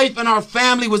our life and our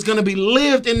family was going to be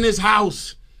lived in this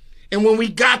house. And when we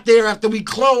got there after we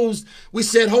closed, we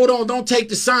said, hold on, don't take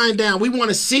the sign down. We want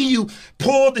to see you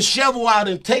pull the shovel out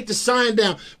and take the sign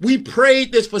down. We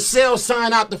prayed this for sale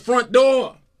sign out the front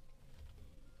door.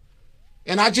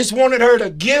 And I just wanted her to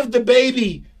give the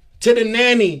baby to the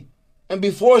nanny. And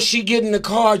before she get in the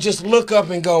car, just look up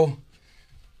and go,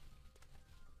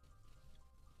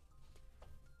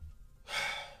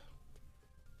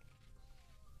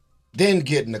 then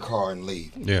get in the car and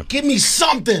leave. Yeah. Give me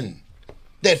something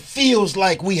that feels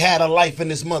like we had a life in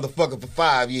this motherfucker for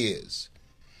 5 years.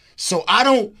 So I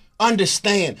don't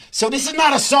understand. So this is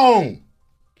not a song.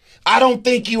 I don't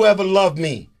think you ever loved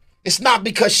me. It's not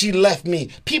because she left me.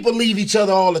 People leave each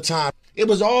other all the time. It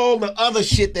was all the other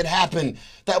shit that happened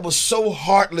that was so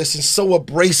heartless and so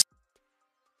abrasive.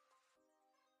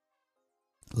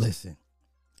 Listen,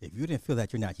 if you didn't feel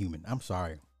that, you're not human. I'm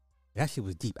sorry. That shit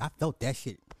was deep. I felt that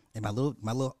shit in my little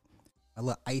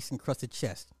ice encrusted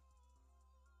chest.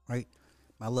 Right?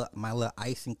 My little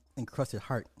ice encrusted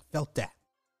heart felt that.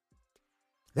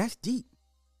 That's deep.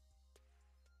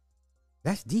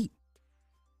 That's deep.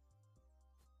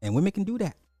 And women can do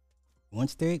that.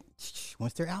 Once they're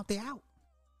out, they're out.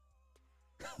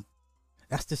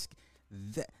 That's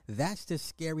the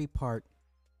scary part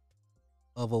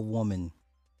of a woman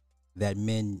that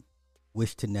men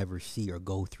wish to never see or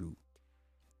go through.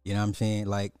 You know what I'm saying?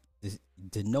 Like,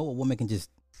 to know a woman can just,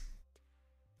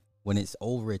 when it's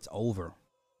over, it's over.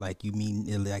 Like, you mean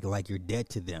like you're dead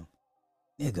to them.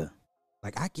 Nigga.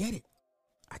 Like, I get it.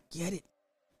 I get it.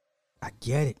 I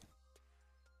get it.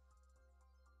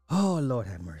 Oh, Lord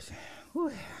have mercy.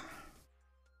 Whew.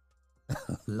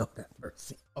 Lord have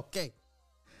mercy. Okay.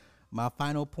 My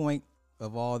final point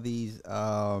of all these,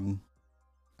 I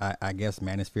guess,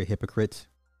 manosphere hypocrites,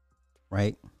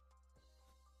 right?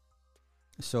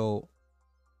 So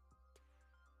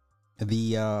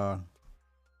the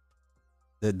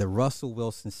Russell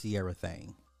Wilson Ciara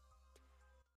thing,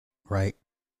 right?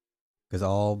 Because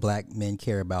all black men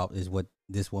care about is what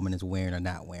this woman is wearing or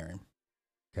not wearing.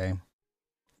 Okay.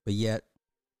 But yet,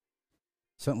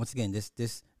 so once again,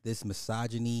 this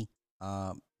misogyny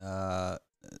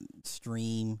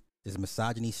stream, this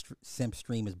misogyny simp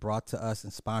stream is brought to us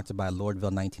and sponsored by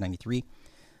Lordville 1993.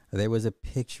 There was a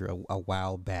picture a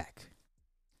while back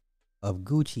of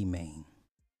Gucci Mane,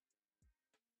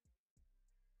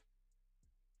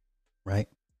 right?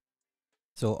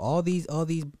 So all these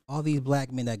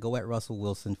black men that go at Russell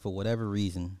Wilson for whatever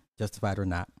reason, justified or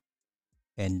not,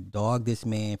 and dog this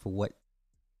man for what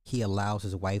he allows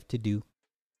his wife to do,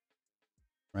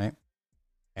 right?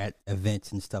 at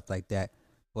events and stuff like that.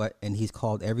 And he's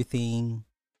called everything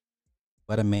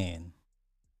but a man,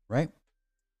 right?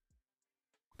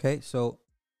 Okay, so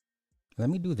let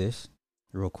me do this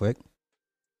real quick.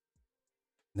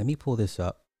 Let me pull this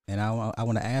up, and I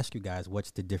want to ask you guys,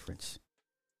 what's the difference?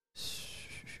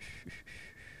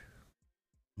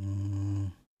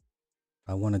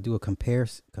 I want to do a compare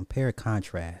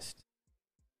contrast.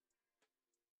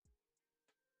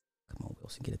 Come on,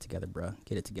 Wilson, get it together, bro.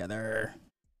 Get it together.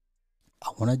 I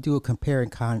want to do a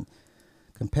comparison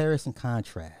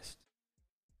contrast,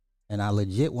 and I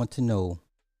legit want to know,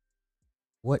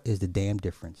 what is the damn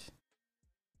difference?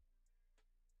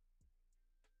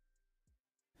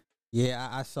 Yeah,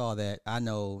 I saw that. I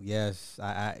know. Yes,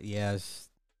 yes,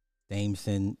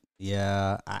 Dameson.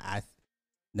 Yeah, I.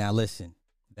 Now listen,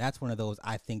 that's one of those.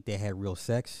 I think they had real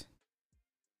sex.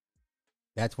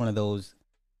 That's one of those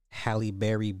Halle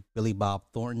Berry, Billy Bob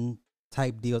Thornton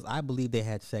type deals. I believe they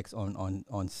had sex on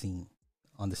scene,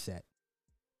 on the set.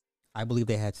 I believe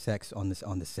they had sex on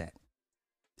the set.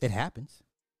 It happens.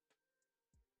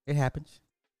 It happens.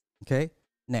 Okay.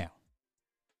 Now,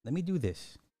 let me do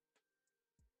this.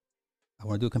 I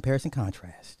want to do a comparison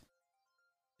contrast,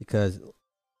 because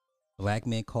black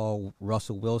men call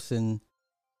Russell Wilson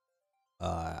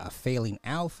a failing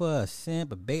alpha, a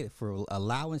simp, a beta for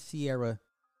allowing Ciara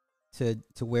to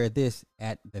wear this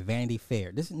at the Vanity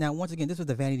Fair. This was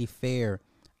the Vanity Fair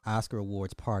Oscar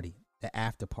Awards party, the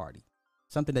after party,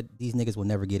 something that these niggas will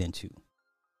never get into.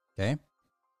 Okay.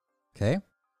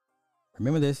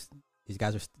 Remember this. These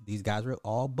guys are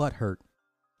all butthurt.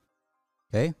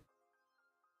 Okay.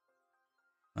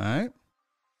 All right.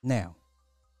 Now,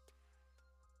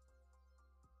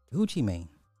 Gucci Mane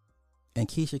and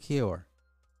Keisha Kior.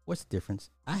 What's the difference?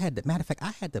 Matter of fact,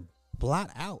 I had to blot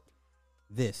out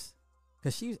this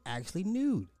because she was actually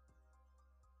nude.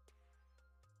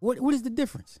 What is the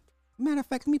difference? Matter of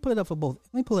fact, let me pull it up for both.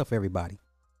 Let me pull it up for everybody.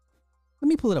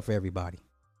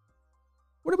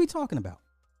 What are we talking about?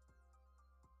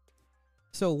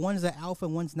 So one's an alpha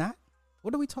and one's not?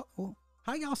 What are we talking?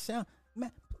 How y'all sound?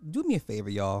 Man, do me a favor,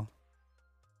 y'all.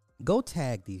 Go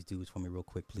tag these dudes for me real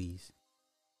quick, please.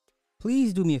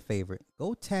 Please do me a favor.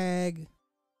 Go tag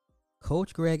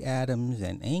Coach Greg Adams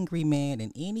and Angry Man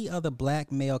and any other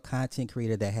black male content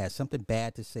creator that has something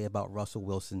bad to say about Russell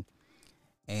Wilson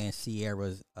and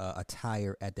Ciara's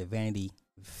attire at the Vanity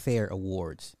Fair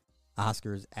Awards,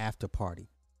 Oscars after party.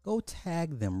 Go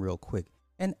tag them real quick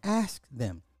and ask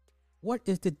them, what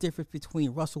is the difference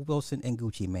between Russell Wilson and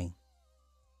Gucci Mane?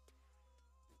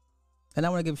 And I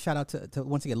want to give a shout out to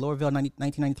once again, Laurelville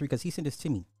 1993, because he sent this to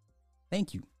me.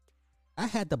 Thank you. I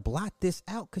had to blot this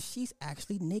out because she's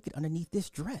actually naked underneath this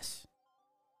dress.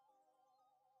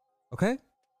 Okay?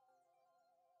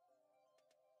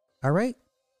 All right?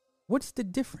 What's the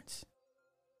difference?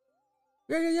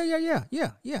 Yeah.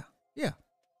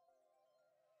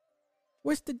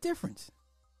 What's the difference?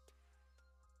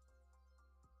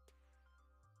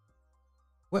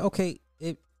 Well, okay,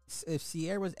 if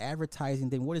Ciara's advertising,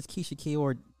 then what is Keisha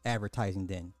Kior advertising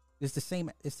then? It's the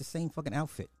same fucking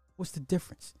outfit. What's the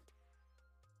difference?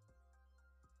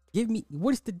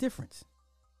 What is the difference?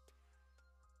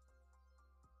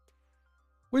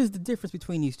 What is the difference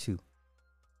between these two?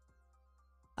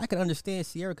 I can understand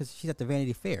Ciara because she's at the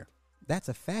Vanity Fair. That's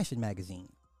a fashion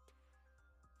magazine.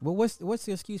 But what's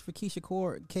the excuse for Keisha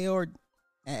Kior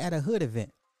at a hood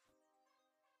event?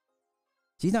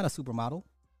 She's not a supermodel.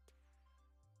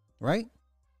 Right?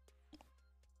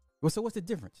 Well, so what's the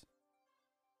difference?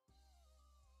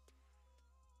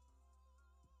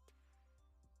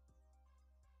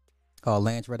 Oh,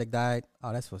 Lance Reddick died.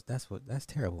 Oh, that's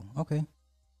terrible. Okay,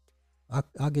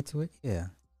 I'll get to it. Yeah.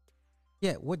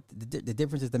 What the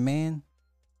difference is the man.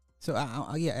 So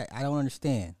I don't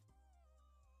understand.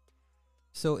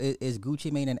 So is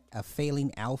Gucci Mane a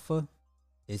failing alpha?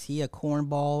 Is he a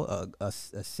cornball, a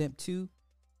simp too?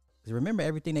 Because remember,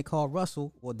 everything they call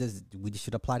Russell, well, we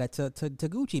should apply that to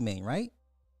Gucci Mane, right?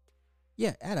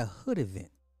 Yeah, at a hood event.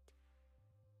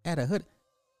 At a hood.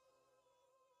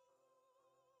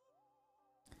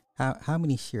 How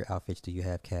many sheer outfits do you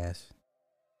have, Cass?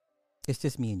 It's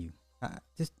just me and you.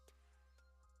 Just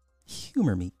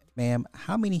humor me, ma'am.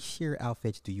 How many sheer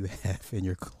outfits do you have in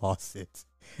your closet,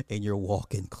 in your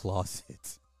walk-in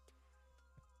closet?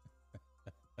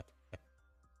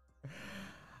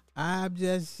 I'm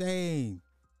just saying,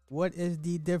 what is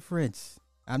the difference?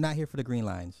 I'm not here for the green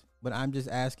lines, but I'm just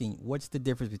asking, what's the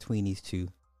difference between these two?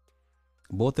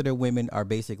 Both of their women are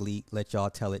basically, let y'all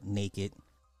tell it, naked,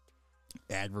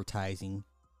 advertising.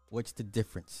 What's the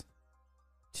difference?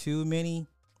 Too many?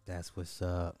 That's what's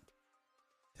up.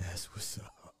 That's what's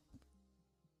up.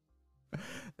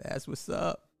 That's what's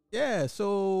up. Yeah,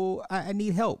 so I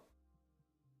need help.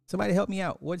 Somebody help me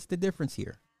out. What's the difference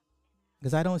here?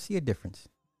 Because I don't see a difference.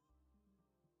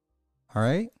 All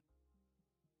right.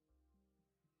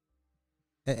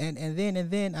 And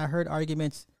then I heard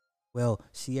arguments. Well,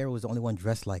 Ciara was the only one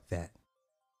dressed like that.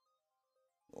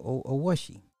 Or was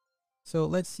she? So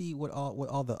let's see what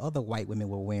all the other white women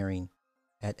were wearing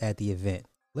at the event.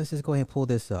 Let's just go ahead and pull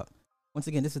this up. Once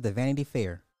again, this is the Vanity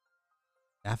Fair.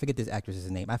 I forget this actress's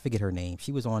name. I forget her name.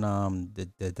 She was on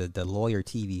the lawyer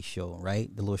TV show,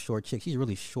 right? The little short chick. She's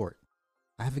really short.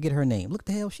 I forget her name. Look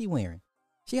the hell she wearing.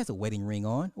 She has a wedding ring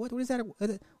on. What is that?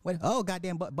 What? Oh,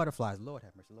 goddamn butterflies. Lord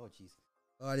have mercy. Lord Jesus.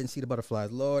 Oh, I didn't see the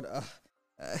butterflies. Lord.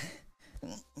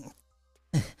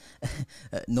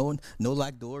 No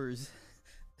locked doors.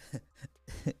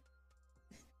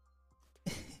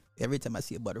 Every time I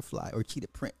see a butterfly or cheetah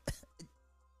print,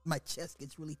 my chest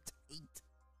gets really tight.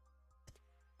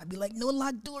 I'd be like, no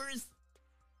locked doors.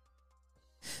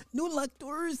 No locked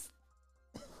doors.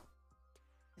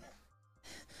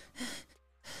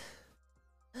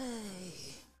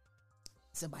 Hey.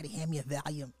 Somebody hand me a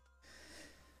Valium.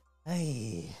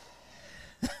 Hey.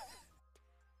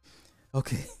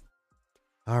 Okay.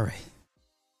 All right.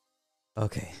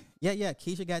 Okay. Yeah.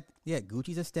 Keisha got,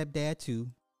 Gucci's a stepdad too.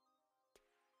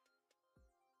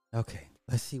 Okay.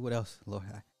 Let's see what else. Lord,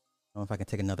 I don't know if I can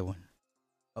take another one.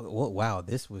 Oh, wow.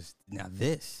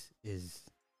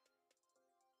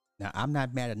 Now I'm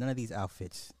not mad at none of these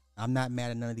outfits.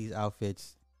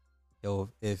 Yo,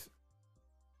 if,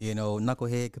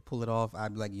 Knucklehead could pull it off,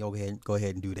 I'd be like, yo, go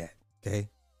ahead and do that. Okay.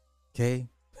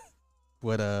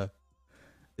 But,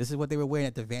 this is what they were wearing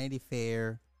at the Vanity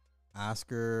Fair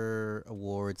Oscar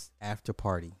Awards after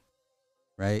party,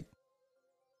 right?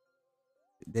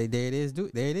 There it is,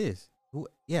 dude. There it is.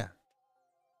 Yeah.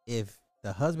 If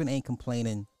the husband ain't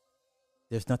complaining,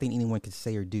 there's nothing anyone can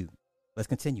say or do. Let's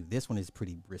continue. This one is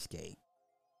pretty risque.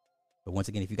 But once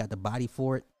again, if you got the body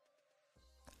for it,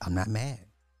 I'm not mad.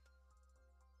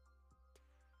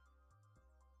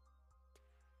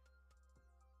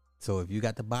 So if you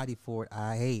got the body for it,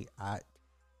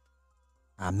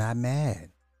 I'm not mad.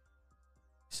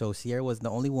 So Ciara was the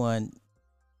only one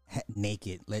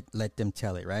naked. Let them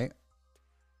tell it, right?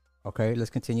 Okay,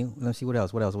 let's continue. Let's see what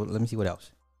else. Let me see what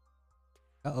else.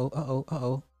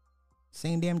 Uh-oh.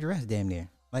 Same damn dress, damn near.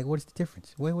 Like, what is the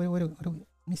difference? Wait, let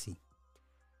me see.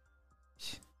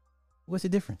 What's the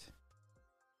difference?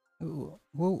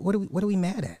 What are we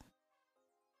mad at?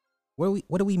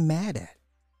 What are we mad at?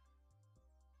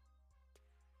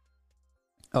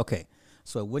 Okay,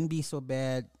 so it wouldn't be so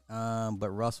bad,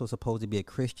 but Russell's supposed to be a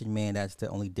Christian man. That's the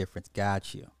only difference.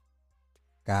 Gotcha.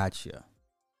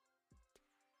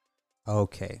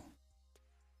 Okay.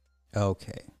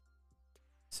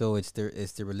 So it's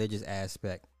the religious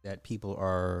aspect that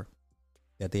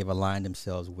that they've aligned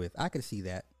themselves with. I could see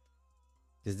that,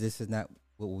 because this is not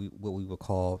what we would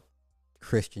call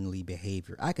Christianly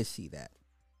behavior. I could see that.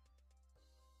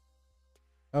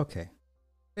 Okay,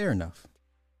 fair enough.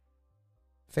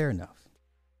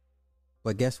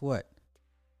 But guess what?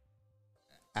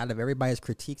 Out of everybody's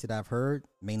critiques that I've heard,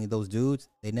 mainly those dudes,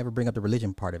 they never bring up the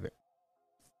religion part of it.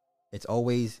 It's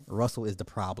always Russell is the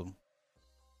problem.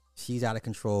 She's out of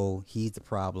control. He's the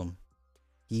problem.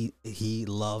 He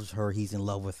loves her. He's in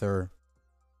love with her.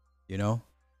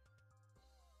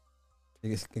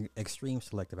 It's extreme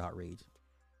selective outrage.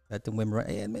 Let the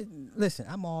women. Listen,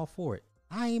 I'm all for it.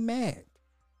 I ain't mad.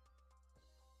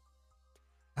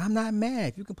 I'm not mad.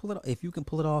 If you can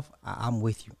pull it off, I'm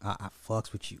with you. I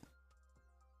fucks with you.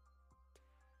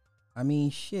 I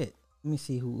mean, shit. Let me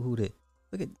see who did.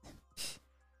 Look at.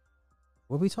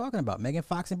 What are we talking about? Megan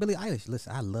Fox and Billie Eilish.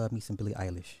 Listen, I love me some Billie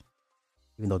Eilish.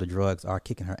 Even though the drugs are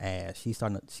kicking her ass, it's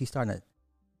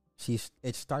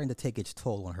starting to take its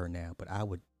toll on her now. But I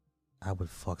would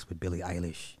fucks with Billie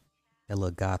Eilish. That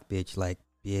little goth bitch,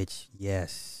 bitch,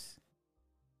 yes.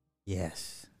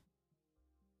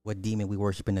 What demon we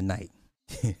worship in the night?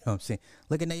 You know what I'm saying?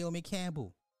 Look at Naomi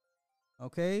Campbell.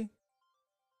 Okay.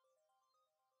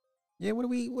 Yeah.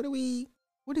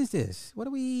 What is this? What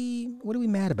are we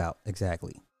mad about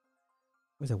exactly?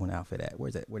 Where's that one outfit at?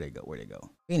 Where'd they go?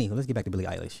 Anyway, let's get back to Billie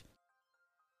Eilish.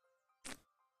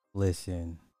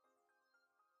 Listen.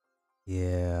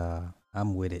 Yeah,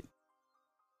 I'm with it.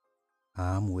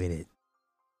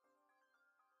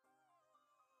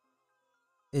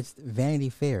 It's Vanity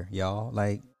Fair, y'all.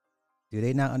 Like, do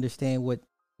they not understand look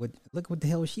what the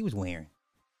hell she was wearing?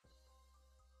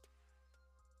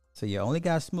 So you only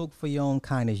got smoke for your own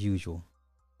kind as usual.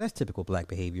 That's typical black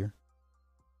behavior.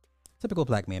 Typical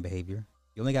black man behavior.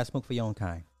 You only got smoke for your own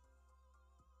kind.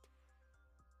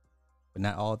 but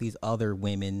not all these other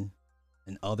women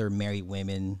and other married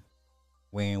women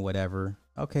wearing whatever.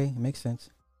 Okay, it makes sense.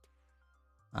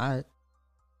 All right.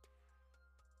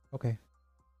 Okay.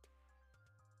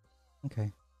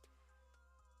 Okay.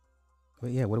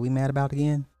 But yeah, what are we mad about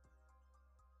again?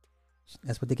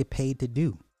 That's what they get paid to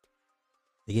do.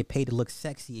 They get paid to look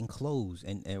sexy in clothes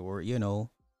and or, you know,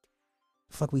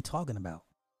 the fuck we talking about?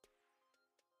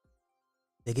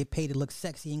 They get paid to look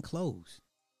sexy in clothes.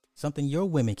 Something your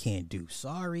women can't do.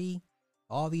 Sorry.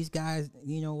 All these guys,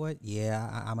 you know what?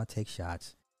 Yeah, I'm going to take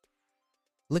shots.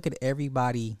 Look at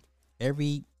everybody,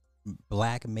 every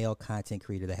black male content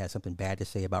creator that has something bad to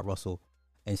say about Russell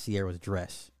and Ciara's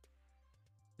dress.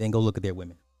 Then go look at their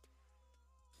women.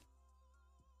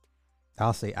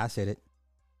 I said it.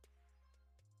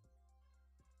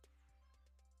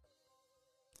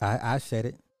 I said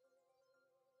it.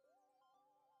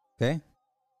 Okay.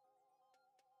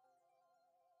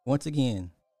 Once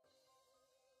again,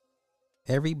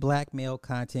 every black male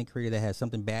content creator that has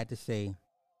something bad to say,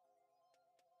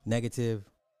 negative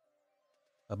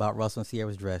about Russell and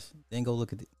Ciara's dress, then go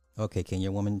look at it. Okay, can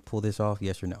your woman pull this off?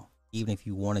 Yes or no? Even if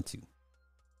you wanted to.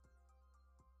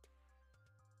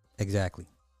 Exactly.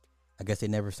 I guess they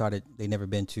never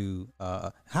been to,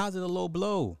 how's it a low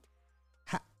blow?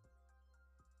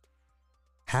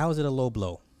 How is it a low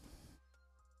blow?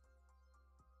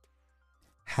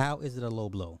 How is it a low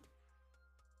blow?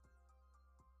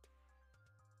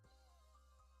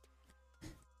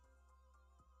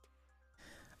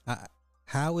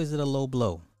 How is it a low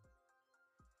blow?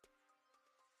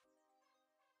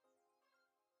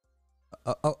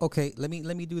 Okay, let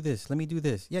me do this. Let me do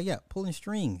this. Yeah, pulling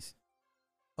strings.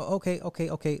 Okay.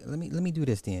 Let me do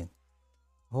this then.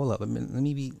 Hold up. Let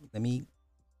me.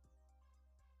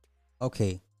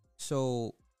 Okay,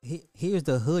 so here's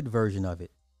the hood version of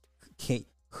it.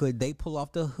 Could they pull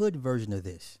off the hood version of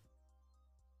this?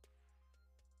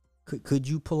 Could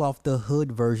you pull off the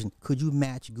hood version? Could you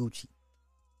match Gucci?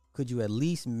 Could you at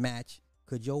least match?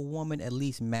 Could your woman at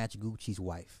least match Gucci's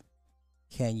wife?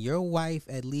 Can your wife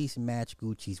at least match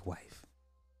Gucci's wife?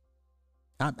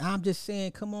 I'm just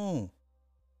saying, come on.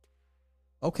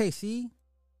 Okay, see?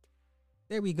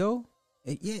 There we go.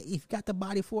 Yeah, you've got the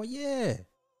body for it, yeah.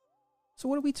 So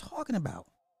what are we talking about?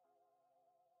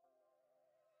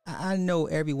 I know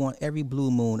every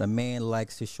blue moon, a man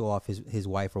likes to show off his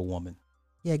wife or woman.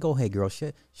 Yeah, go ahead, girl.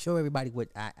 Show everybody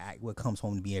what comes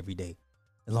home to me every day.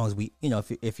 As long as we, you know,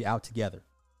 if you're out together.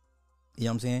 You know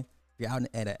what I'm saying? If you're out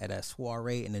at a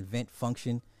soiree, an event,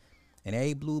 function, and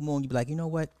every blue moon, you be like, you know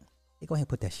what? Hey, go ahead and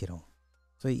put that shit on.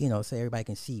 So, you know, so everybody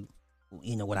can see,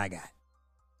 you know, what I got.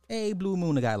 Hey, blue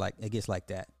moon, it gets like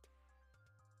that.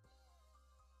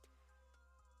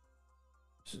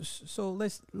 So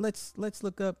let's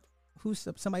look up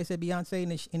somebody said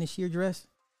Beyonce in a sheer dress.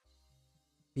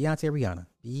 Beyonce, Rihanna.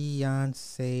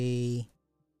 Beyonce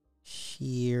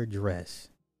sheer dress.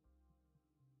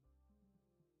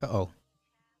 Uh-oh.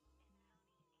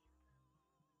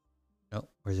 No,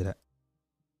 where's it at?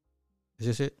 Is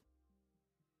this it?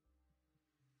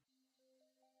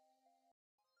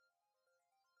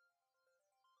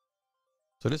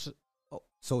 So this is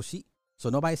so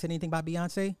nobody said anything about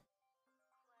Beyonce?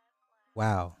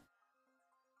 Wow.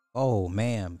 Oh,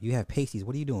 ma'am, you have pasties.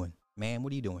 What are you doing? Ma'am,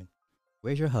 what are you doing?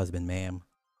 Where's your husband, ma'am?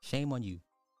 Shame on you.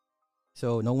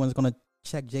 So no one's going to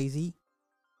check Jay-Z?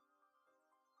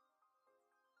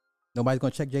 Nobody's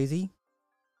going to check Jay-Z?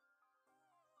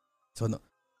 So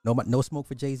no smoke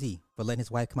for Jay-Z for letting his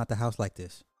wife come out the house like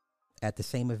this at the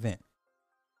same event.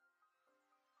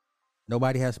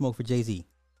 Nobody has smoke for Jay-Z.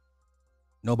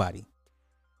 Nobody.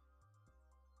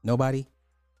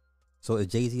 So is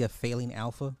Jay-Z a failing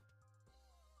alpha?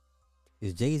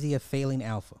 Is Jay-Z a failing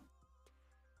alpha?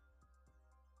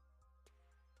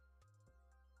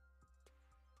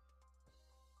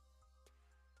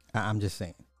 I'm just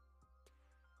saying.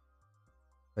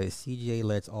 But CGA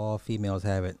lets all females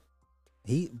have it.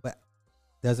 But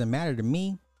doesn't matter to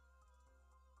me.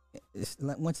 It's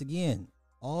once again,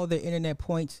 all the internet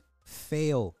points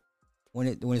fail when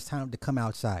it's time to come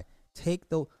outside. Take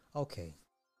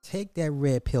that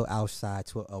red pill outside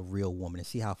to a real woman and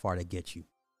see how far that gets you.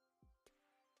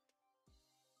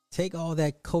 Take all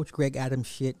that Coach Greg Adams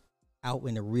shit out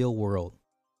in the real world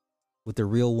with the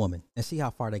real woman and see how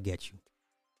far that gets you.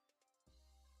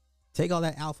 Take all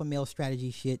that alpha male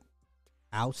strategy shit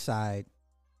outside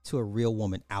to a real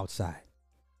woman outside.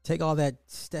 Take all that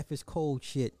Steph is cold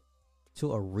shit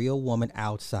to a real woman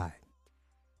outside.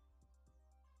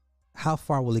 How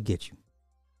far will it get you?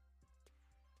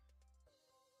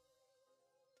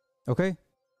 Okay?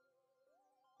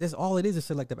 That's all it is, a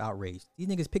selective outrage. These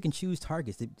niggas pick and choose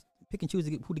targets. pick and choose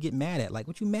who to get mad at. Like,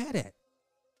 what you mad at?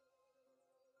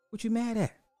 What you mad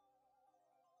at?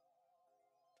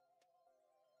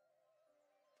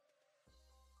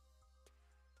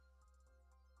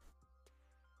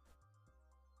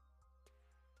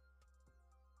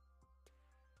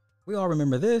 We all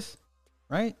remember this,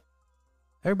 right?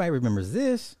 Everybody remembers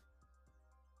this.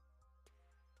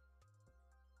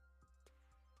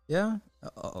 Yeah?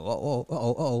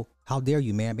 Oh. How dare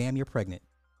you, ma'am? Ma'am, you're pregnant.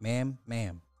 Ma'am,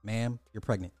 you're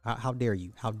pregnant. How dare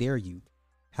you? How dare you?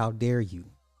 How dare you?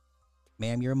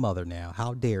 Ma'am, you're a mother now.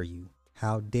 How dare you?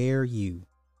 How dare you?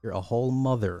 You're a whole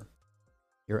mother.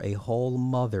 You're a whole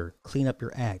mother. Clean up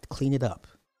your act. Clean it up.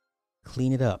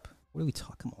 Clean it up. What are we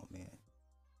talking about, man?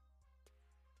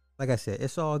 Like I said,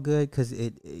 it's all good because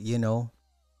it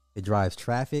drives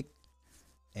traffic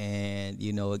and,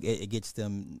 it gets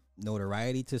them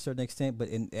notoriety to a certain extent. But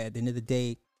at the end of the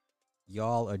day,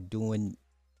 y'all are doing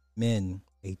men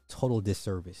a total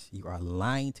disservice. You are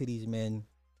lying to these men,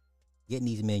 getting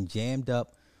these men jammed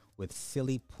up with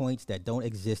silly points that don't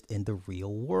exist in the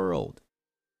real world.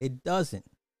 It doesn't.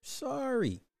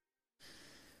 Sorry.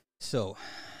 So,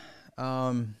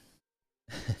 I'm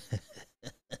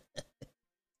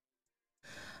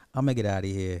gonna get out of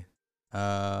here.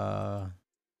 Oh,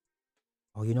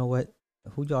 you know what?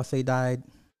 Who y'all say died?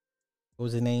 What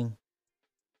was his name?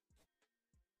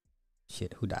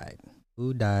 Shit, who died?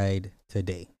 Who died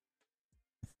today?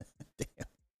 Damn.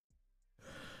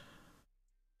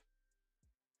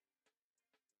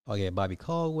 Oh yeah, Bobby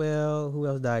Caldwell. Who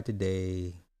else died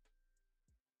today?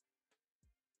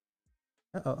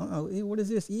 What is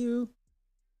this? You?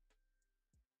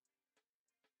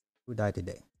 Who died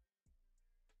today?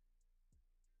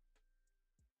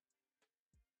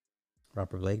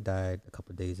 Robert Blake died a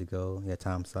couple of days ago. Yeah,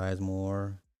 Tom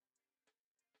Sizemore.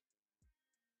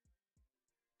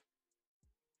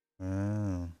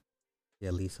 Yeah,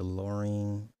 Lisa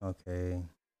Loring. Okay.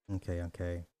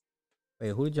 Wait,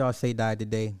 who did y'all say died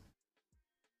today?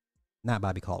 Not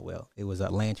Bobby Caldwell. It was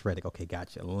Lance Reddick. Okay,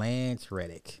 gotcha. Lance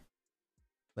Reddick.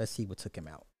 Let's see what took him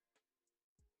out.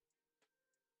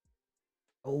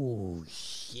 Oh,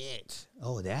 shit.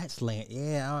 Oh, that's Lance.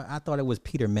 Yeah, I thought it was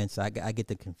Peter Mensah. I get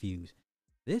them confused.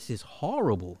 This is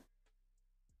horrible.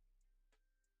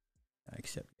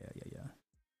 Except, yeah.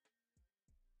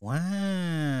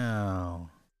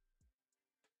 Wow.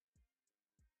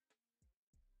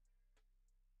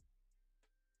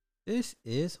 This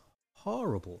is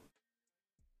horrible.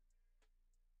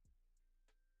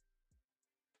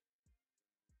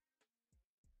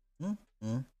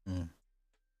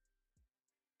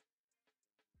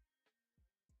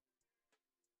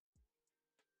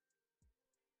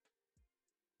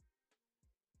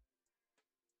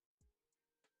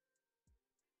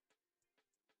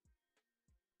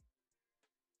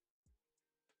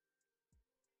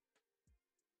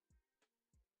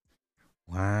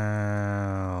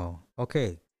 Wow.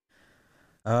 Okay.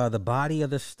 The body of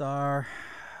the star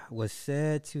was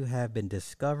said to have been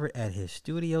discovered at his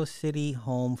Studio City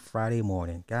home Friday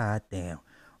morning. God damn.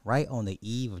 Right on the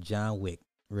eve of John Wick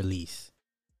release.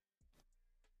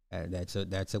 That's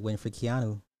a win for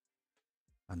Keanu.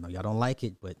 I know y'all don't like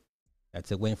it, but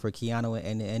that's a win for Keanu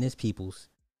and his peoples.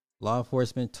 Law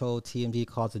enforcement told TMZ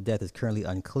cause of death is currently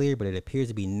unclear, but it appears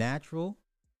to be natural.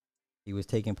 He was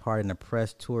taking part in a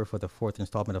press tour for the fourth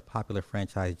installment of popular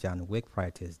franchise John Wick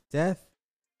prior to his death.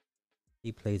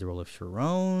 He plays the role of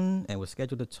Sharon and was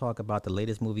scheduled to talk about the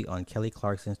latest movie on Kelly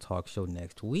Clarkson's talk show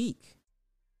next week.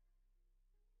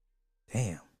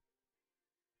 Damn.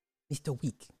 Mr.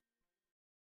 Week.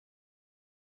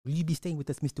 Will you be staying with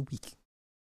us, Mr. Week?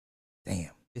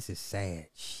 Damn, this is sad.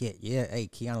 Shit, yeah. Hey,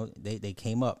 Keanu, they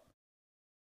came up.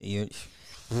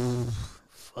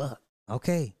 Fuck.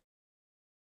 Okay.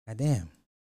 Goddamn.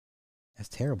 That's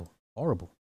terrible.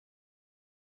 Horrible.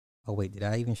 Oh, wait. Did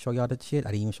I even show y'all the shit? I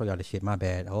didn't even show y'all the shit. My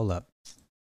bad. Hold up.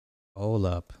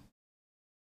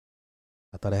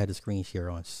 I thought I had the screen share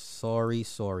on. Sorry.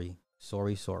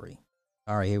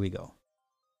 All right, here we go.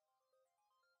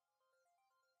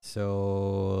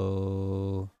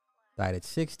 So, died at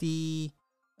 60.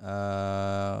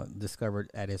 Discovered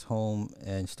at his home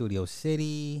in Studio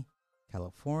City,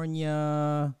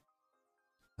 California.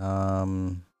 He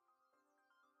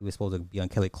was supposed to be on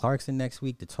Kelly Clarkson next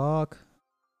week to talk.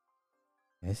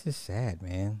 This is sad,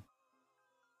 man.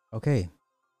 Okay.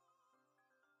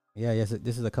 Yeah, yes,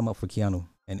 this is a come up for Keanu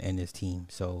and his team.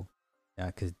 So,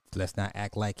 because let's not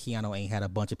act like Keanu ain't had a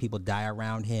bunch of people die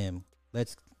around him.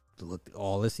 Let's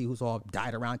see who's all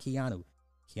died around Keanu.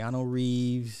 Keanu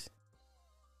Reeves.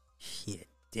 Shit,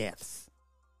 deaths.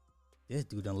 This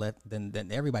dude done left.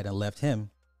 Then everybody done left him.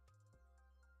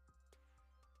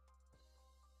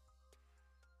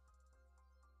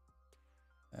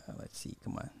 Let's see.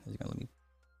 Come on. Is it gonna let me?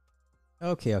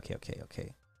 Okay.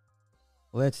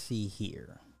 Let's see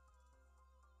here.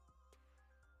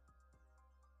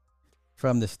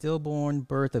 From the stillborn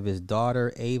birth of his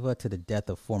daughter Ava to the death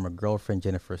of former girlfriend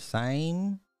Jennifer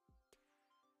Syme.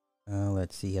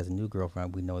 Let's see. He has a new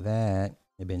girlfriend. We know that.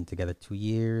 They've been together 2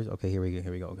 years. Okay, here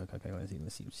we go. Okay.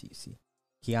 Let's see.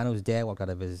 Keanu's dad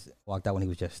walked out when he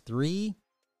was just 3,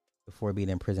 before being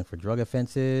in prison for drug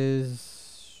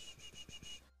offenses.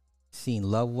 Seen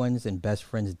loved ones and best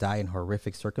friends die in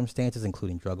horrific circumstances,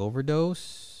 including drug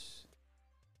overdose.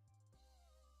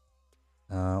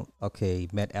 Okay,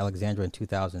 met Alexandra in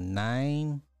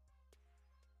 2009.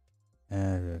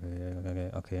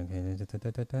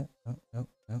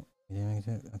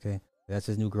 Okay, that's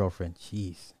his new girlfriend.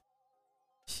 Jeez,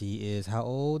 she is how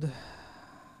old?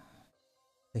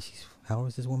 I think how old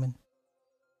is this woman?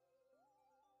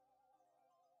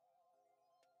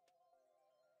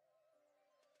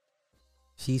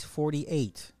 She's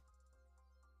 48.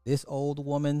 This old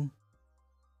woman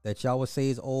that y'all would say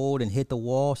is old and hit the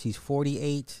wall, she's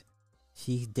 48.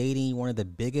 She's dating one of the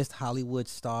biggest Hollywood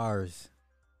stars.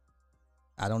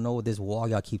 I don't know what this wall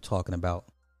y'all keep talking about.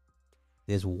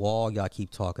 But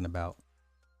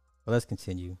let's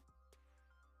continue.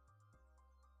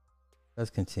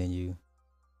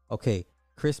 Okay,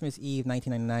 Christmas Eve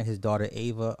 1999, his daughter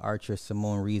Ava Archer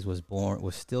Simone Reeves was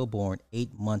stillborn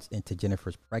 8 months into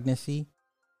Jennifer's pregnancy.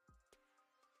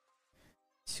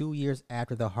 2 years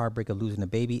after the heartbreak of losing the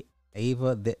baby,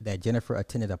 Ava, that Jennifer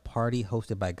attended a party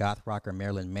hosted by goth rocker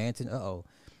Marilyn Manson. Though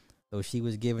she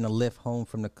was given a lift home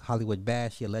from the Hollywood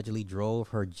Bash, she allegedly drove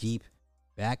her Jeep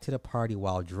back to the party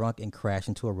while drunk and crashed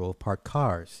into a row of parked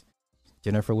cars.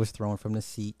 Jennifer was thrown from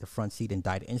the front seat, and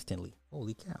died instantly.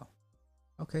 Holy cow.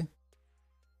 Okay.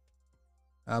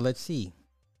 Let's see.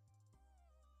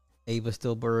 Ava's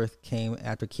stillbirth came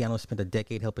after Keanu spent a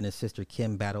decade helping his sister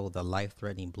Kim battle the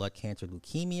life-threatening blood cancer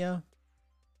leukemia.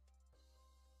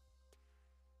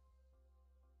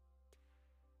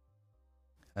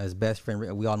 His best friend,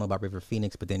 we all know about River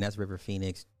Phoenix, but then that's River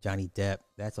Phoenix, Johnny Depp.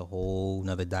 That's a whole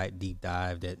nother deep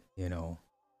dive that,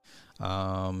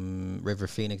 River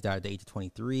Phoenix died at the age of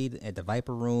 23 at the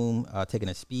Viper Room, taking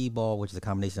a speedball, which is a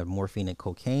combination of morphine and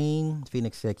cocaine.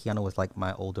 Phoenix said Keanu was like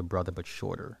my older brother, but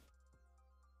shorter.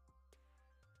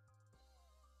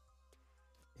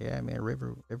 Yeah, man,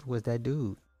 River was that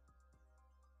dude.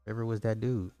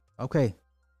 Okay.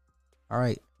 All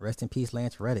right. Rest in peace,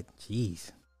 Lance Reddick. Jeez.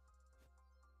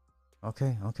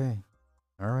 Okay. All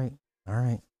right.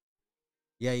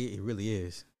 Yeah, it really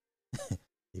is. It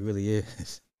really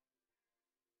is.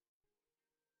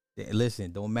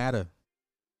 Listen, don't matter.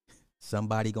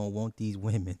 Somebody gonna want these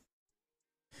women.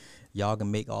 Y'all can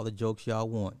make all the jokes y'all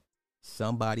want.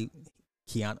 Keanu,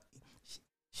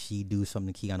 she does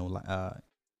something Keanu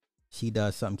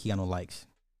likes.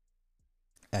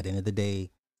 At the end of the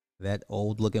day, that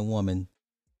old looking woman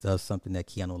does something that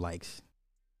Keanu likes.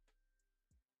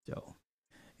 So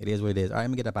it is what it is. All right, let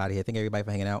me get up out of here. Thank everybody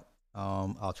for hanging out.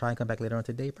 I'll try and come back later on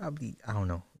today. Probably, I don't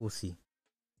know. We'll see.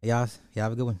 Hey, y'all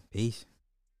have a good one. Peace.